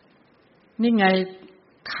นี่ไง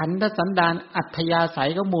ขันธสันดานอัธยาศัย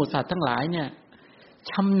ของหมู่สัตว์ทั้งหลายเนี่ย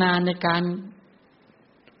ชำนาญในการ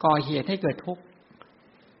ก่อเหตุให้เกิดทุกข์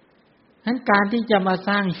นั้นการที่จะมาส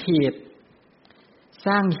ร้างเหตุ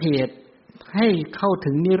ให้เข้า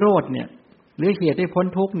ถึงนิโรธเนี่ยหรือเหตุให้พ้น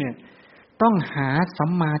ทุกข์เนี่ยต้องหาสั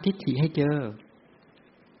มมาทิฏฐิให้เจอ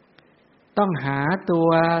ต้องหาตัว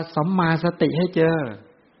สัมมาสติให้เจอ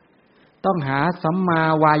ต้องหาสัมมา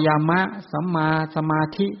วายามะสัมมาสมา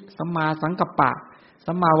ธิสัมมาสังกัปปะ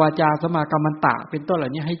สัมมาวาจาสัมมากัมมันตะเป็นต้นเหล่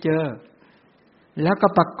านี้ให้เจอแล้วก็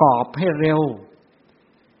ประกอบให้เร็ว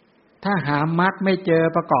ถ้าหามรรคไม่เจอ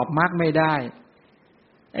ประกอบมรรคไม่ได้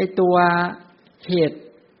ไอ้ตัวเหตุ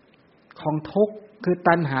ของทุกข์คือ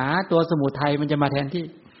ตัณหาตัวสมุทัยมันจะมาแทนที่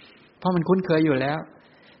เพราะมันคุ้นเคยอยู่แล้ว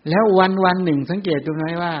แล้ววันหนึ่งสังเกตดูไหม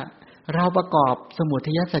ว่าเราประกอบสมุ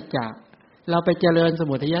ทัยสัจจะเราไปเจริญส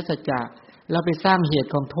มุทัยสัจจะเราไปสร้างเหตุ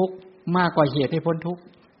ของทุกข์มากกว่าเหตุให้พ้นทุกข์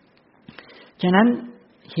ฉะนั้น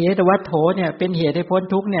เหตุวัฏโถเนี่ยเป็นเหตุให้พ้น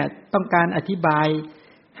ทุกข์เนี่ยต้องการอธิบาย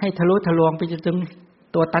ให้ทะลุทะลวงไปจนถึง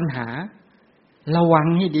ตัวตัณหาระวัง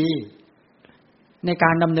ให้ดีในก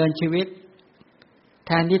ารดำเนินชีวิตแ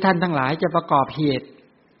ทนที่ท่านทั้งหลายจะประกอบเหตุ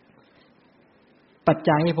ปัจ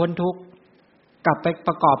จัยให้พ้นทุกข์กลับไปป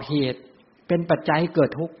ระกอบเหตุเป็นปัจจัยให้เกิด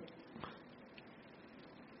ทุกข์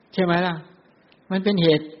ใช่ไหมล่ะมันเป็นเห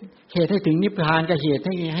ตุให้ถึงนิพพานกับเหตุ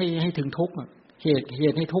ให้ถึงทุกข์เห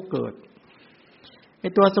ตุให้ทุกข์เกิดไอ้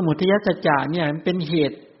ตัวสมุทัยสัจจะเนี่ยมันเป็นเห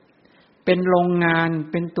ตุเป็นโรงงาน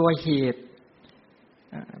เป็นตัวเหตุ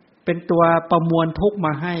เป็นตัวประมวลทุกข์ม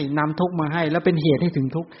าให้นำทุกข์มาให้แล้วเป็นเหตุให้ถึง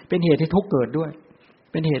ทุกข์เป็นเหตุให้ทุกข์เกิดด้วย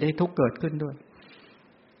เป็นเหตุให้ทุกข์เกิดขึ้นด้วย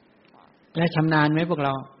และชำนาญไหมพวกเร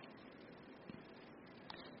า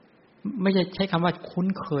ไม่ใช่คำว่าคุ้น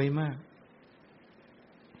เคยมาก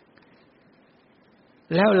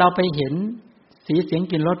แล้วเราไปเห็นสีเสียง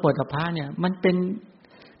กลิ่นรสโผฏฐัพพะเนี่ยมันเ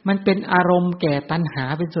ป็นอารมณ์แก่ตัณหา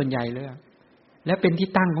เป็นส่วนใหญ่เลยและเป็นที่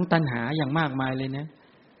ตั้งของตัณหาอย่างมากมายเลยนะ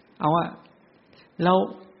เอาว่าเรา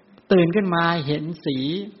ตื่นขึ้นมาเห็นสี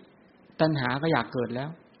ตัณหาก็อยากเกิดแล้ว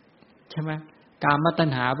ใช่ไหมกามตัณ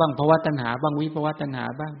หาบ้างภวตัณหาบ้างวิภวตัณหา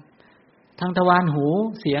บ้างทางทวารหู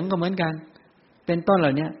เสียงก็เหมือนกันเป็นต้นเหล่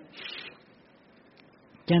านี้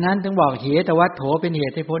ฉะนั้นถึงบอกเหตุวัฏโถเป็นเห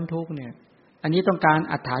ตุให้พ้นทุกข์เนี่ยอันนี้ต้องการ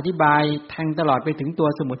อธิบายแทงตลอดไปถึงตัว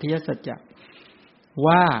สมุทัยสัจจะ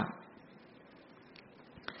ว่า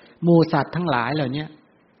หมู่สัตว์ทั้งหลายเหล่านี้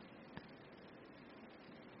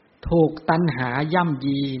ถูกตัณหาย่ำ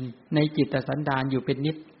ยีในจิตสันดานอยู่เป็น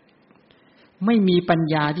นิจไม่มีปัญ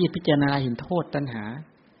ญาที่พิจารณาเห็นโทษตัณหา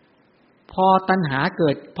พอตัณหาเกิ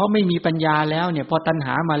ดเพราะไม่มีปัญญาแล้วเนี่ยพอตัณห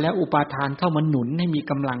ามาแล้วอุปาทานเข้ามาหนุนให้มี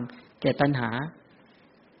กำลังแก่ตัณหา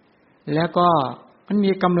แล้วก็มัน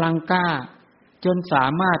มีกำลังกล้าจนสา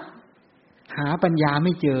มารถหาปัญญาไ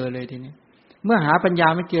ม่เจอเลยทีนี้เมื่อหาปัญญา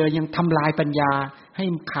ไม่เจอยังทำลายปัญญาให้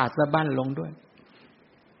ขาดสะบั้นลงด้วย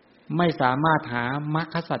ไม่สามารถหามร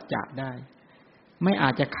รคสัจจะได้ไม่อา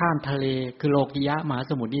จจะข้ามทะเลคือโลกิยะมหา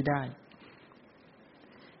สมุทรนี้ได้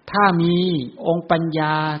ถ้ามีองค์ปัญญ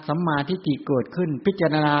าสัมมาทิฏฐิเกิดขึ้นพิจา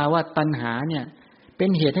รณาว่าตัณหาเนี่ยเป็น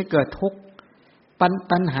เหตุให้เกิดทุกข์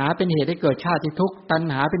ตัณหาเป็นเหตุให้เกิดชาติทุกข์ตัณ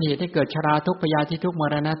หาเป็นเหตุให้เกิดชราทุกข์พยาธิทุกข์ม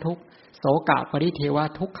รณะทุกข์โศกะปริเทวะ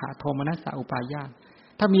ทุกขโทมนัสสะอุปาญาต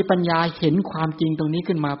ถ้ามีปัญญาเห็นความจริงตรงนี้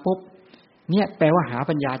ขึ้นมาปุ๊บเนี่ยแปลว่าหา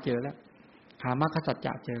ปัญญาเจอแล้วหามรรคสัจจ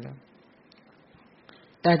ะเจอแล้ว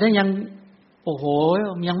แต่ถ้ายังโอ้โห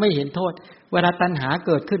ยังไม่เห็นโทษเวลาตัณหาเ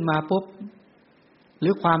กิดขึ้นมาปุ๊บหรื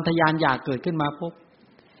อความทะยานอยากเกิดขึ้นมาปุ๊บ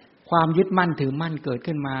ความยึดมั่นถือมั่นเกิด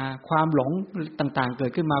ขึ้นมาความหลงต่างๆเกิ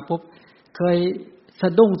ดขึ้นมาปุ๊บเคยส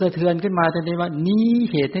ะดุ้งสะเทือนขึ้นมาทันทีว่านี้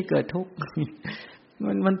เหตุให้เกิดทุกข์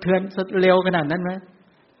มันเทือนเร็วขนาดนั้นไหม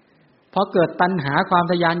พอเกิดตัณหาความ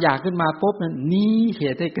ทะยานอยากขึ้นมาปุ๊บนี้เห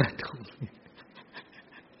ตุให้เกิดทุกข์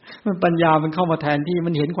มันปัญญามันเข้ามาแทนที่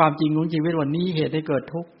มันเห็นความจริงของชีวิตว่านี้เหตุให้เกิด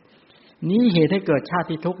ทุกข์นี้เหตุให้เกิดชา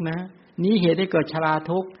ติทุกข์นะนี้เหตุให้เกิดชรา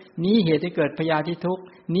ทุกข์นี้เหตุให้เกิดพยาธิทุกข์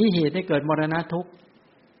นี้เหตุให้เกิดมรณะทุกข์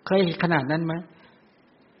เคยขนาดนั้นไหม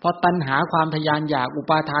พอตัณหาความทะยานอยากอุ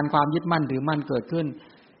ปาทานความยึดมั่นถือมั่นเกิดขึ้น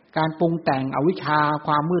การปรุงแต่งอวิชชาค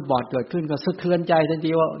วามมืดบอดเกิดขึ้นก็สะเทือนใจทัน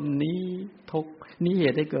ทีว่านี้ทุกข์นี้เห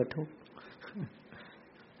ตุให้เกิดทุกข์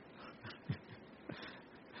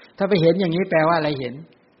ถ้าไปเห็นอย่างนี้แปลว่าอะไรเห็น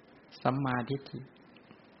สัมมาทิฏฐิ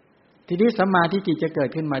ทีนี้สัมมาทิฏฐิจะเกิด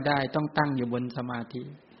ขึ้นมาได้ต้องตั้งอยู่บนสมาธิ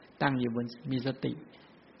ตั้งอยู่บนมีสติ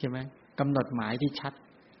ใช่ไหมกำหนดหมายที่ชัด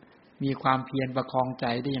มีความเพียรประคองใจ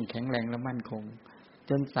ได้อย่างแข็งแรงและมั่นคง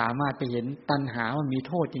จนสามารถไปเห็นตัณหามันมี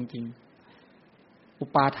โทษจริงๆอุ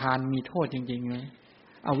ปาทานมีโทษจริงๆไหม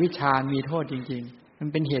อวิชชามีโทษจริงๆมัน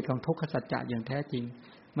เป็นเหตุของทุกขสัจจะอย่างแท้จริง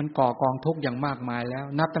มันก่อกองทุกข์อย่างมากมายแล้ว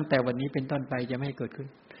นับตั้งแต่วันนี้เป็นต้นไปจะไม่ให้เกิดขึ้น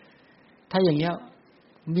ถ้าอย่างเงี้ย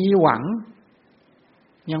มีหวัง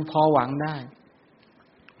ยังพอหวังได้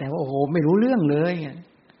แต่ว่าโอ้โหไม่รู้เรื่องเลยไง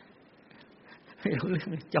ไม่รู้เรื่อง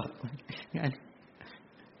จบงั้น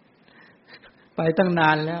ไปตั้งนา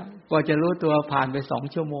นแล้วกว่าจะรู้ตัวผ่านไป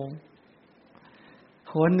2 ชั่วโมง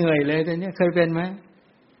โหเหนื่อยเลยแต่เนี้ยเคยเป็นไหม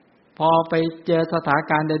พอไปเจอสถาน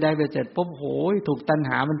การณ์ใดๆไปเสร็จปุ๊บโหยถูกตัณ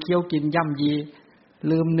หามันเคี้ยวกินย่ำยี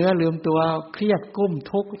ลืมเนื้อลืมตัวเครียดกุ้ม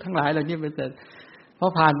ทุกข์ทั้งหลายเหล่านี้ไปเสร็จพอ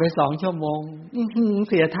ผ่านไป2 ชั่วโมง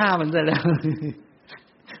เสียท่ามันซะแล้ว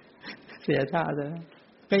เสียท่าซะแล้ว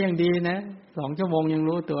ก็ยังดีนะ2 ชั่วโมงยัง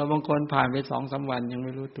รู้ตัวบางคนผ่านไป 2-3 วันยังไ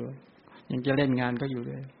ม่รู้ตัวยังจะเล่นงานก็อยู่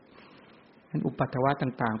เลยนั่นอุปัฏฐวะ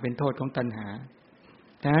ต่างๆเป็นโทษของตัณหา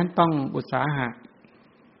ดังนั้นต้องอุตสา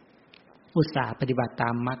ห์ปฏิบัติตา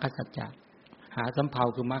มมรรคสัจจะหาสำเภา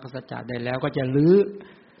คือมรรคสัจจะได้แล้วก็จะลื้อ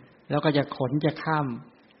แล้วก็จะขนจะข้าม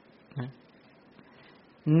นะ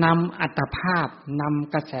นำอัตภาพน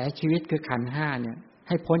ำกระแสชีวิตคือขันธ์5เนี่ยใ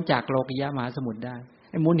ห้พ้นจากโลกิยะมหาสมุทรได้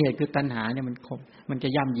ไอ้มูลเหตุคือตัณหาเนี่ยมันจะ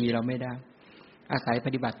ย่ำยีเราไม่ได้อาศัยป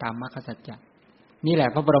ฏิบัติตามมรรคสัจจะนี่แหละ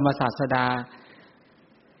พระบรมศาสดา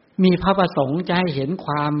มีพระประสงค์จะให้เห็นค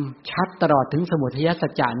วามชัดตลอดถึงสมุทัยสั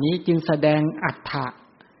จจานี้จึงแสดงอัฏฐะ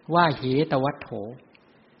ว่าเหตวัฏโถ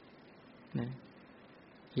นะ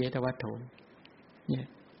เหตวัฏโถเนี่ย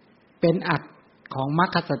เป็นอัฏของมร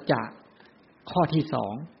รคสัจจะข้อที่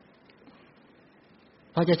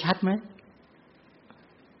2พอจะชัดไหม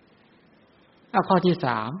ข้อที่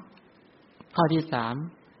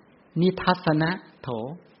3นิทัศนะโถ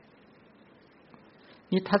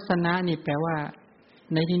นิทัศนะนี่แปลว่า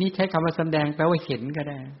ในที่นี้ใช้คำว่าแสดงแปลว่าเห็นก็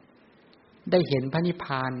ได้เห็นพระนิพพ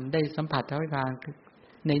านได้สัมผัสพระนิพพาน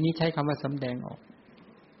ในนี้ใช้คำว่าสำแดงออก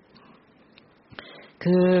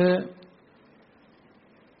คือ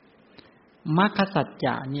มรรคสัจจ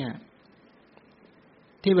ะเนี่ย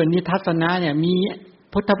ที่เป็นนิทัศนะเนี่ยมี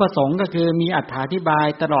พุทธประสงค์ก็คือมีอธิบาย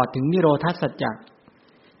ตลอดถึงนิโรธสัจจะ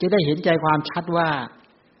จะได้เห็นใจความชัดว่า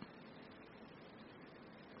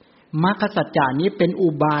มรรคสัจจานี้เป็นอุ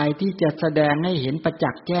บายที่จะแสดงให้เห็นประ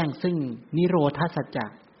จักษ์แจ้งซึ่งนิโรธสัจจะ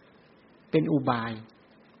เป็นอุบาย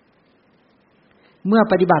เมื่อ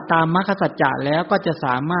ปฏิบัติตามมรรคสัจจะแล้วก็จะส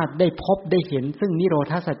ามารถได้พบได้เห็นซึ่งนิโร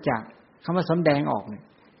ธสัจจะคำว่าสำแดงออกเนี่ย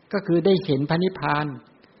ก็คือได้เห็นพระนิพพาน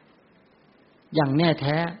อย่างแน่แ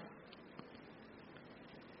ท้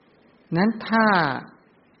นั้นถ้า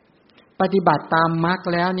ปฏิบัติตามมรรค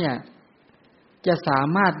แล้วเนี่ยจะสา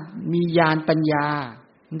มารถมีญาณปัญญา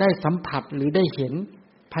ได้สัมผัสหรือได้เห็น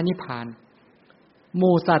พระนิพพานห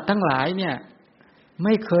มู่สัตว์ทั้งหลายเนี่ยไ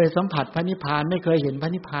ม่เคยสัมผัสพระนิพพานไม่เคยเห็นพระ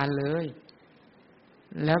นิพพานเลย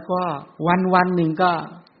แล้วก็วันๆหนึ่งก็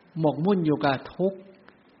หมกมุ่นอยู่กับทุกข์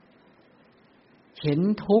เห็น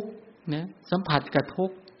ทุกข์นะสัมผัสกับทุก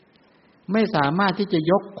ข์ไม่สามารถที่จะ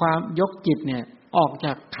ยกจิตเนี่ยออกจ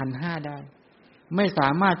ากขันธ์5ได้ไม่สา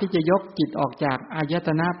มารถที่จะยกจิตออกจากอายต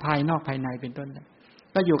นะภายนอกภายในเป็นต้นได้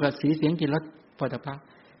ก็อยู่กับสีเสียงกลิ่นรสโผฏฐัพพะ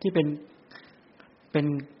ที่เ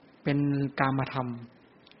ป็นกามธรรม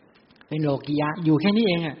เป็นโลกิยะอยู่แค่นี้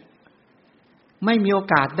เองอ่ะไม่มีโอ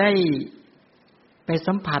กาสได้ไป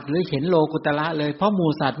สัมผัสหรือเห็นโลกุตระเลยเพราะห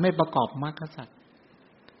มู่สัตว์ไม่ประกอบมรรคสัจ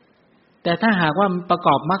แต่ถ้าหากว่าประก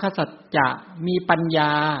อบมรรคสัจจะมีปัญญ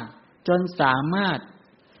าจนสามารถ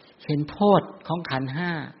เห็นโทษของขันธ์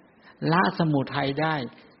5ละสมุทัยได้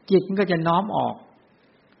จิตมันก็จะน้อมออก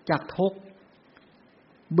จากทุกข์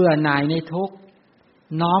เบื่อหน่ายในทุกข์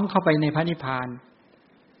น้อมเข้าไปในพระนิพพาน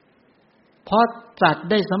เพราะสัตว์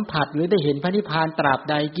ได้สัมผัสหรือได้เห็นพระนิพพานตราบ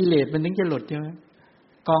ใดกิเลสมันถึงจะหลุดใช่ไหม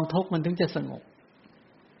กองทุกข์มันถึงจะสงบ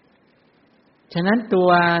ฉะนั้นตัว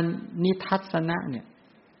นิทัศนะเนี่ย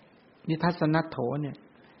นิทัศนโถเนี่ย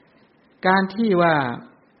การที่ว่า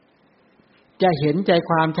จะเห็นใจ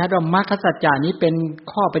ความชัดว่ามรรคสัจจานี้เป็น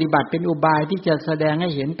ข้อปฏิบัติเป็นอุบายที่จะแสดงให้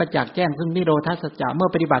เห็นประจักษ์แจ้งซึ่งนิโรธสัจจะเมื่อ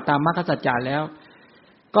ปฏิบัติตามมรรคสัจจะแล้ว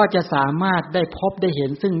ก็จะสามารถได้พบได้เห็น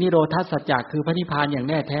ซึ่งนิโรธสัจจะคือพระนิพพานอย่าง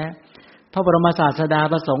แน่แท้พระบรมศาสดา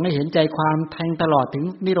ประสงค์ให้เห็นใจความแทงตลอดถึง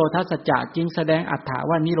นิโรธสัจจะจึงแสดงอัฏฐะ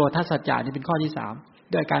ว่านิโรธสัจจะนี่เป็นข้อที่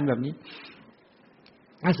3ด้วยการแบบนี้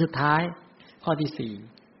อันสุดท้ายข้อที่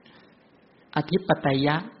4อธิปไตย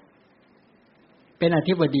ะเป็นอ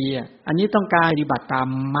ธิบดีอันนี้ต้องการปฏิบัติตาม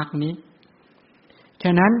มรรคนี้ฉ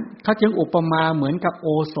ะนั้นเขาจึงอุปมาเหมือนกับโอ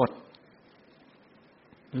สถ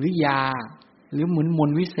หรือยาหรือม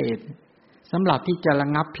นต์วิเศษสำหรับที่จะระ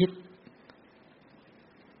งับพิษ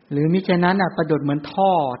หรือมิฉะนั้นประดุจเหมือนท่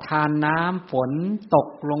อทานน้ำฝนตก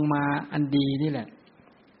ลงมาอันดีนี่แหละ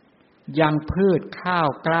ยังพืชข้าว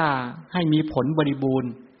กล้าให้มีผลบริบูร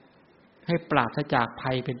ณ์ให้ปราศจาก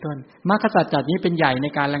ภัยเป็นต้นมรรคสัจจะนี้เป็นใหญ่ใน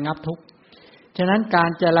การระงับทุกข์ฉะนั้นการ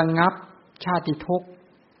จะระงับชาติทุกข์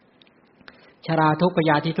ชราทุกข์พ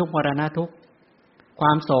ยาธิทุกข์มรณะทุกข์คว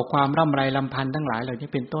ามโศกความร่ำไรรำพันทั้งหลายเหล่านี้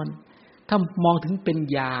เป็นต้นถ้ามองถึงเป็น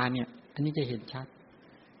ยาเนี่ยอันนี้จะเห็นชัด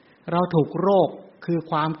เราถูกโรคคือ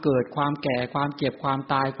ความเกิดความแก่ความเจ็บความ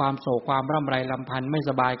ตายความโศกความร่ำไรรำพันไม่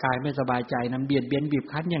สบายกายไม่สบายใจนั้นเบียดเบียนบีบ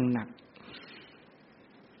คั้นอย่างหนัก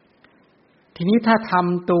ทีนี้ถ้าท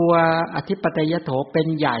ำตัวอธิปไตยโถเป็น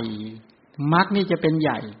ใหญ่มรรคนี่จะเป็นให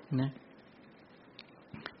ญ่นะ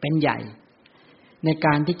เป็นใหญ่ในก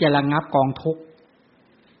ารที่จะระงับกองทุกข์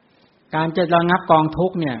การจะระงับกองทุ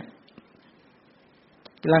กข์เนี่ย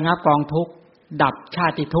ระงับกองทุกข์ ดับชา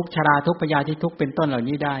ติทุกข์ชราทุกข์พยาธิทุกข์เป็นต้นเหล่า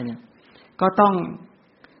นี้ได้เนี่ยก็ต้อง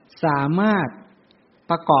สามารถ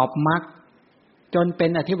ประกอบมรรคจนเป็น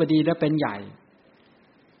อธิบดีและเป็นใหญ่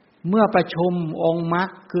เมื่อประชุมองค์มรรค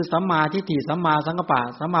คือสัมมาทิฏฐิสัมมาสังกัปปะ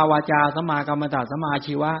สัมมาวาจาสัมมากัมมันตะสัมมา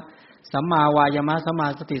ชีวะสัมมาวายามะสัมมา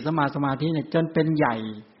สติสัมมาสมาธิเนี่ยจนเป็นใหญ่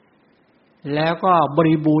แล้วก็บ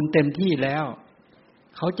ริบูรณ์เต็มที่แล้ว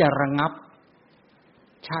เขาจะระงับ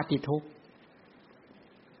ชาติทุกข์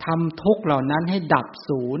ทำทุกข์เหล่านั้นให้ดับ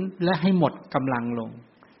ศูนย์และให้หมดกำลังลง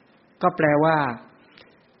ก็แปลว่า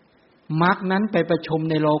มรรคนั้นไปประชุม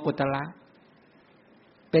ในโลกุตระ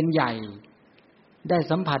เป็นใหญ่ได้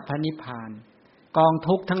สัมผัสพระนิพพานกอง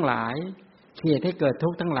ทุกข์ทั้งหลายเหตุให้เกิดทุ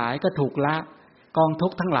กข์ทั้งหลายก็ถูกละกองทุ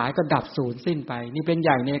กข์ทั้งหลายก็ดับสูญสิ้นไปนี่เป็นให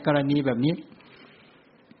ญ่ในกรณีแบบนี้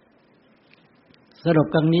สรุป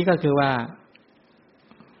ตรงนี้ก็คือว่า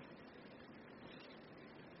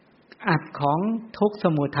อัดของทุกข์ส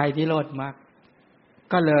มุทัยนิโรธมรรค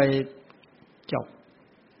ก็เลยจบ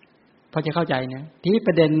พอจะเข้าใจนะที่ป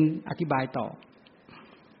ระเด็นอธิบายต่อ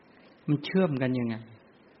มันเชื่อมกันยังไง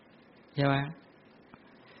ใช่ไหม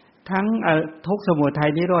ทั้งทุกข์สมุทั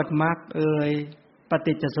ยนิโรธมรรคป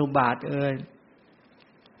ฏิจจสมุปบาท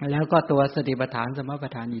แล้วก็ตัวสติปัฏฐานสมปั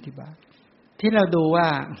ฏฐานอิทธิบาทที่เราดูว่า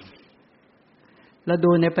เรา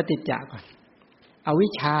ดูในปฏิจจ์ก่อนอวิ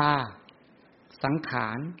ชชาสังขา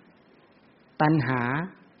รตัณหา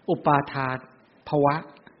อุปาทานภวะ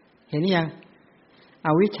เห็นยังอ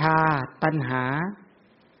วิชชาตัณหา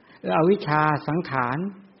อวิชชาสังขาร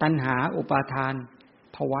ตัณหาอุปาทาน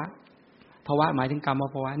ภวะภวะหมายถึงกรรม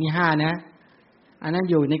ภวะนี่5นะอันนั้น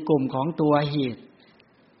อยู่ในกลุ่มของตัวเหตุ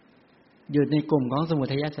อยู่ในกลุ่มของสมุ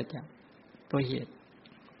ทัยสัจจะตัวเหตุ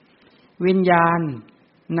วิญญาณ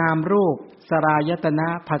นามรูปสลายตนะ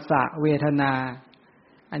ผัสสะเวทนา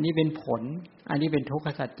อันนี้เป็นผลอันนี้เป็นทุกข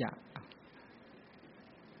สัจจะ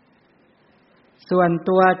ส่วน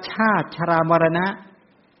ตัวชาติชรามรณะ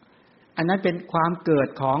อันนั้นเป็นความเกิด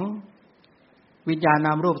ของวิญญาณน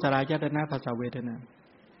ามรูปสลายตนะผัสสะเวทนา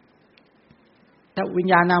ถ้าวิญ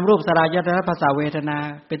ญาณนามรูปสลายตนะผัสสะเวทนา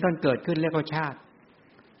เป็นต้นเกิดขึ้นเรียกว่าชาติ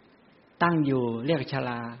ตั้งอยู่เรียกชร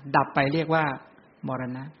าดับไปเรียกว่ามร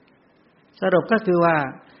ณะสรุปก็คือว่า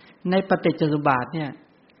ในปฏิจจสมุปบาทเนี่ย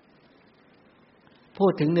พู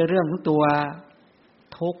ดถึงในเรื่องของตัว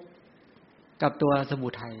ทุกข์กับตัวสมุ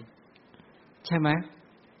ทัยใช่ไหม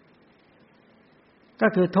ก็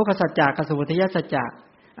คือทุกขสัจจะกับสมุทัยสัจจะ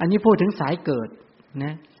อันนี้พูดถึงสายเกิดน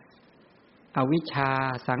ะอวิชชา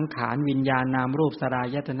สังขารวิญญาณนามรูปสลา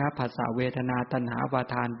ยตนะผัสสะเวทนาตัณหาอุปา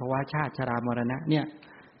ทานภวะชาติชรามรณะเนี่ย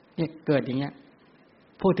เกิดอย่างเงี้ย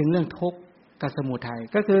พูดถึงเรื่องทุกข์กับสมุทัย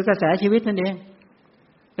ก็คือกระแสชีวิตนั่นเอง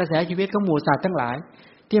กระแสชีวิตของหมู่สัตว์ทั้งหลาย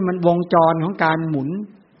ที่มันวงจรของการห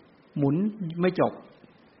มุนไม่จบ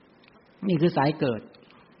นี่คือสายเกิด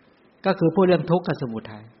ก็คือพูดเรื่องทุกข์กับสมุ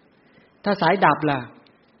ทัยถ้าสายดับล่ะ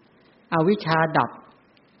อวิชชาดับ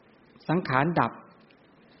สังขารดับ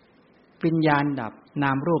วิญญาณดับน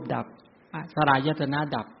ามรูปดับสลายตนะ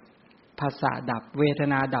ดับภาษาดับเวท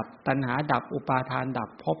นาดับตัณหาดับอุปาทานดับ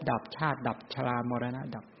ภพดับชาติดับชรามรณะ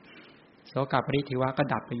ดับโสกปริเทวะก็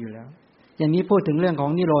ดับไปอยู่แล้วอย่างนี้พูดถึงเรื่องขอ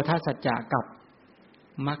งนิโรธาสัจจะกับ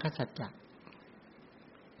มรรคสัจจะ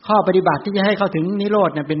ข้อปฏิบัติที่จะให้เข้าถึงนิโรธ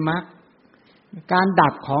เนี่ยเป็นมรรคการดั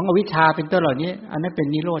บของอวิชชาเป็นต้นเหล่านี้อันนั้นเป็น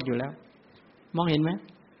นิโรธอยู่แล้วมองเห็นไหม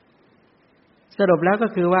สรุปแล้วก็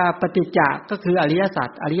คือว่าปฏิจจะก็คืออริยสัจ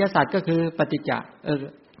อริยสัจก็คือปฏิจจะ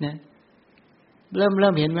เนี่ยเ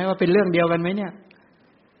ริ่มเห็นไหมว่าเป็นเรื่องเดียวกันไหมเนี่ย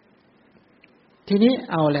ทีนี้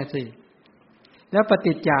เอาแหละสิแล้วป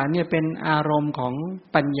ฏิจจาเนี่ยเป็นอารมณ์ของ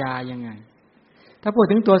ปัญญายังไงถ้าพูด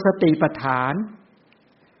ถึงตัวสติปัฏฐาน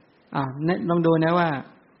ลองดูนะว่า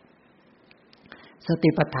สติ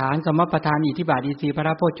ปัฏฐานสมปัฏฐานอิทธิบาทอินทรีย์พร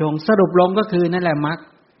ะโพชฌงค์สรุปลงก็คือนั่นแหละมรรค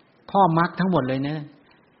ข้อมรรคทั้งหมดเลยนะ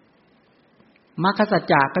มรรคสัจ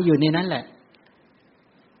จะก็อยู่ในนั้นแหละ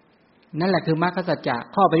นั่นแหละคือมรรคสัจจะ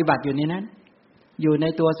ข้อปฏิบัติอยู่ในนั้นอยู่ใน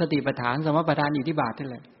ตัวสติปัฏฐานสมปัฏฐานอิทธิบาทนั่น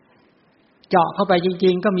แหละเจาะเข้าไปจริ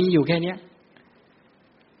งๆก็มีอยู่แค่นี้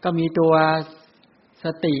ก็มีตัวส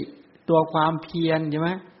ติตัวความเพียรใช่ไหม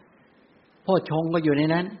โพชฌงค์ก็อยู่ใน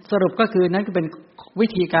นั้นสรุปก็คือนั้นก็เป็นวิ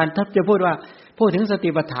ธีการถ้าจะพูดว่าพูดถึงสติ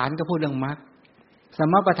ปัฏฐานก็พูดเรื่องมรรคส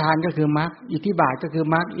มปัฏฐานก็คือมรรคอิทธิบาทก็คือ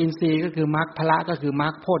มรรคอินทรีย์ก็คือมรรคพละก็คือมรร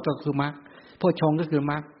คโพชฌงค์ก็คือมรรคโพชฌงค์ก็คือ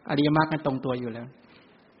มรรคอริยมรรคกันตรงตัวอยู่แล้ว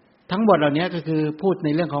ทั้งหมดเหล่านี้ก็คือพูดใน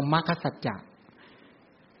เรื่องของมรรคสัจจะ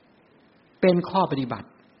เป็นข้อปฏิบัติ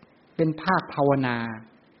เป็นภาคภาวนา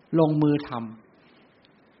ลงมือท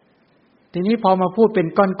ำทีนี้พอมาพูดเป็น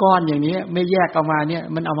ก้อนๆอย่างนี้ไม่แยกออกมาเนี่ย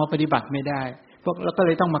มันเอามาปฏิบัติไม่ได้พวกเราก็เล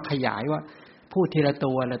ยต้องมาขยายว่าพูดทีละ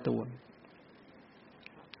ตัวละตัว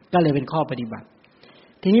ก็เลยเป็นข้อปฏิบัติ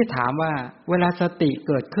ทีนี้ถามว่าเวลาสติ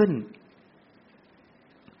เกิดขึ้น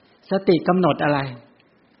สติกำหนดอะไร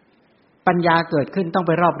ปัญญาเกิดขึ้นต้องไ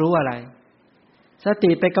ปรอบรู้อะไรสติ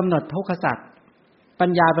ไปกำหนดทุกขสัจปัญ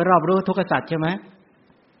ญาไปรอบรู้ทุกขสัจใช่ไหม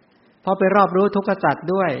พอไปรอบรู้ทุกขสัจ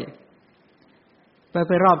ด้วย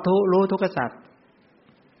ไปรอบรู้ทุกขสัจ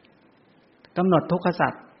กำหนดทุกขสั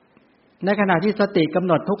จในขณะที่สติกำ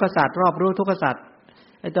หนดทุกขสัจรอบรู้ทุกขสัจ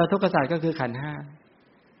ไอ้ตัวทุกขสัจก็คือขันธ์ห้า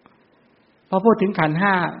พอพูดถึงขันธ์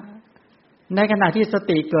ห้าในขณะที่ส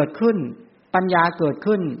ติเกิดขึ้นปัญญาเกิด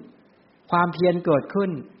ขึ้นความเพียรเกิดขึ้น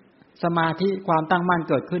สมาธิความตั้งมั่น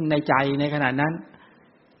เกิดขึ้นในใจในขณะนั้น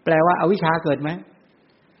แปลว่าอวิชชาเกิดไหม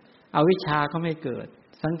อวิชชาก็ไม่เกิด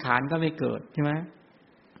สังขารก็ไม่เกิดใช่ไหม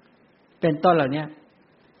เป็นต้นเหล่านี้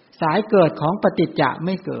สายเกิดของปฏิจจะไ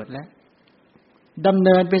ม่เกิดแล้วดำเ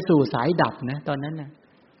นินไปสู่สายดับนะตอนนั้นนะ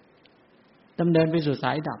ดำเนินไปสู่ส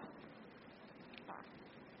ายดับ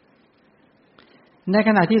ในข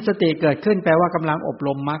ณะที่สติเกิดขึ้นแปลว่ากำลังอบร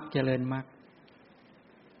มมรรคเจริญมรรค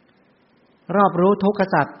รอบรู้ทุกข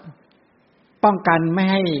สัจป้องกันไม่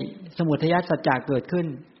ให้สมุทัยสัจจะเกิดขึ้น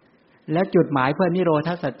และจุดหมายเพื่อนิโรธ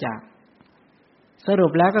สัจจะสรุ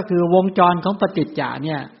ปแล้วก็คือวงจรของปฏิจจะเ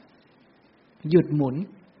นี่ยหยุดหมุน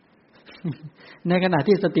ในขณะ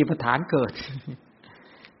ที่สติปัฏฐานเกิด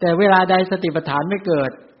แต่เวลาใดสติปัฏฐานไม่เกิ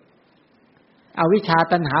ดอวิชชา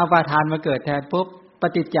ตัณหาอุปาทานมาเกิดแทนปุ๊บป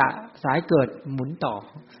ฏิจจะสายเกิดหมุนต่อ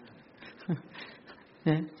น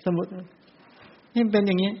ะสมมุตินี่เป็นอ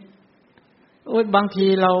ย่างนี้บางที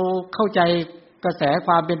เราเข้าใจกระแสค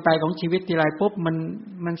วามเป็นไปของชีวิตทีไรปุ๊บ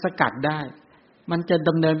มันสกัดได้มันจะด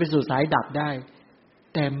ำเนินไปสู่สายดับได้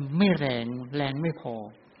แต่ไม่แรงไม่พอ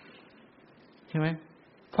ใช่ไหม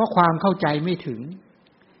เพราะความเข้าใจไม่ถึง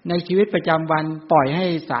ในชีวิตประจำวันปล่อยให้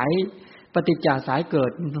สายปฏิจจสายเกิ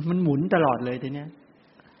ดมันหมุนตลอดเลยทีเนี้ย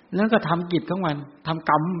แล้วก็ทำกิจของมันทำ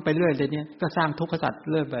กรรมไปเรื่อยเลยเนี่ยก็สร้างทุกขสัจ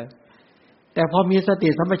เรื่อยไปแต่พอมีสติ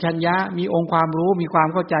สัมปชัญญะมีองค์ความรู้มีความ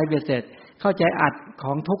เข้าใจเบ็ดเสร็จเข้าใจอัดข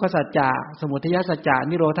องทุกขสัจจะสมุทัยสัจจะ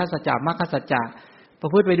นิโรธสัจจะมรรคสัจจะประ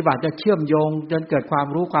พฤติปฏิบัติจะเชื่อมโยงจนเกิดความ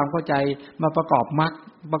รู้ความเข้าใจมาประกอบมรรค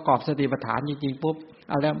ประกอบสติปัฏฐานจริงๆปุ๊บ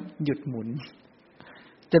เอาแล้วหยุดหมุน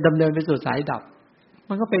จะดำเนินไปสู่สายดับ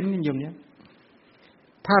มันก็เป็นอย่างนี้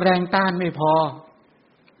ถ้าแรงต้านไม่พอ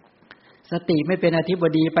สติไม่เป็นอธิบ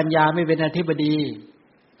ดีปัญญาไม่เป็นอธิบดี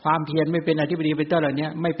ความเพียรไม่เป็นอธิบดีเป็นต้นเหล่านี้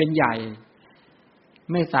ไม่เป็นใหญ่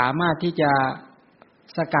ไม่สามารถที่จะ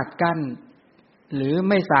สกัดกั้นหรือ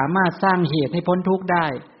ไม่สามารถสร้างเหตุให้พ้นทุกข์ได้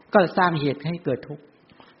ก็สร้างเหตุให้เกิดทุกข์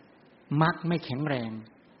มรรคไม่แข็งแรง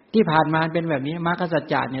ที่ผ่านมาเป็นแบบนี้มรรคสัจ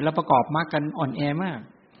จะเนี่ยเราประกอบมรรคกันอ่อนแอมาก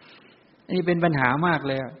อันนี้เป็นปัญหามาก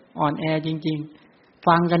เลยอ่อนแอจริงๆ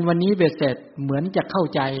ฟังกันวันนี้เบ็ดเสร็จเหมือนจะเข้า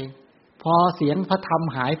ใจพอเสียงพระธรรม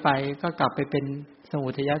หายไปก็กลับไปเป็นสมุ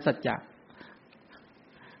ทัยสัจจะ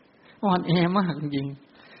อ่อนแอมากจริง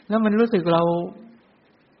แล้วมันรู้สึกเรา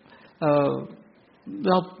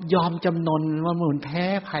ยอมจำนนว่าเหมือนแพ้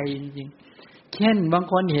ภัยจริงๆเช่นบาง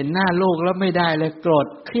คนเห็นหน้าลูกแล้วไม่ได้เลยโกรธ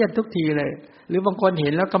เครียดทุกทีเลยหรือบางคนเห็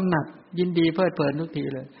นแล้วกำหนัดยินดีเพลิดเพลินทุกที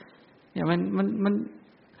เลยเนี่ย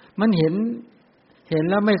มันเห็น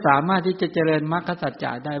แล้วไม่สามารถที่จะเจริญมรรคสัจจ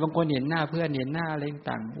ะได้บางคนเห็นหน้าเพื่อนเห็นหน้าอะไร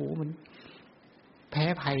ต่างๆโอ้มันแพ้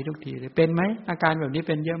ภัยทุกทีเลยเป็นไหมอาการแบบนี้เ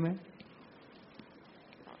ป็นเยอะไหม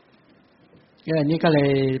อันนี้ก็เล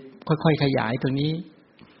ยค่อยๆขยายตรงนี้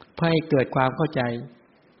เพื่อให้เกิดความเข้าใจ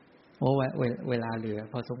โอ้เวลาเหลือ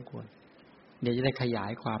พอสมควรเดี๋ยวจะได้ขยา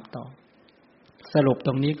ยความต่อสรุปต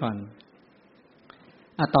รงนี้ก่อน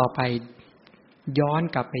ต่อไปย้อน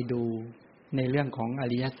กลับไปดูในเรื่องของอ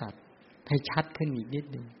ริยสัจให้ชัดขึ้นอีกนิด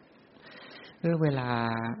นึงเวลา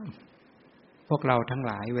พวกเราทั้งห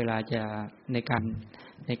ลายเวลาจะใน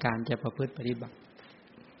การจะประพฤติปฏิบัติ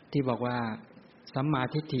ที่บอกว่าสัมมา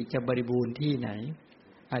ทิฏฐิจะบริบูรณ์ที่ไหน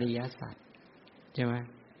อริยสัจใช่ไหม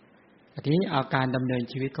ทีนี้เอาการดำเนิน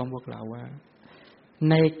ชีวิตของพวกเราว่า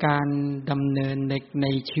ในการดำเนินใน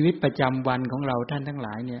ชีวิตประจำวันของเราท่านทั้งหล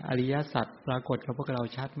ายเนี่ยอริยสัจปรากฏกับพวกเรา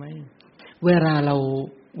ชัดไหมเวลา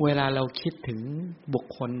เราคิดถึงบุค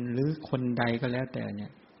คลหรือคนใดก็แล้วแต่เนี่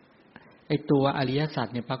ยไอ้ตัวอริยสัจ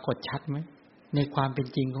เนี่ยปรากฏชัดไหมในความเป็น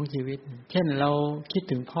จริงของชีวิตเช่นเราคิด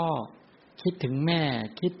ถึงพ่อคิดถึงแม่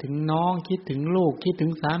คิดถึงน้องคิดถึงลูกคิดถึ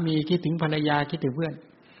งสามีคิดถึงภรรยาคิดถึงเพื่อน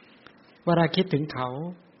เวลาคิดถึงเขา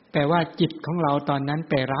แปลว่าจิตของเราตอนนั้น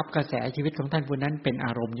ไปรับกระแสชีวิตของท่านผู้นั้นเป็นอ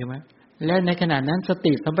ารมณ์ใช่ไหมและในขณะนั้นส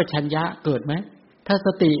ติสัมปชัญญะเกิดไหมถ้าส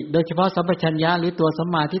ติโดยเฉพาะสัมปชัญญะหรือตัวสัม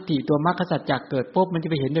มาทิฏฐิตัวมรรคสัจจะเกิดปุ๊บมันจะ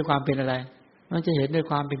ไปเห็นด้วยความเป็นอะไรมันจะเห็นด้วย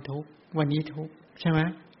ความเป็นทุกข์วันนี้ทุกข์ใช่ไหม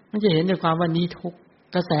มันจะเห็นด้วยความวันนี้ทุกข์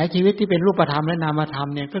กระแสชีวิตที่เป็นรูปธรรมและนามธรรม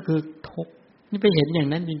เนี่ยก็คือทุกข์นี่ไปเห็นอย่าง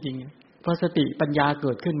นั้นจริง พอสติปัญญาเ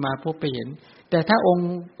กิดขึ้นมาพบไปเห็นแต่ถ้าอง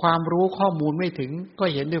ค์ความรู้ข้อมูลไม่ถึงก็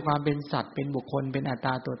เห็นด้วยความเป็นสัตว์เป็นบุคคลเป็นอัตต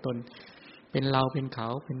าตัวตนเป็นเราเป็นเขา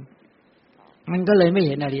เป็นมันก็เลยไม่เ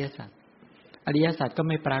ห็นอริยสัจอริยสัจก็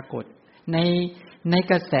ไม่ปรากฏใน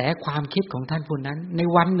กระแสความคิดของท่านผู้นั้นใน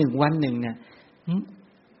วันหนึ่งเนี่ย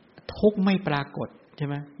ทุกข์ไม่ปรากฏใช่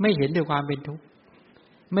ไหมไม่เห็นด้วยความเป็นทุกข์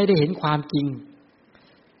ไม่ได้เห็นความจริง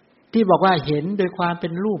ที่บอกว่าเห็นโดยความเป็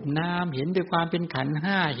นรูปนามเห็นโดยความเป็นขันธ์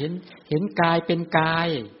ห้าเห็นกายเป็นกาย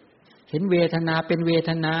เห็นเวทนาเป็นเว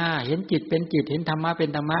ทนาเห็นจิตเป็นจิตเห็นธรรมะเป็น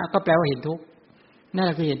ธรรมะก็แปลว่าเห็นทุกข์นั่นแห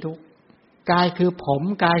ละคือเห็นทุกข์กายคือผม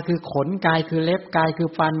กายคือขนกายคือเล็บกายคือ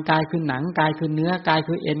ฟันกายคือหนังกายคือเนื้อกาย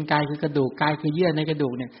คือเอ็นกายคือกระดูกกายคือเยื่อในกระดู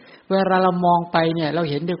กเนี่ยเวลาเรามองไปเนี่ยเรา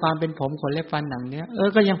เห็นด้วยความเป็นผมขนเล็บฟันหนังเนื้อ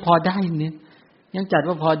ก็ยังพอได้เนี่ยยังจัด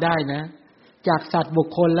ว่าพอได้นะจากสัตว์บุค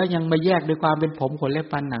คลแล้วยังมาแยกด้วยความเป็นผมขนเล็บ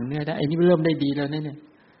ฟันหนังเนื้อได้ไอ้นี่เริ่มได้ดีแล้วเนี่ย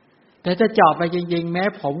แต่ถ้าเจาะไปจริงๆแม้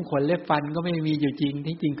ผมขนเล็บฟันก็ไม่มีอยู่จริง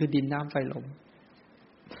ที่จริงคือดินน้ำไฟลม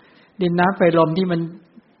ดินน้ำไฟลมที่มัน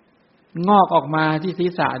งอกออกมาที่ศีร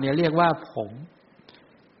ษะเนี่ยเรียกว่าผม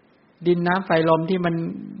ดินน้ำไฟลมที่มัน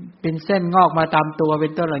เป็นเส้นงอกมาตามตัวเป็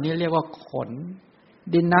นต้นเหล่านี้เรียกว่าขน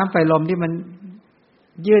ดินน้ำไฟลมที่มัน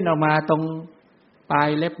ยื่นออกมาตรงปลาย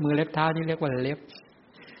เล็บมือเล็บเท้านี่เรียกว่าเล็บ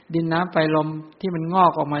ดินน้ำไฟลมที่มันงอ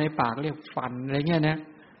กออกมาในปากเรียกฟันอะไรเงี้ยนะ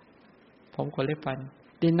ผมขนเล็บฟัน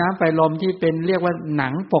ดินน้ำไฟลมที่เป็นเรียกว่าหนั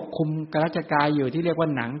งปกคลุมกระจกายอยู่ที่เรียกว่า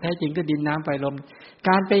หนังแท้จริงก็ดินน้ำไฟลมก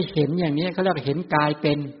ารไปเห็นอย่างนี้เขาเรียกเห็นกายเ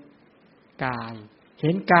ป็นกายเ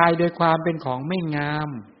ห็นกายโดยความเป็นของไม่งาม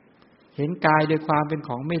เห็นกายโดยความเป็นข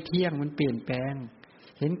องไม่เที่ยงมันเปลี่ยนแปลง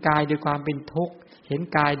เห็นกายโดยความเป็นทุกข์เห็น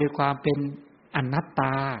กายโดยความเป็นอนัตต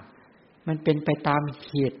ามันเป็นไปตาม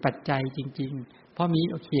เหตุปัจจัยจริงๆเพราะมี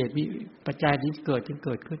เหตุมีปัจจัยที่เกิดจึงเ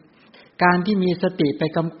กิดขึ้นการที่มีสติไป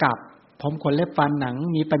กำกับผมขนเล็บฟันหนัง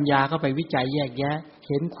มีปัญญาเข้าไปวิจัยแยกแยะ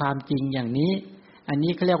เห็นความจริงอย่างนี้อัน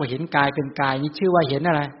นี้เขาเรียกว่าเห็นกายเป็นกายนี่ชื่อว่าเห็น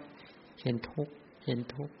อะไรเห็นทุกข์เห็น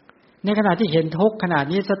ทุกข์ในขณะที่เห็นทุกข์ขณะ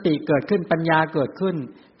นี้สติเกิดขึ้นปัญญาเกิดขึ้น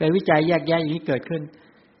ไปวิจัยแยกแยะอย่างนี้เกิดขึ้น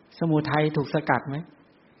สมุทัยถูกสกัดไหม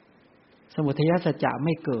สมุทัยสัจจะไ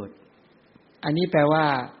ม่เกิดอันนี้แปลว่า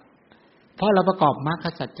เพราะเราประกอบมรรค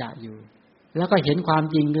สัจจะอยู่แล้วก็เห็นความ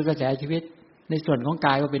จริงคือกระแสชีวิตในส่วนของก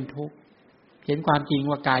ายว่าเป็นทุกข์เห็นความจริง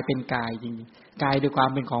ว่ากายเป็นกายจริงๆกายด้วยความ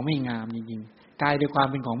เป็นของไม่งามจริงๆกายด้วยความ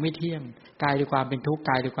เป็นของไม่เที่ยงกายด้วยความเป็นทุกข์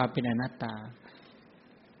กายด้วยความเป็นอนัตตา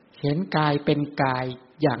เห็นกายเป็นกาย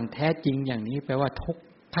อย่างแท้จริงอย่างนี้แปลว่าทุก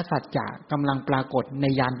ขสัจจะกำลังปรากฏใน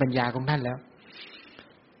ญาณปัญญาของท่านแล้ว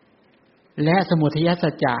และสมุทัยสั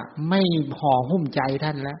จจะไม่ห่อหุ้มใจท่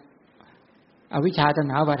านแล้วอวิชชาตัณ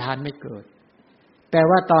หาอุปาทานไม่เกิดแปล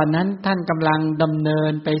ว่าตอนนั้นท่านกำลังดำเนิ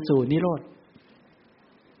นไปสู่นิโรธ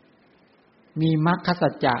มีมรรคสั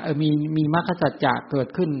จจะมีมรรคสัจจะเกิด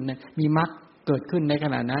ขึ้นมีมรรคเกิดขึ้นในข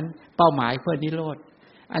ณะนั้นเป้าหมายเพื่อนิโรธ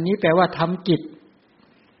อันนี้แปลว่าทำกิจ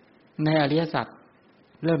ในอริยสัจ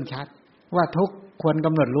เริ่มชัดว่าทุกควรก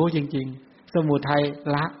ำหนดรู้จริงๆสมุทัย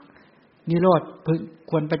ละนิโรธ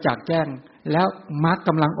ควรประจักษ์แจ้งแล้วมรรคก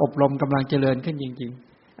ำลังอบรมกำลังเจริญขึ้นจริง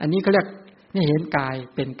ๆอันนี้เขาเรียกนี่เห็นกาย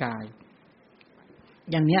เป็นกาย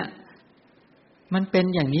อย่างเนี้ยมันเป็น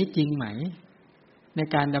อย่างนี้จริงไหมใน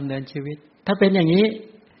การดำเนินชีวิตถ้าเป็นอย่างนี้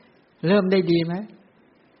เริ่มได้ดีไหม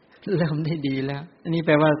เริ่มได้ดีแล้วอันนี้แป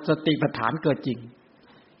ลว่าสติปัฏฐานเกิดจริง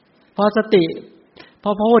พ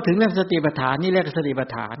อพูดถึงเรื่องสติปัฏฐานนี่เรียกสติปัฏ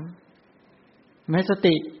ฐานแม้ส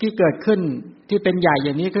ติที่เกิดขึ้นที่เป็นใหญ่อ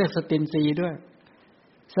ย่างนี้ก็เรียกสตินทรีย์ด้วย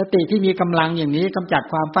สติที่มีกำลังอย่างนี้กำจัด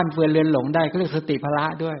ความฟั่นเฟือนเลือนหลงได้ก็เรียกสติพละ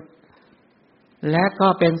ด้วยและก็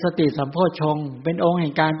เป็นสติสัมโพชฌงค์เป็นองค์แห่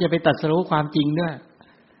งการจะไปตรัสรู้ความจริงด้วย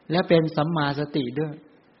และเป็นสัมมาสติด้วย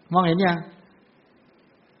มองเห็นยัง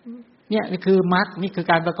เนี่ยนี่คือมรรคนี่คือ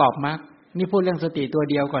การประกอบมรรคนี่พูดเรื่องสติตัว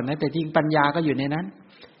เดียวก่อนนะแต่จริงปัญญาก็อยู่ในนั้น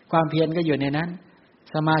ความเพียรก็อยู่ในนั้น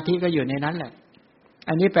สมาธิก็อยู่ในนั้นแหละ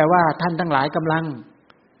อันนี้แปลว่าท่านทั้งหลายกำลัง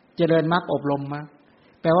เจริญมรรคอบรมมรรค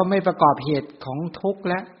แปลว่าไม่ประกอบเหตุของทุกข์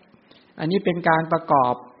แล้วอันนี้เป็นการประกอ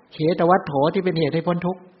บเหตุวัตโถที่เป็นเหตุให้พ้น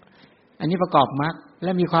ทุกข์อันนี้ประกอบมรรคแล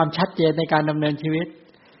ะมีความชัดเจนในการดำเนินชีวิต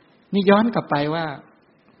นี่ย้อนกลับไปว่า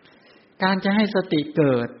การจะให้สติเ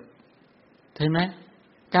กิดเห็นไหม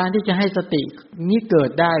การที่จะให้สตินี้เกิด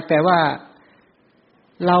ได้แปลว่า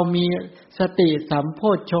เรามีสติสัมโพ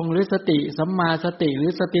ชฌงค์หรือสติสัมมาสติหรื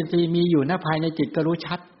อสติสีมีอยู่ณภายในจิตก็รู้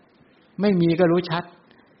ชัดไม่มีก็รู้ชัด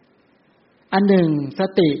อันหนึ่งส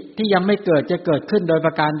ติที่ยังไม่เกิดจะเกิดขึ้นโดยป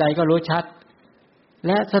ระการใดก็รู้ชัดแ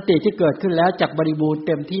ละสติที่เกิดขึ้นแล้วจักบริบูรณ์เ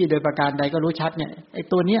ต็มที่โดยประการใดก็รู้ชัดเนี่ยไอ้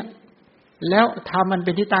ตัวเนี้ยแล้วทำมันเ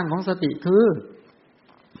ป็นที่ตั้งของสติคือ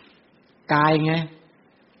กายไง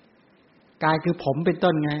กายคือผมเป็น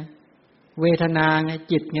ต้นไงเวทนาไง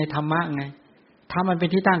จิตไงธรรมะไง ธรรมมันเป็น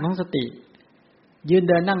ที่ตั้งของสติยืน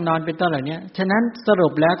เดินนั่งนอนเป็นต้นเหล่านี้ฉะนั้นสรุ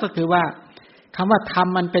ปแล้วก็คือว่าคำว่าธรรม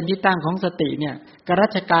มันเป็นที่ตั้งของสติเนี่ยกรั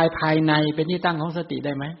ชกายภายในเป็นที่ตั้งของสติไ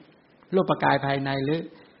ด้ไหมรูปกายภายในหรือ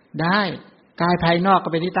ได้กายภายนอกก็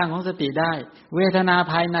เป็นที่ตั้งของสติได้เวทนา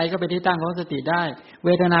ภายในก็เป็นที่ตั้งของสติได้เว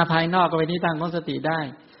ทนาภายนอกก็เป็นที่ตั้งของสติได้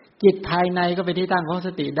จิตภายในก็เป็นที่ตั้งของส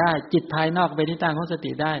ติได้จิตภายนอกเป็นที่ตั้งของส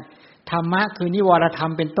ติได้ธรรมะคือนิวรธรร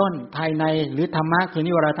มเป็นต้นภายในหรือธรรมะคือ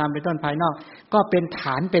นิวรธรรมเป็นต้นภายนอกก็เป็นฐ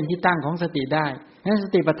านเป็นที่ตั้งของสติได้ให้ส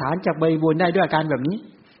ติปัฏฐานจักบริบูรณ์ได้ด้วยอาการแบบนี้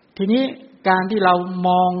ทีนี้การที่เราม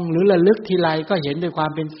องหรือระลึกทีไรก็เห็นด้วยควา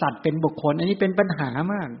มเป็นสัตว์เป็นบุคคลอันนี้เป็นปัญหา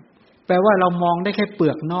มากแปลว่าเรามองได้แค่เปลื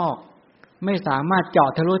อกนอกไม่สามารถเจาะ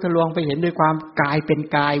ทะลุทะลวงไปเห็นด้วยความกายเป็น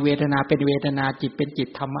กายเวทนาเป็นเวทนาจิตเป็นจิต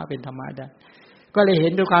ธรรมะเป็นธรรมะได้ก็เลยเห็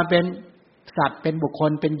นด้วยความเป็นสัตว์เป็นบุคค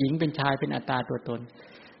ลเป็นหญิงเป็นชายเป็นอัตตาตัวตน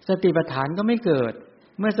สติปัฏฐานก็ไม่เกิด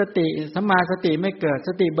เมื่อสติสัมมาสติไม่เกิดส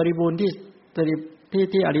ติบริบูรณ์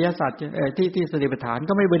ที่อริยสัจที่สติปัฏฐาน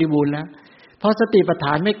ก็ไม่บริบูรณ์แล้วเพราะสติปัฏฐ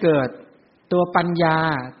านไม่เกิดตัวปัญญา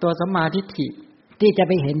ตัวสัมมาทิฏฐิที่จะไ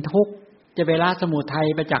ปเห็นทุกข์จะไปละสมุทัย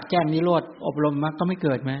ไปจักแจ้งนิโรธอบรมมรรคก็ไม่เ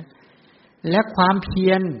กิดมั้ยและความเพี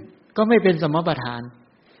ยรก็ไม่เป็นสมปัฏฐาน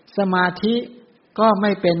สมาธิก็ไ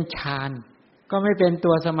ม่เป็นฌานก็ไม่เป็น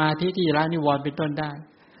ตัวสมาธิที่ละนิวรณ์เป็นต้นได้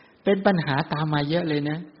เป็นปัญหาตามมาเยอะเลย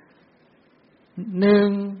นะ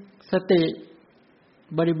1สติ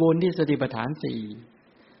บริบูรณ์ที่สติปัฏฐาน4 2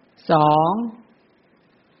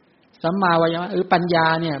สัมมาวายามะปัญญา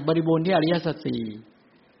เนี่ยบริบูรณ์ที่อริยสัจ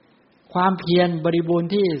4ความเพียรบริบูรณ์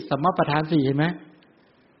ที่สัมมาปัฏฐาน4เห็นไหม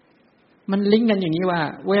มันลิงก์กันอย่างนี้ว่า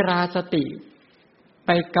เวลาสติไป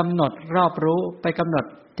กำหนดรอบรู้ไปกำหนด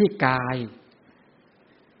ที่กาย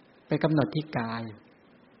ไปกำหนดที่กาย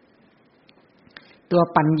ตัว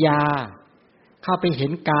ปัญญาเข้าไปเห็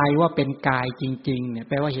นกายว่าเป็นกายจริงๆเนี่ย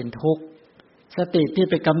แปลว่าเห็นทุกข์สติที่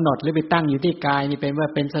ไปกำหนดหรือไปตั้งอยู่ที่กายนี่เป็นว่า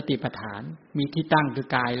เป็นสติปัฏฐานมีที่ตั้งคือ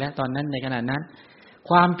กายแล้วตอนนั้นในขณะนั้น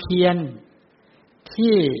ความเพียร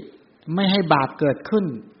ที่ไม่ให้บาปเกิดขึ้น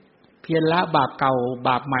เพียรละบาปเก่าบ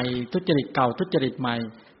าปใหม่ทุจริตเก่าทุจริตใหม่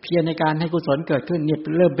เพียรในการให้กุศลเกิดขึ้นนี่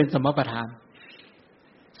เริ่มเป็นสมปัฏฐาน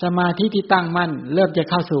สมาธิที่ตั้งมั่นเริ่มจะ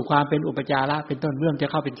เข้าสู่ความเป็นอุปจาระเป็นต้นเริ่มจะ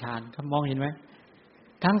เข้าเป็นฌานครับมองเห็นไหม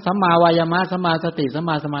ทั้งสัมมาวายามะสัมมาสติสัมม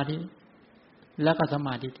าสมาธิแล้วก็สัมม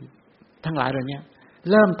าทิฏฐิทั้งหลายเหล่านี้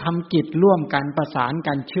เริ่มทำกิจร่วมกันประสาน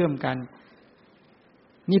กันเชื่อมกัน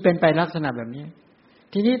นี่เป็นไปลักษณะแบบนี้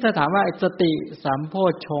ทีนี้ถ้าถามว่าสติสัมโพ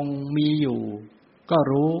ชฌงค์มีอยู่ก็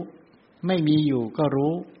รู้ไม่มีอยู่ก็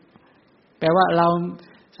รู้แปลว่าเรา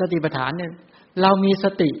สติปัฏฐานเนี่ยเรามีส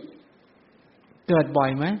ติเกิดบ่อย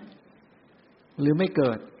ไหมหรือไม่เ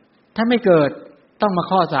กิดถ้าไม่เกิดต้องมา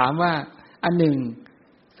ข้อ3ว่าอันหนึ่ง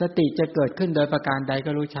สติจะเกิดขึ้นโดยประการใดก็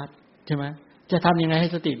รู้ชัดใช่ไหมจะทำยังไงให้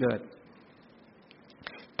สติเกิด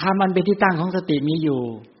ธรรมมันเป็นที่ตั้งของสติมีอยู่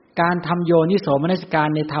การทำโยนิโสมนสิการ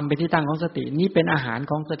ในธรรมเป็นที่ตั้งของสตินี้เป็นอาหาร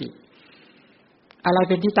ของสติอะไร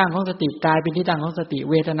เป็นที่ตั้งของสติกายเป็นที่ตั้งของสติ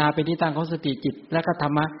เวทนาเป็นที่ตั้งของสติจิตและก็ธร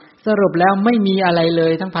รมะสรุปแล้วไม่มีอะไรเล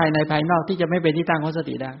ยทั้งภายในภายนอกที่จะไม่เป็นที่ตั้งของส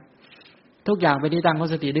ติได้ทุกอย่างเป็นที่ตั้งของ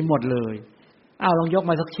สติได้หมดเลยลองยก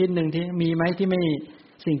มาสักชิ้นนึงที่มีไหมที่ไม่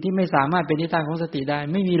สิ่งที่ไม่สามารถเป็นที่ตั้งของสติได้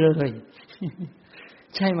ไม่มีเลย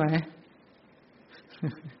ใช่ไหม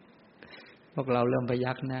พวกเราเริ่มพ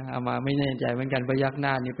ยักหน้าเอามาไม่แน่ใจเหมือนกันพยักหน้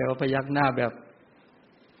านี่แปลว่าพยักหน้าแบบ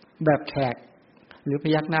แขกหรือพ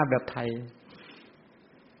ยักหน้าแบบไทย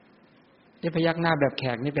พยักหน้าแบบแข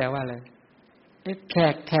กนี่แปลว่าอะไรแข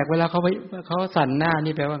กเวลาเขาสั่นหน้า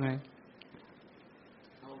นี่แปลว่าไง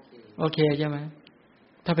โอเคใช่ไหม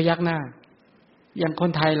ถ้าพยักหน้าอย่างค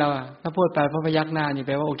นไทยเราถ้าพูดไปพยักหน้านี่แ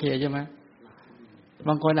ปลว่าโอเคใช่ไหมบ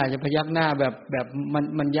างคนอาจจะพยักหน้าแบบ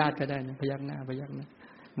มันญาติก็ได้นะพยักหน้าเ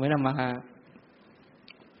หมือนมา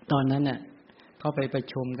ตอนนั้นเนี่ยเขาไปประ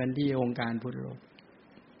ชุมกันที่องค์การพุทธโลก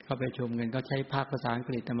เขาไปประชุมกันก็ใช้ภาคภาษาอังก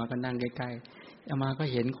ฤษแต่มาก็นั่งใกล้ๆอามาก็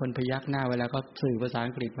เห็นคนพยักหน้าเวลาเขาสื่อภาษา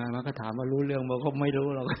อังกฤษมาก็ถามว่ารู้เรื่องบอกเขาไม่รู้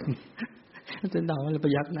หรอกจะถามว่าพ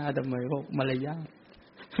ยักหน้าทำไมพวกมารยา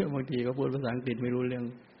ทบางทีเขาพูดภาษาอังกฤษไม่รู้เรื่อง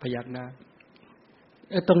พยักหน้า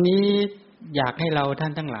ตรงนี้อยากให้เราท่า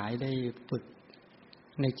นทั้งหลายได้ฝึก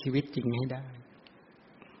ในชีวิตจริงให้ได้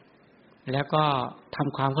แล้วก็ท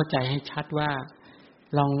ำความเข้าใจให้ชัดว่า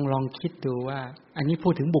ลองคิดดูว่าอันนี้พู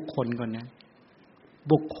ดถึงบุคคลก่อนนะ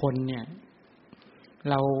บุคคลเนี่ย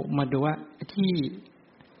เรามาดูว่าที่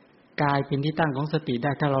กายเป็นที่ตั้งของสติไ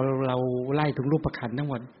ด้ถ้าเราไล่ถึงรูปขันธ์ทั้ง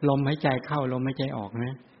หมดลมหายใจเข้าลมหายใจออกน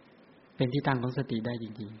ะเป็นที่ตั้งของสติได้จ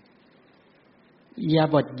ริงๆอิริยา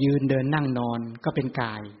บถยืนเดินนั่งนอนก็เป็นก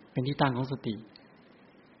ายเป็นที่ตั้งของสติ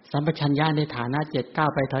สัมปชัญญะในฐานะ7ก้าว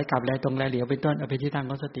ไปถอยกลับแลตรงแลเหลียวเป็นต้นเอาเป็นที่ตั้ง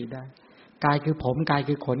ของสติได้กายคือผมกาย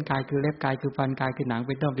คือขนกายคือเล็บกายคือฟันกายคือหนังเ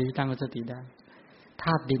ป็นต้นเป็นที่ตั้งของสติได้ ธ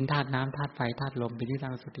าตุดินธาตุน้ำธาตุไฟธาตุลมเป็นที่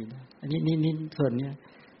ตั้งสติได้อันนี้นี่ส่วนนี้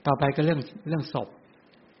ต่อไปก็เรื่องศ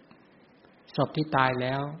พที่ตายแ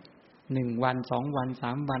ล้ว1 วัน2 วัน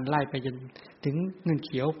3 วันไล่ไปจนถึงเงินเ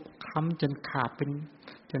ขียวค้ำจนขาดเป็น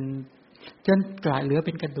จนกลายเหลือเ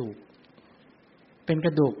ป็นกระดูกเ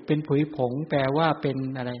ป็นผุยผงแปลว่าเป็น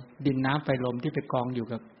อะไรดินน้ำไฟลมที่ไปกองอยู่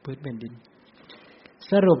กับพื้นแผ่นดิน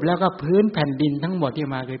สรุปแล้วก็พื้นแผ่นดินทั้งหมดที่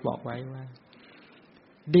มาเคยบอกไว้ว่า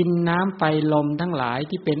ดินน้ำไฟลมทั้งหลาย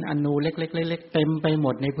ที่เป็นอนูเล็กๆๆเต็มไปหม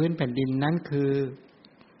ดในพื้นแผ่นดินนั้นคือ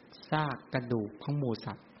ซากกระดูกของหมู่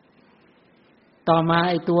สัตว์ต่อมา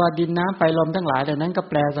ไอ้ตัวดินน้ำไฟลมทั้งหลายแต่นั้นก็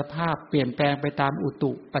แปลสภาพเปลี่ยนแปลงไปตามอุ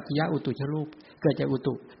ตุปัจจยอุตุชรูปเกิดจากอุ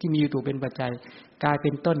ตุที่มีอุตุเป็นปัจจัยกลายเป็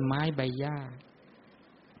นต้นไม้ใบหญ้า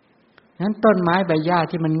นั้นต้นไม้ใบหญ้า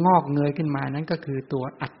ที่มันงอกเงยขึ้นมานั้นก็คือตัว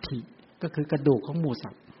อัฐิก็คือกระดูกของหมู่สั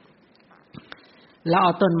ตว์แล้วเอ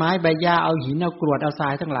าต้นไม้ใบหญ้าเอาหินเอากรวดเอาทรา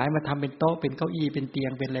ยทั้งหลายมาทำเป็นโต๊ะเป็นเก้าอี้เป็นเตีย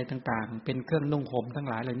งเป็นอะไรต่างๆเป็นเครื่องนุ่งห่มทั้ง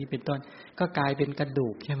หลายเหล่านี้เป็นต้นก็กลายเป็นกระดู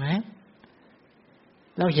กใช่ไหม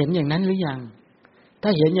เราเห็นอย่างนั้นหรือยังถ้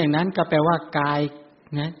าเห็นอย่างนั้นก็แปลว่ากาย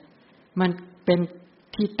นะมันเป็น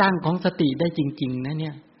ที่ตั้งของสติได้จริงๆนะเนี่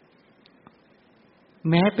ย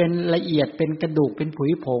แม้เป็นละเอียดเป็นกระดูกเป็นผุ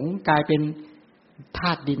ยผงกลายเป็นธ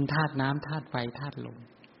าตุดินธาตุน้ำธาตุไฟธาตุลม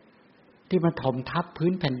ที่มาถมทับพื้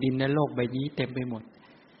นแผ่นดินในโลกใบนี้เต็มไปหมด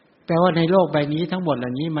แปลว่าในโลกใบนี้ทั้งหมดเหล่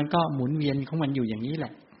านี้มันก็หมุนเวียนของมันอยู่อย่างนี้แหล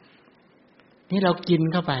ะนี่เรากิน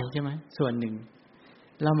เข้าไปใช่ไหมส่วนหนึ่ง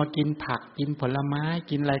เรามากินผักกินผลไม้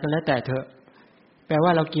กินอะไรก็แล้วแต่เถอะแปลว่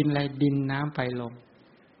าเรากินอะไรดินน้ำไฟลม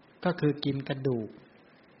ก็คือกินกระดูก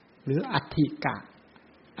หรืออัฐิกะ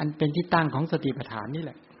อันเป็นที่ตั้งของสติปัฏฐานนี่แ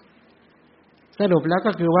หละสรุปแล้ว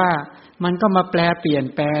ก็คือว่ามันก็มาแปลเปลี่ยน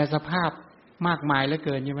แปลสภาพมากมายเหลือเ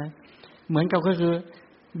กินใช่ไหมเหมือนกับก็คือ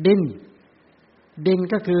ดิน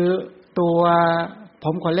ก็คือตัวผ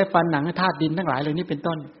มขนเล็บฟันหนังธาตุดินทั้งหลายเหล่านี้เป็น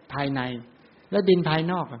ต้นภายในแล้วดินภาย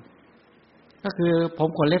นอกก็คือผม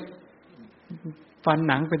ขนเล็บฟัน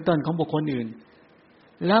หนังเป็นต้นของบุคคลอื่น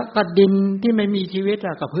แล้วก็ดินที่ไม่มีชีวิต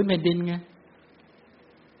กับพื้นแผ่นดินไง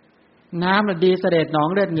น้ำดีเสด็จหนอง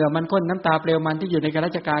เลือดเหงื่อมันข้นน้ำตาเปลวมันที่อยู่ในกร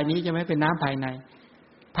ะจกายนี้ใช่ไหมเป็นน้ำภายใน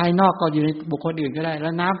ภายนอกก็อยู่ในบุคคลอื่นก็ได้แล้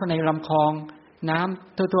วน้ำในลำคลองน้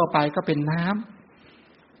ำทั่วๆไปก็เป็นน้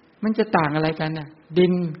ำมันจะต่างอะไรกันน่ะดิ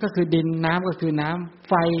นก็คือดินน้ำก็คือน้ำ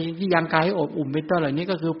ไฟที่ยังกายให้อบอุ่นเป็นต้นเหล่านี้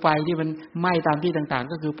ก็คือไฟที่มันไหม้ตามที่ต่าง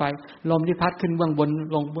ๆก็คือไฟลมที่พัดขึ้นเบื้องบน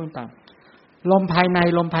ลงเบื้องต่ำลมภายใน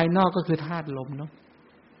ลมภายนอกก็คือธาตุลมเนาะ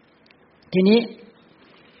ทีนี้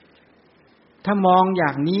ถ้ามองอย่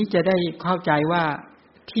างนี้จะได้เข้าใจว่า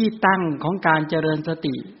ที่ตั้งของการเจริญส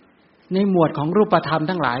ติในหมวดของรูปธรรม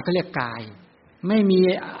ทั้งหลายก็เรียกกายไม่มี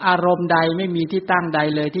อารมณ์ใดไม่มีที่ตั้งใด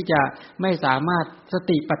เลยที่จะไม่สามารถส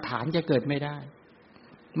ติปัฏฐานจะเกิดไม่ได้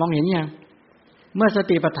มองเห็นยังเมื่อส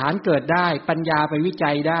ติปัฏฐานเกิดได้ปัญญาไปวิ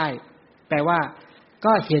จัยได้แปลว่า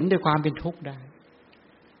ก็เห็นด้วยความเป็นทุกข์ได้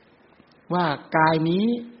ว่ากายนี้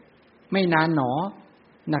ไม่นานหนอ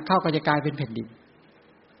หนักเข้าก็จะกลายเป็นแผ่นดิน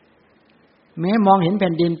แม้มองเห็นแ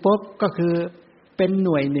ผ่นดินปุ๊บก็คือเป็นห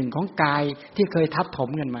น่วยหนึ่งของกายที่เคยทับถ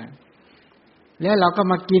มกันมาแล้วเราก็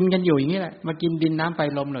มากินกันอยู่อย่างนี้แหละมากินดินน้ำไฟ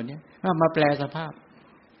ลมเหล่านี้มาแปลสภาพ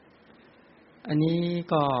อันนี้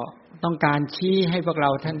ก็ต้องการชี้ให้พวกเรา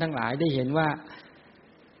ท่านทั้งหลายได้เห็นว่า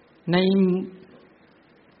ใน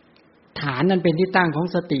ฐานนั้นเป็นที่ตั้งของ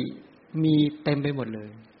สติมีเต็มไปหมดเลย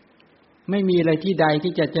ไม่มีอะไรที่ใด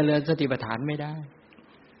ที่จะเจริญสติปัฏฐานไม่ได้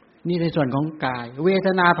นี่ในส่วนของกายเวท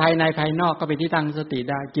นาภายในภายนอกก็เป็นที่ตั้งสติ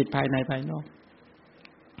ได้จิตภายในภายนอก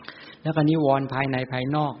แล้วก็นิวรณ์ภายในภาย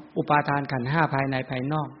นอกอุปาทานขันธ์5ภายในภาย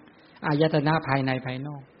นอกอายตนะภายในภายน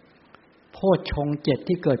อกโพชฌงค์7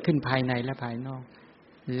ที่เกิดขึ้นภายในและภายนอก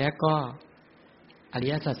และก็อริ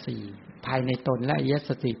ยสัจ4ภายในตนและอริย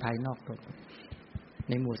สัจ4ภายนอกตน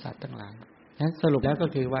ในหมู่สัตว์ทั้งหลายนั้นสรุปแล้วก็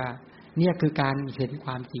คือว่าเนี่ยคือการเห็นค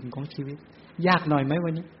วามจริงของชีวิตยากหน่อยไหมวั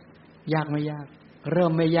นนี้ยากไม่ยากเริ่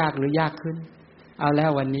มไม่ยากหรือยากขึ้นเอาแล้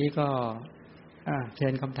ววันนี้ก็เชิ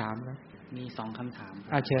ญคำถามครับมี2คำถาม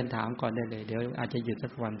เชิญถามก่อนได้เลยเดี๋ยวอาจจะหยุดสั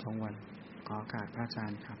กวัน2วันขอโอกาสพระอาจา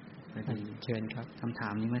รย์ครับเชิญครับคำถา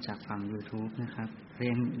มนี้มาจากฝั่ง YouTube นะครับเ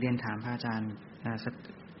รียนถามพระอาจารย์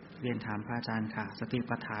ค่ะสติ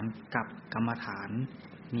ปัฏฐานกับกรรมฐาน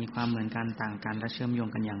มีความเหมือนกันต่างกันและเชื่อมโยง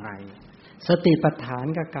กันอย่างไรสติปัฏฐาน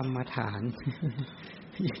กับกรรมฐาน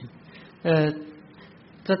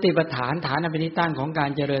สติปัฏฐานฐานเป็นที่ตั้งของการ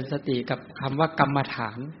เจริญสติกับคำว่ากรรมฐ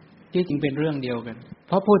านที่จริงเป็นเรื่องเดียวกันเ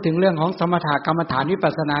พราะพูดถึงเรื่องของสมถกรรมฐานวิปั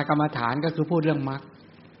สสนากรรมฐานก็คือพูดเรื่องมรรค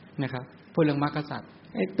นะครับพูดเรื่องมรรคสัจ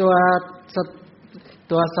ไอ้ตั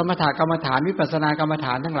วสมถกรรมฐานวิปัสสนากรรมฐ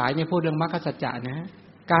านทั้งหลายเนี่ยพูดเรื่องมรรคสัจจะนะ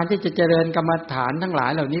การที่จะเจริญกรรมฐานทั้งหลา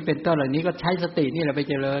ยเหล่านี้เป็นต้นเหล่านี้ก็ใช้สตินี่แหละไป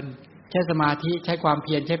เจริญ ใช้สมาธิใช้ความเ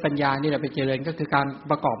พียรใช้ปัญญานี่แหละไปเจริญก็คือการ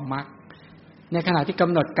ประกอบมรรคในขณะที่ก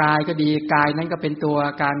ำหนดกายก็ดีกายนั้นก็เป็นตัว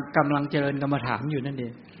การกำลังเจริญกรรมฐานอยู่นั่นเอ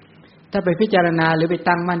งถ้าไปพิจารณาหรือไป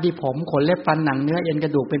ตั้งมั่นที่ผมขนเล็บฟันหนังเนื้อเอ็นกร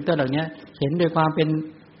ะดูกเป็นต้นเหล่านี้เห็นโดยความเป็น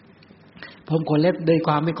ผมขนเล็บโดยค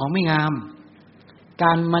วามเป็นของไม่งามก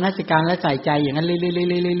ารมนสิการและใส่ใจอย่างนั้นเ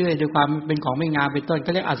รื่อยๆโดยความเป็นของไม่งามเป็นต้นก็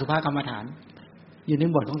เรียกอสุภกรรมฐานอยู่ใน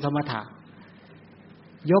บทของสมถะ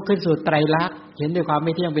ยกขึ้นสู่ไตรลักษณ์เห็นด้วยความไ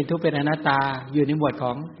ม่เที่ยงเป็นทุกข์เป็นอนัตตาอยู่ในบทข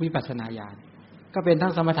องวิปัสสนาญาณก็เป็นทั้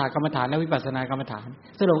งสมถะกรรมฐานและวิปัสสนากรรมฐาน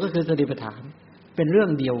สรุปก็คือสติปัฏฐานเป็นเรื่อง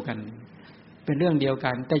เดียวกันเป็นเรื่องเดียว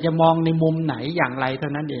กันแต่จะมองในมุมไหนอย่างไรเท่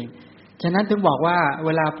านั้นเองฉะนั้นถึงบอกว่าเว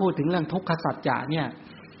ลาพูดถึงเรื่องทุกขสัจจะเนี่ย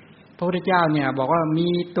พระพุทธเจ้าเนี่ยบอกว่ามี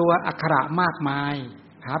ตัวอักขระมากมาย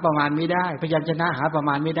หาประมาณไม่ได้พยัญชนะหาประม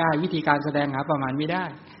าณไม่ได้วิธีการแสดงหาประมาณไม่ได้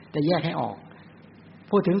แต่แยกให้ออก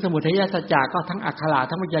พูดถึงสมุทัยสัจจะก็ทั้งอักขระ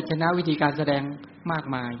ทั้งพยัญชนะวิธีการแสดงมาก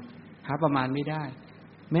มายหาประมาณไม่ได้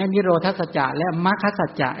แม้นิโรธสัจจะและมรรคสั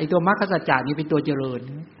จจะไอ้ตัวมรรคสัจจะนี่เป็นตัวเจริญ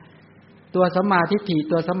ตัวสัมมาทิฏฐิ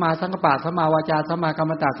ตัวสัมมาสังกัปปะสัมมาวาจาสัมมากัม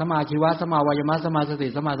มันตะสัมมาชีวะสัมมาวายามะสัมมาสติ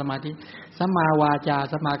สัมมาสมาธิสัมมาวาจา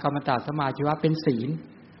สัมมากัมมันตะสัมมาชีวะเป็นศีล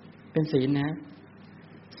นะ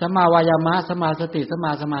สัมมาวายามะสัมมาสติสัมม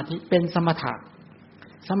าสมาธิเป็นสมถะ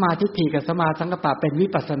สัมมาทิฏฐิกับสัมมาสังกัปปะเป็นวิ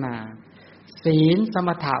ปัสสนาศีลสม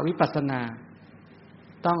ถะวิปัสสนา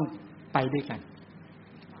ต้องไปด้วยกัน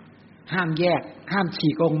ห้ามแยกห้ามฉี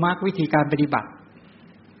กองค์มรรควิธีการปฏิบัติ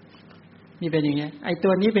นี่เป็นอย่างเงี้ยไอ้ตั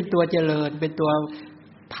วนี้เป็นตัวเจริญเป็นตัว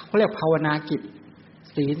เขาเรียกภาวนากิจ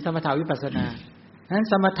ศีลสมถะวิปัสสนาฉะนั้น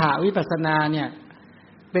สมถะวิปัสสนาเนี่ย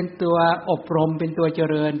เป็นตัวอบรมเป็นตัวเจ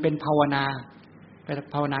ริญเป็นภาวนาเป็น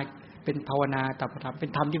ภาวนาตถธรรมเป็น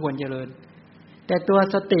ธรรมที่ควรเจริญแต่ตัว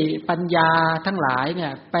สติปัญญาทั้งหลายเนี่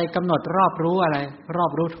ยไปกำหนดรอบรู้อะไรรอ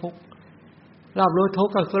บรู้ทุกข์รอบรู้ทุก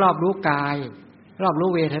ข์ก็คือรอบรู้กายรอบรู้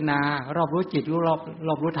เวทนารอบรู้จิตร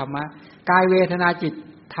อบรู้ธรรมะกายเวทนาจิต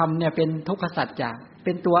ธรรมเนี่ยเป็นทุกขสัจจะเ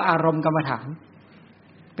ป็นตัวอารมณ์กรรมฐาน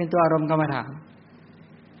เป็นตัวอารมณ์กรรมฐาน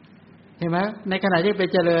เห็นไหมในขณะที่ไป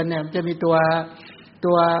เจริญเนี่ยจะมีตัว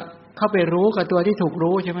เข้าไปรู้กับตัวที่ถูก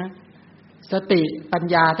รู้ใช่ไหมสติปัญ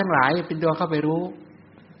ญาทั้งหลายเป็นตัวเข้าไปรู้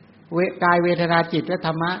กายเวทนาจิตและธ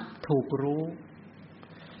รรมะถูกรู้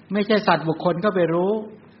ไม่ใช่สัตว์บุคคลเข้าไปรู้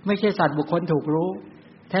ไม่ใช่สัตว์บุคคลถูกรู้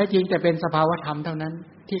แท้จริงแต่เป็นสภาวธรรมเท่านั้น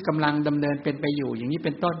ที่กำลังดำเนินเป็นไปอยู่อย่างนี้เ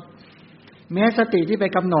ป็นต้นแม้สติที่ไป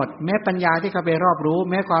กำหนดแม้ปัญญาที่เข้าไปรอบรู้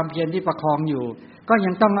แม้ความเพียรที่ประคองอยู่ก็ยั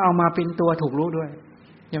งต้องเอามาเป็นตัวถูกรู้ด้วย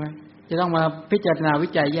ใช่ไหมจะต้องมาพิจารณาวิ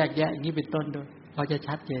จัยแยกแยะอย่างนี้เป็นต้นด้วยพอจะ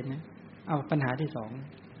ชัดเจนนะเอาปัญหาที่สอง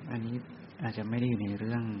อันนี้อาจจะไม่ได้อยู่ในเ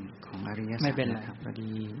รื่องของอริยสัจนะครับพอ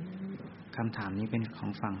ดีคำถามนี้เป็นของ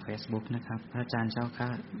ฝั่ง Facebook นะครับพระอาจารย์เจ้าค่ะ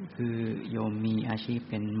คือโยมมีอาชีพ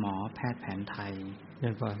เป็นหมอแพทย์แผนไทยเรี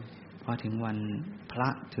ยบร้อยพอถึงวันพระ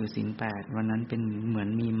ถือศีล 8วันนั้นเป็นเหมือน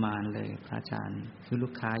มีมารเลยพระอาจารย์คือลู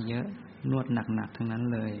กค้าเยอะนวดหนักๆทั้งนั้น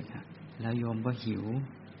เลยครับแล้วโยมก็หิว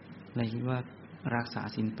เลยคิดว่ารักษา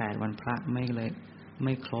ศีล 8วันพระไ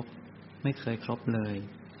ม่ครบไม่เคยครบเลย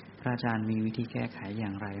พระอาจารย์มีวิธีแก้ไขอย่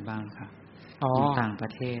างไรบ้างครับอยู่ต่างปร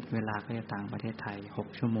ะเทศเวลาก็จะต่างประเทศไทย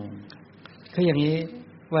6ชั่วโมงคืออย่างนี้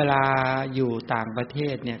เวลาอยู่ต่างประเท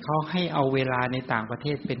ศเนี่ยเขาให้เอาเวลาในต่างประเท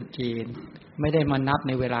ศเป็นเกณฑ์ไม่ได้มานับใ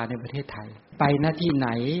นเวลาในประเทศไทยไปณที่ไหน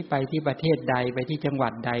ไปที่ประเทศใดไปที่จังหวั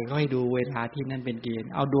ดใดก็ให้ดูเวลาที่นั่นเป็นเกณฑ์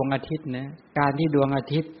เอาดวงอาทิตย์นะการที่ดวงอา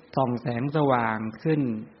ทิตย์ส่องแสงสว่างขึ้น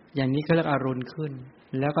อย่างนี้เขาเรียกอรุณขึ้น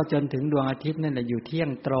แล้วก็จนถึงดวงอาทิตย์นั่นแหละอยู่เที่ยง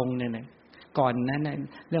ตรงเนี่ยนะก่อนนั้นนะ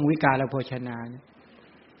เรื่องวิกาลโภชนา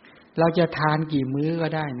เราจะทานกี่มื้อก็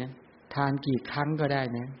ได้นะทานกี่ครั้งก็ได้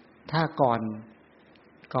นะถ้าก่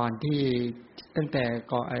อนที่ตั้งแ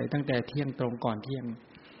ต่เที่ยงตรงก่อนเที่ยง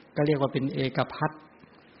ก็เรียกว่าเป็นเอกภัท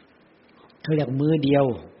เขาเรียกมื้อเดียว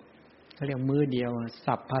เขาเรียกมื้อเดียว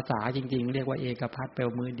ศัพท์ภาษาจริงๆเรียกว่าเอกภัทแปล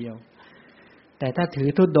ว่ามื้อเดียวแต่ถ้าถือ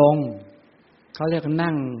ธุดงค์เขาเรียก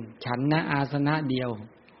นั่งฉันนะอาสนะเดียว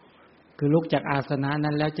คือลุกจากอาสนะ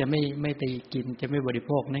นั้นแล้วจะไม่ไปกินจะไม่บริโ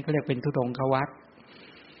ภคนั่นเขาเรียกเป็นธุดงควัตร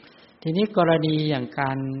ทีนี้กรณีอย่างกา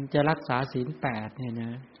รจะรักษาศีล 8เนี่ยน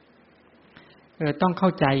ะต้องเข้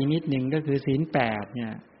าใจนิดนึงก็คือศีล 8เนี่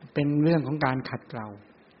ยเป็นเรื่องของการขัดเกลา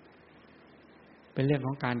เป็นเรื่องข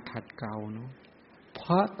องการขัดเกลาเนาะเพ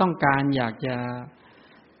ราะต้องการอยากจะ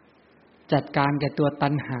จัดการแก่ตัวตั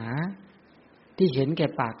ณหาที่เห็นแก่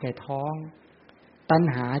ปากแก่ท้องตัณ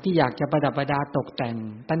หาที่อยากจะประดับประดาตกแต่ง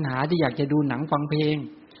ตัณหาที่อยากจะดูหนังฟังเพลง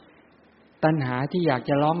ตัณหาที่อยาก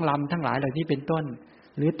จะร้องรำทั้งหลายเหล่านี้เป็นต้น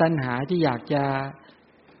หรือตัณหาที่อยากจะ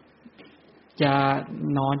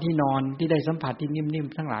นอนที่ได้สัมผัสที่นิ่ม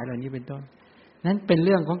ๆทั้งหลายเหล่านี้เป็นต้นนั้นเป็นเ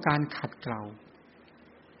รื่องของการขัดเกลา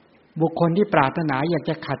บุคคลที่ปรารถนาอยาก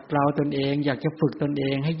จะขัดเกลาตนเองอยากจะฝึกตนเอ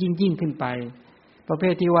งให้ยิ่งขึ้นไปประเภ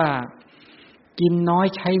ทที่ว่ากินน้อย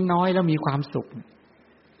ใช้น้อยแล้วมีความสุข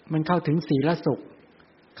มันเข้าถึงศีลสุข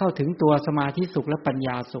เข้าถึงตัวสมาธิสุขและปัญญ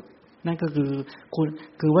าสุขนั่นก็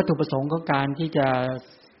คือวัตถุประสงค์ของการที่จะ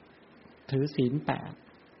ถือศีล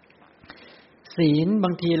8ศีลบา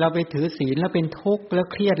งทีเราไปถือศีลแล้วเป็นทุกข์แล้ว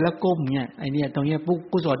เครียดแล้วกุ้มเนี่ยไอเนี่ยตรงนี้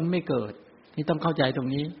กุศลไม่เกิดนี่ต้องเข้าใจตรง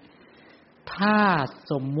นี้ถ้า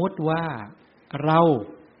สมมุติว่าเรา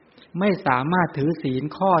ไม่สามารถถือศีล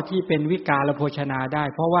ข้อที่เป็นวิกาลโภชนาได้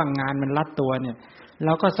เพราะว่างานมันรัดตัวเนี่ยเร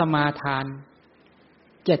าก็สมาทาน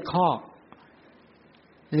7ข้อ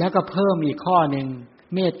แล้วก็เพิ่มอีกข้อหนึ่ง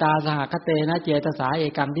เมตตาสหคเตนะเจตสาเอ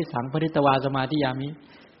กัมทิสังปริตวาสมาธิยามิ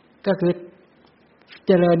ก็คือเ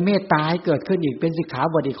จริญเมตตาให้เกิดขึ้นอีกเป็นสิกขา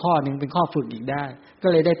บทอีกข้อหนึ่งเป็นข้อฝึกอีกได้ก็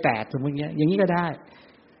เลยได้8สมมุติอย่างนี้ก็ได้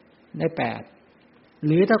8ห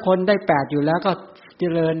รือถ้าคนได้8อยู่แล้วก็เจ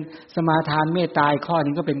ริญสมาทานเมตตาอีกข้อห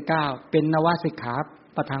นึ่งก็เป็น9เป็นนวสิกขา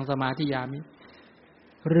ปทังสมาธิยามิ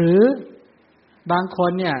หรือบางค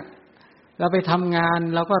นเนี่ยเราไปทำงาน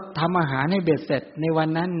เราก็ทำอาหารให้เบ็ดเสร็จในวัน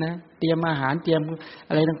นั้นนะเตรียมอาหารเตรียม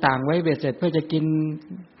อะไรต่างๆไว้เบ็ดเสร็จเพื่อจะกิน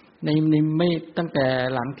ในไม่ตั้งแต่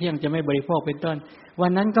หลังเที่ยงจะไม่บริโภคเป็นต้นวั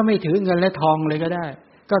นนั้นก็ไม่ถือเงินและทองเลยก็ได้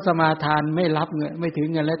ก็สมาทานไม่รับเงินไม่ถือ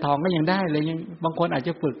เงินและทองก็ยังได้เลยยังบางคนอาจจ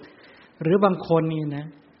ะฝึกหรือบางคนนี่นะ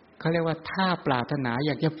เขาเรียกว่าถ้าปรารถนาอ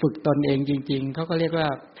ยากจะฝึกตนเองจริงๆเขาก็เรียกว่า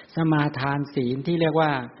สมาทานศีลที่เรียกว่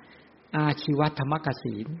าอาชีวธรรมก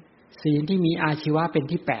ศีลศีลที่มีอาชีวะเป็น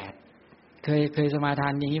ที่8เคยสมาทา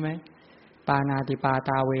นอย่างนี้ไหมปานาติปาต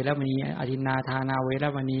าเวรมณีอทินนาทานาเวร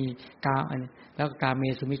มณีกาแล้วกาเม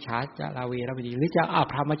สุมิจฉาจาราเวรมณีหรือจะอ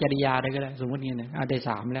ภรรมจริยาได้ก็ได้สมมตินี้นะได้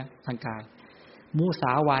3แล้วทางกายมุส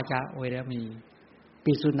าวาจาเวรมณี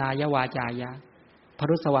ปิสุนายาวาจายะพ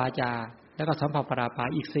รุสวาจาแล้วก็สัมภปราปา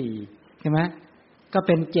อีก4ใช่ไหมก็เ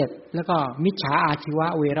ป็น7แล้วก็มิจฉาอาชีวะ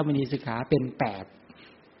เวรมณีสิกขาเป็น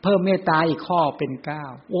8เพิ่มเมตตาอีกข้อเป็น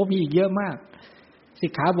9โอ้มีอีกเยอะมากสิ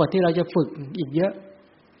กขาบทที่เราจะฝึกอีกเยอะ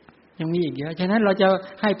ยังมีอีกเยอะฉะนั้นเราจะ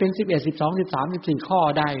ให้เป็น11 12 13 14ข้อ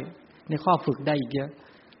ได้ในข้อฝึกได้อีกเยอะ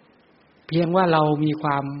เพียงว่าเรา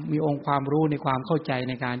มีองค์ความรู้ในความเข้าใจ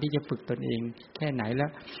ในการที่จะฝึกตนเองแค่ไหนแล้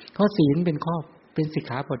วข้อศีลเป็นสิก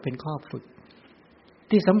ขาบทเป็นข้อฝึก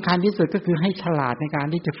ที่สำคัญที่สุดก็คือให้ฉลาดในการ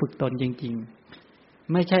ที่จะฝึกตนจริง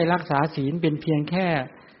ๆไม่ใช่รักษาศีลเป็นเพียงแค่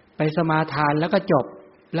ไปสมาทานแล้วก็จบ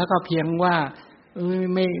แล้วก็เพียงว่า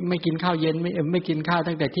ไม่กินข้าวเย็นไม่กินข้าว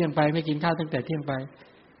ตั้งแต่เที่ยงไปไม่กินข้าวตั้งแต่เที่ยงไป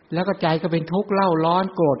แล้วก็ใจก็เป็นทุกข์เล่าร้อน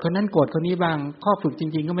โกรธคนนั้นโกรธคนนี้บ้างข้อฝึกจ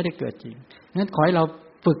ริงๆก็ไม่ได้เกิดจริงงั้นขอให้เรา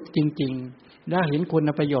ฝึกจริงๆแล้วเห็นคุณ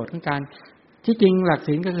ประโยชน์ของการที่จริงหลัก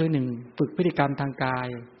ศีลก็คือ1ฝึกพฤติกรรมทางกาย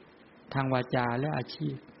ทางวาจาและอาชี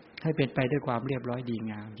พให้เป็นไปด้วยความเรียบร้อยดี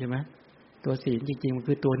งามใช่ไหมตัวศีลจริงๆมัน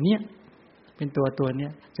คือตัวเนี้ยเป็นตัวเนี้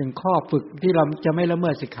ยจึงข้อฝึกที่เราจะไม่ละเมิ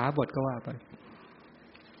ดสิกขาบทก็ว่าไป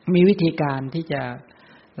มีวิธีการที่จะ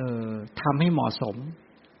ทำให้เหมาะสม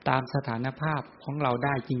ตามสถานภาพของเราไ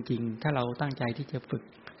ด้จริงๆถ้าเราตั้งใจที่จะฝึก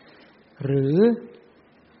ห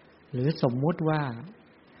รือสมมุติว่า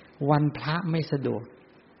วันพระไม่สะดว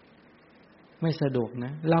กน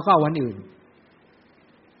ะเราก็เอาวันอื่น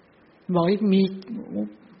บอกมี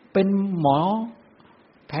เป็นหมอ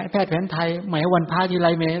แพทย์แผนไทยหมายวันพระทีไร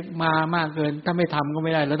มามากเกินถ้าไม่ทำก็ไ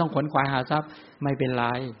ม่ได้เราต้องขวนขวายหาทรัพย์ไม่เป็นไร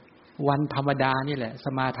วันธรรมดานี่แหละส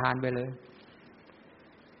มาทานไปเลย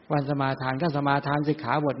วันสมาทานก็สมาทานสิกข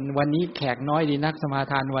าบทวันนี้แขกน้อยดีนักสมา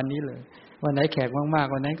ทานวันนี้เลยวันไหนแขกมาก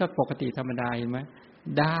ๆวันนั้นก็ปกติธรรมดาเห็นไหม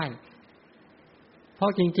ได้เพรา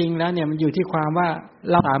ะจริงๆแล้วเนี่ยมันอยู่ที่ความว่า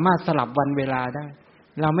เราสามารถสลับวันเวลาได้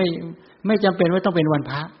เราไม่จำเป็นว่าต้องเป็นวัน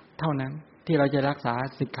พระเท่านั้นที่เราจะรักษา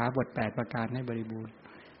สิกขาบท8ประการให้บริบูรณ์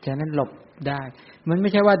ฉะนั้นหลบได้มันไม่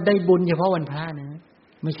ใช่ว่าได้บุญเฉพาะวันพระนะ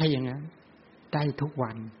ไม่ใช่อย่างนั้นได้ทุก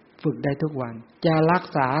วันฝึกได้ทุกวันจะรัก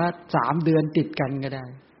ษา3เดือนติดกันก็ได้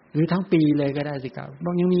หรือทั้งปีเลยก็ได้สิครับบ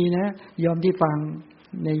างยังมีนะยอมที่ฟัง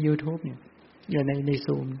ใน YouTube เนี่ยอยู่ใน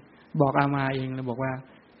Zoom บอกอามาเองแล้วบอกว่า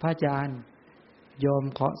พระอาจารย์ยอม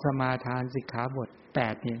เคาะสมาทานสิกขาบท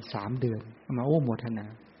8เนี่ย3เดือนอามาโอ้โมทนา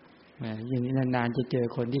อย่างนี้นานๆจะเจอ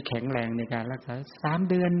คนที่แข็งแรงในการรักษา3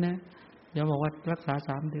เดือนนะยอมบอกว่ารักษา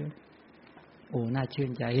3เดือนโอ้น่าชื่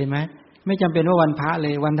นใจเห็นไหมไม่จำเป็นว่าวันพระเล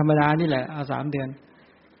ยวันธรรมดานี่แหละเอา3เดือน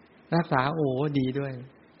รักษาโอ้ดีด้วย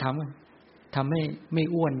ทำให้ไม่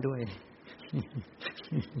อ้วนด้วย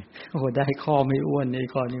โอ้ได้ข้อไม่อ้วนใน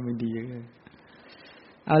ข้อนี้มันดีเลย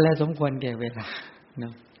เอาแล้วสมควรแก่เวลาเนา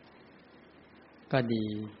ะก็ดี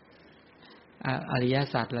อริย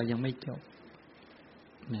สัจเรายังไม่จบ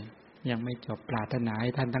เนี่ยยังไม่จบปรารถนาใ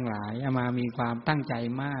ห้ท่านทั้งหลายอามามีความตั้งใจ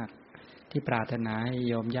มากที่ปรารถนาให้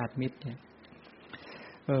โยมญาติมิตรเนี่ย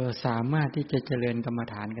สามารถที่จะเจริญกรรม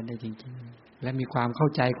ฐานกันได้จริงๆและมีความเข้า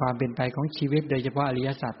ใจความเป็นไปของชีวิตโดยเฉพาะอริย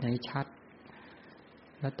สัจในชัด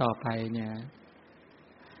และต่อไปเนี่ย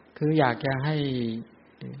คืออยากจะให้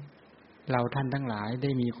เราท่านทั้งหลายได้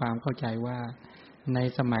มีความเข้าใจว่าใน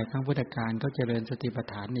สมัยครั้งพุทธกาลก็เจริญสติปัฏ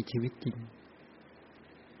ฐานในชีวิตจริง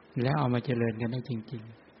แล้วเอามาเจริญกันได้จริง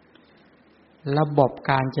ๆระบบ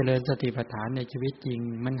การเจริญสติปัฏฐานในชีวิตจริง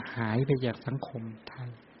มันหายไปจากสังคมไทย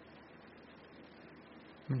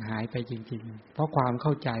มันหายไปจริงๆเพราะความเข้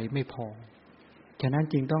าใจไม่พอฉะนั้น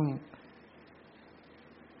จึงต้อง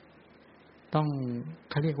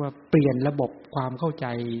เขาเรียกว่าเปลี่ยนระบบความเข้าใจ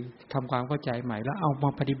ทำความเข้าใจใหม่แล้วเอามา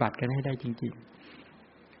ปฏิบัติกันให้ได้จริง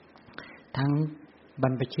ๆทั้งบร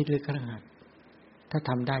รพชิตหรือฆราวาสถ้า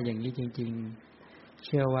ทำได้อย่างนี้จริงๆเ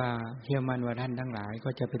ชื่อมั่นว่าท่านทั้งหลายก็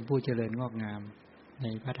จะเป็นผู้เจริญงอกงามใน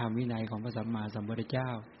พระธรรมวินัยของพระสัมมาสัมพุทธเจ้า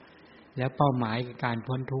แล้วเป้าหมายการ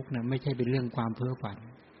พ้นทุกข์นะไม่ใช่เป็นเรื่องความเพ้อฝัน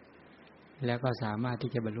แล้วก็สามารถ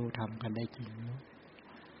ที่จะบรรลุธรรมกันได้จริง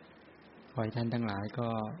ขอให้ท่านทั้งหลายก็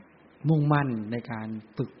มุ่งมั่นในการ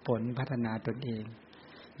ฝึกฝนพัฒนาตนเอง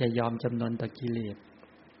อย่ายอมจำนนต่อกิเลส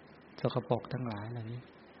สกปรกทั้งหลายเหล่านี้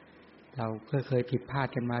เราเคยผิดพลาด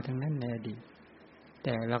กันมาทั้งนั้นในอดีตแ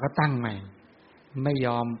ต่เราก็ตั้งใหม่ไม่ย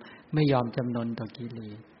อมจำนนต่อกิเล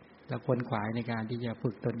สและพ้นขวายในการที่จะฝึ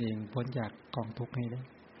กตนเองพ้นจากกองทุกข์ให้ได้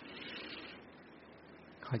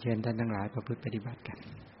ขอเชิญท่านทั้งหลายประพฤติปฏิบัติกัน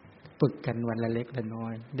ฝึกกันวันละเล็กละน้อ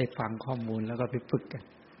ยได้ฟังข้อมูลแล้วก็ไปฝึกกัน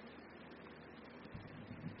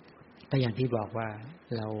ก็อย่างที่บอกว่า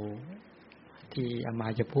เราที่อามา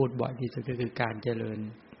จะพูดบ่อยที่สุดก็คือการเจริญ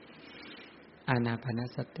อานาปาน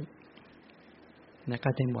สติและก็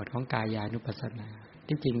ในหมวดของกายานุปัสสนา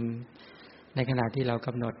ที่จริงในขณะที่เราก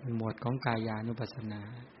ำหนดหมวดของกายานุปัสสนา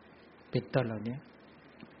เป็นต้นเหล่านี้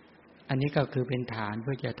อันนี้ก็คือเป็นฐานเ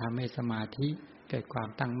พื่อจะทำให้สมาธิเกิดความ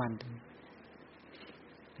ตั้งมั่น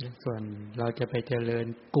ส่วนเราจะไปเจริญ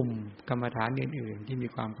กลุ่มกรรมฐานอื่นๆที่มี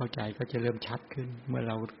ความเข้าใจก็จะเริ่มชัดขึ้นเมื่อ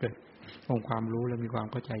เราเกิดองค์ความรู้และมีความ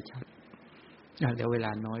เข้าใจชัดเดี๋ยวเวล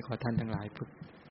าน้อยขอท่านทั้งหลายฝึก